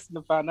interesting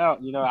to find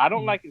out. I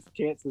don't like his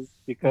chances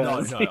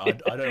because... No,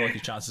 I don't like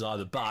his chances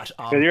either, but...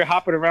 you're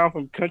hopping around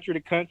from country to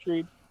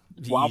country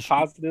while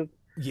positive.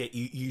 Yeah,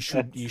 you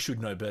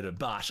should know better,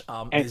 but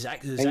there's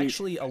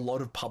actually a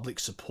lot of public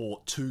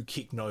support to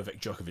kick Novak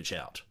Djokovic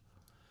out,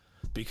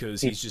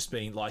 because he's just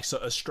been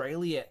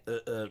Australia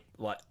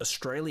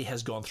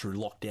has gone through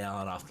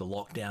lockdown after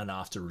lockdown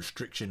after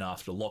restriction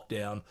after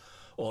lockdown,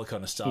 all that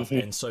kind of stuff,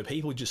 and so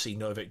people just see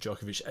Novak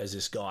Djokovic as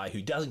this guy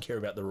who doesn't care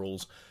about the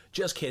rules,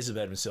 just cares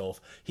about himself.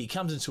 He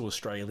comes into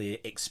Australia,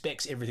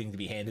 expects everything to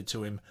be handed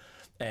to him,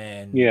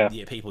 And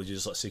people are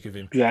just like sick of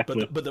him.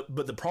 Exactly.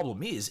 But the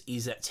problem is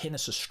that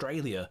Tennis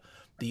Australia,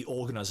 the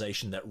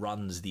organisation that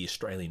runs the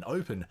Australian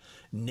Open,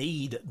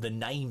 need the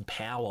name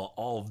power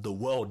of the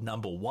world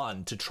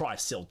 #1 to try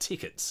sell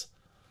tickets.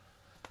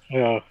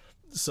 Yeah.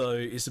 So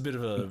it's a bit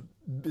of a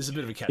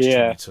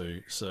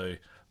catch-22. So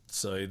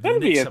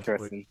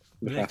the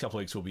next couple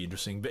of weeks will be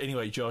interesting. But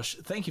anyway, Josh,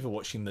 thank you for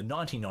watching the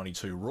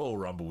 1992 Royal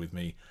Rumble with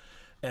me.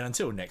 And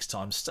until next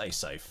time, stay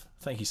safe.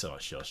 Thank you so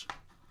much, Josh.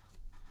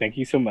 Thank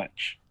you so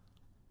much.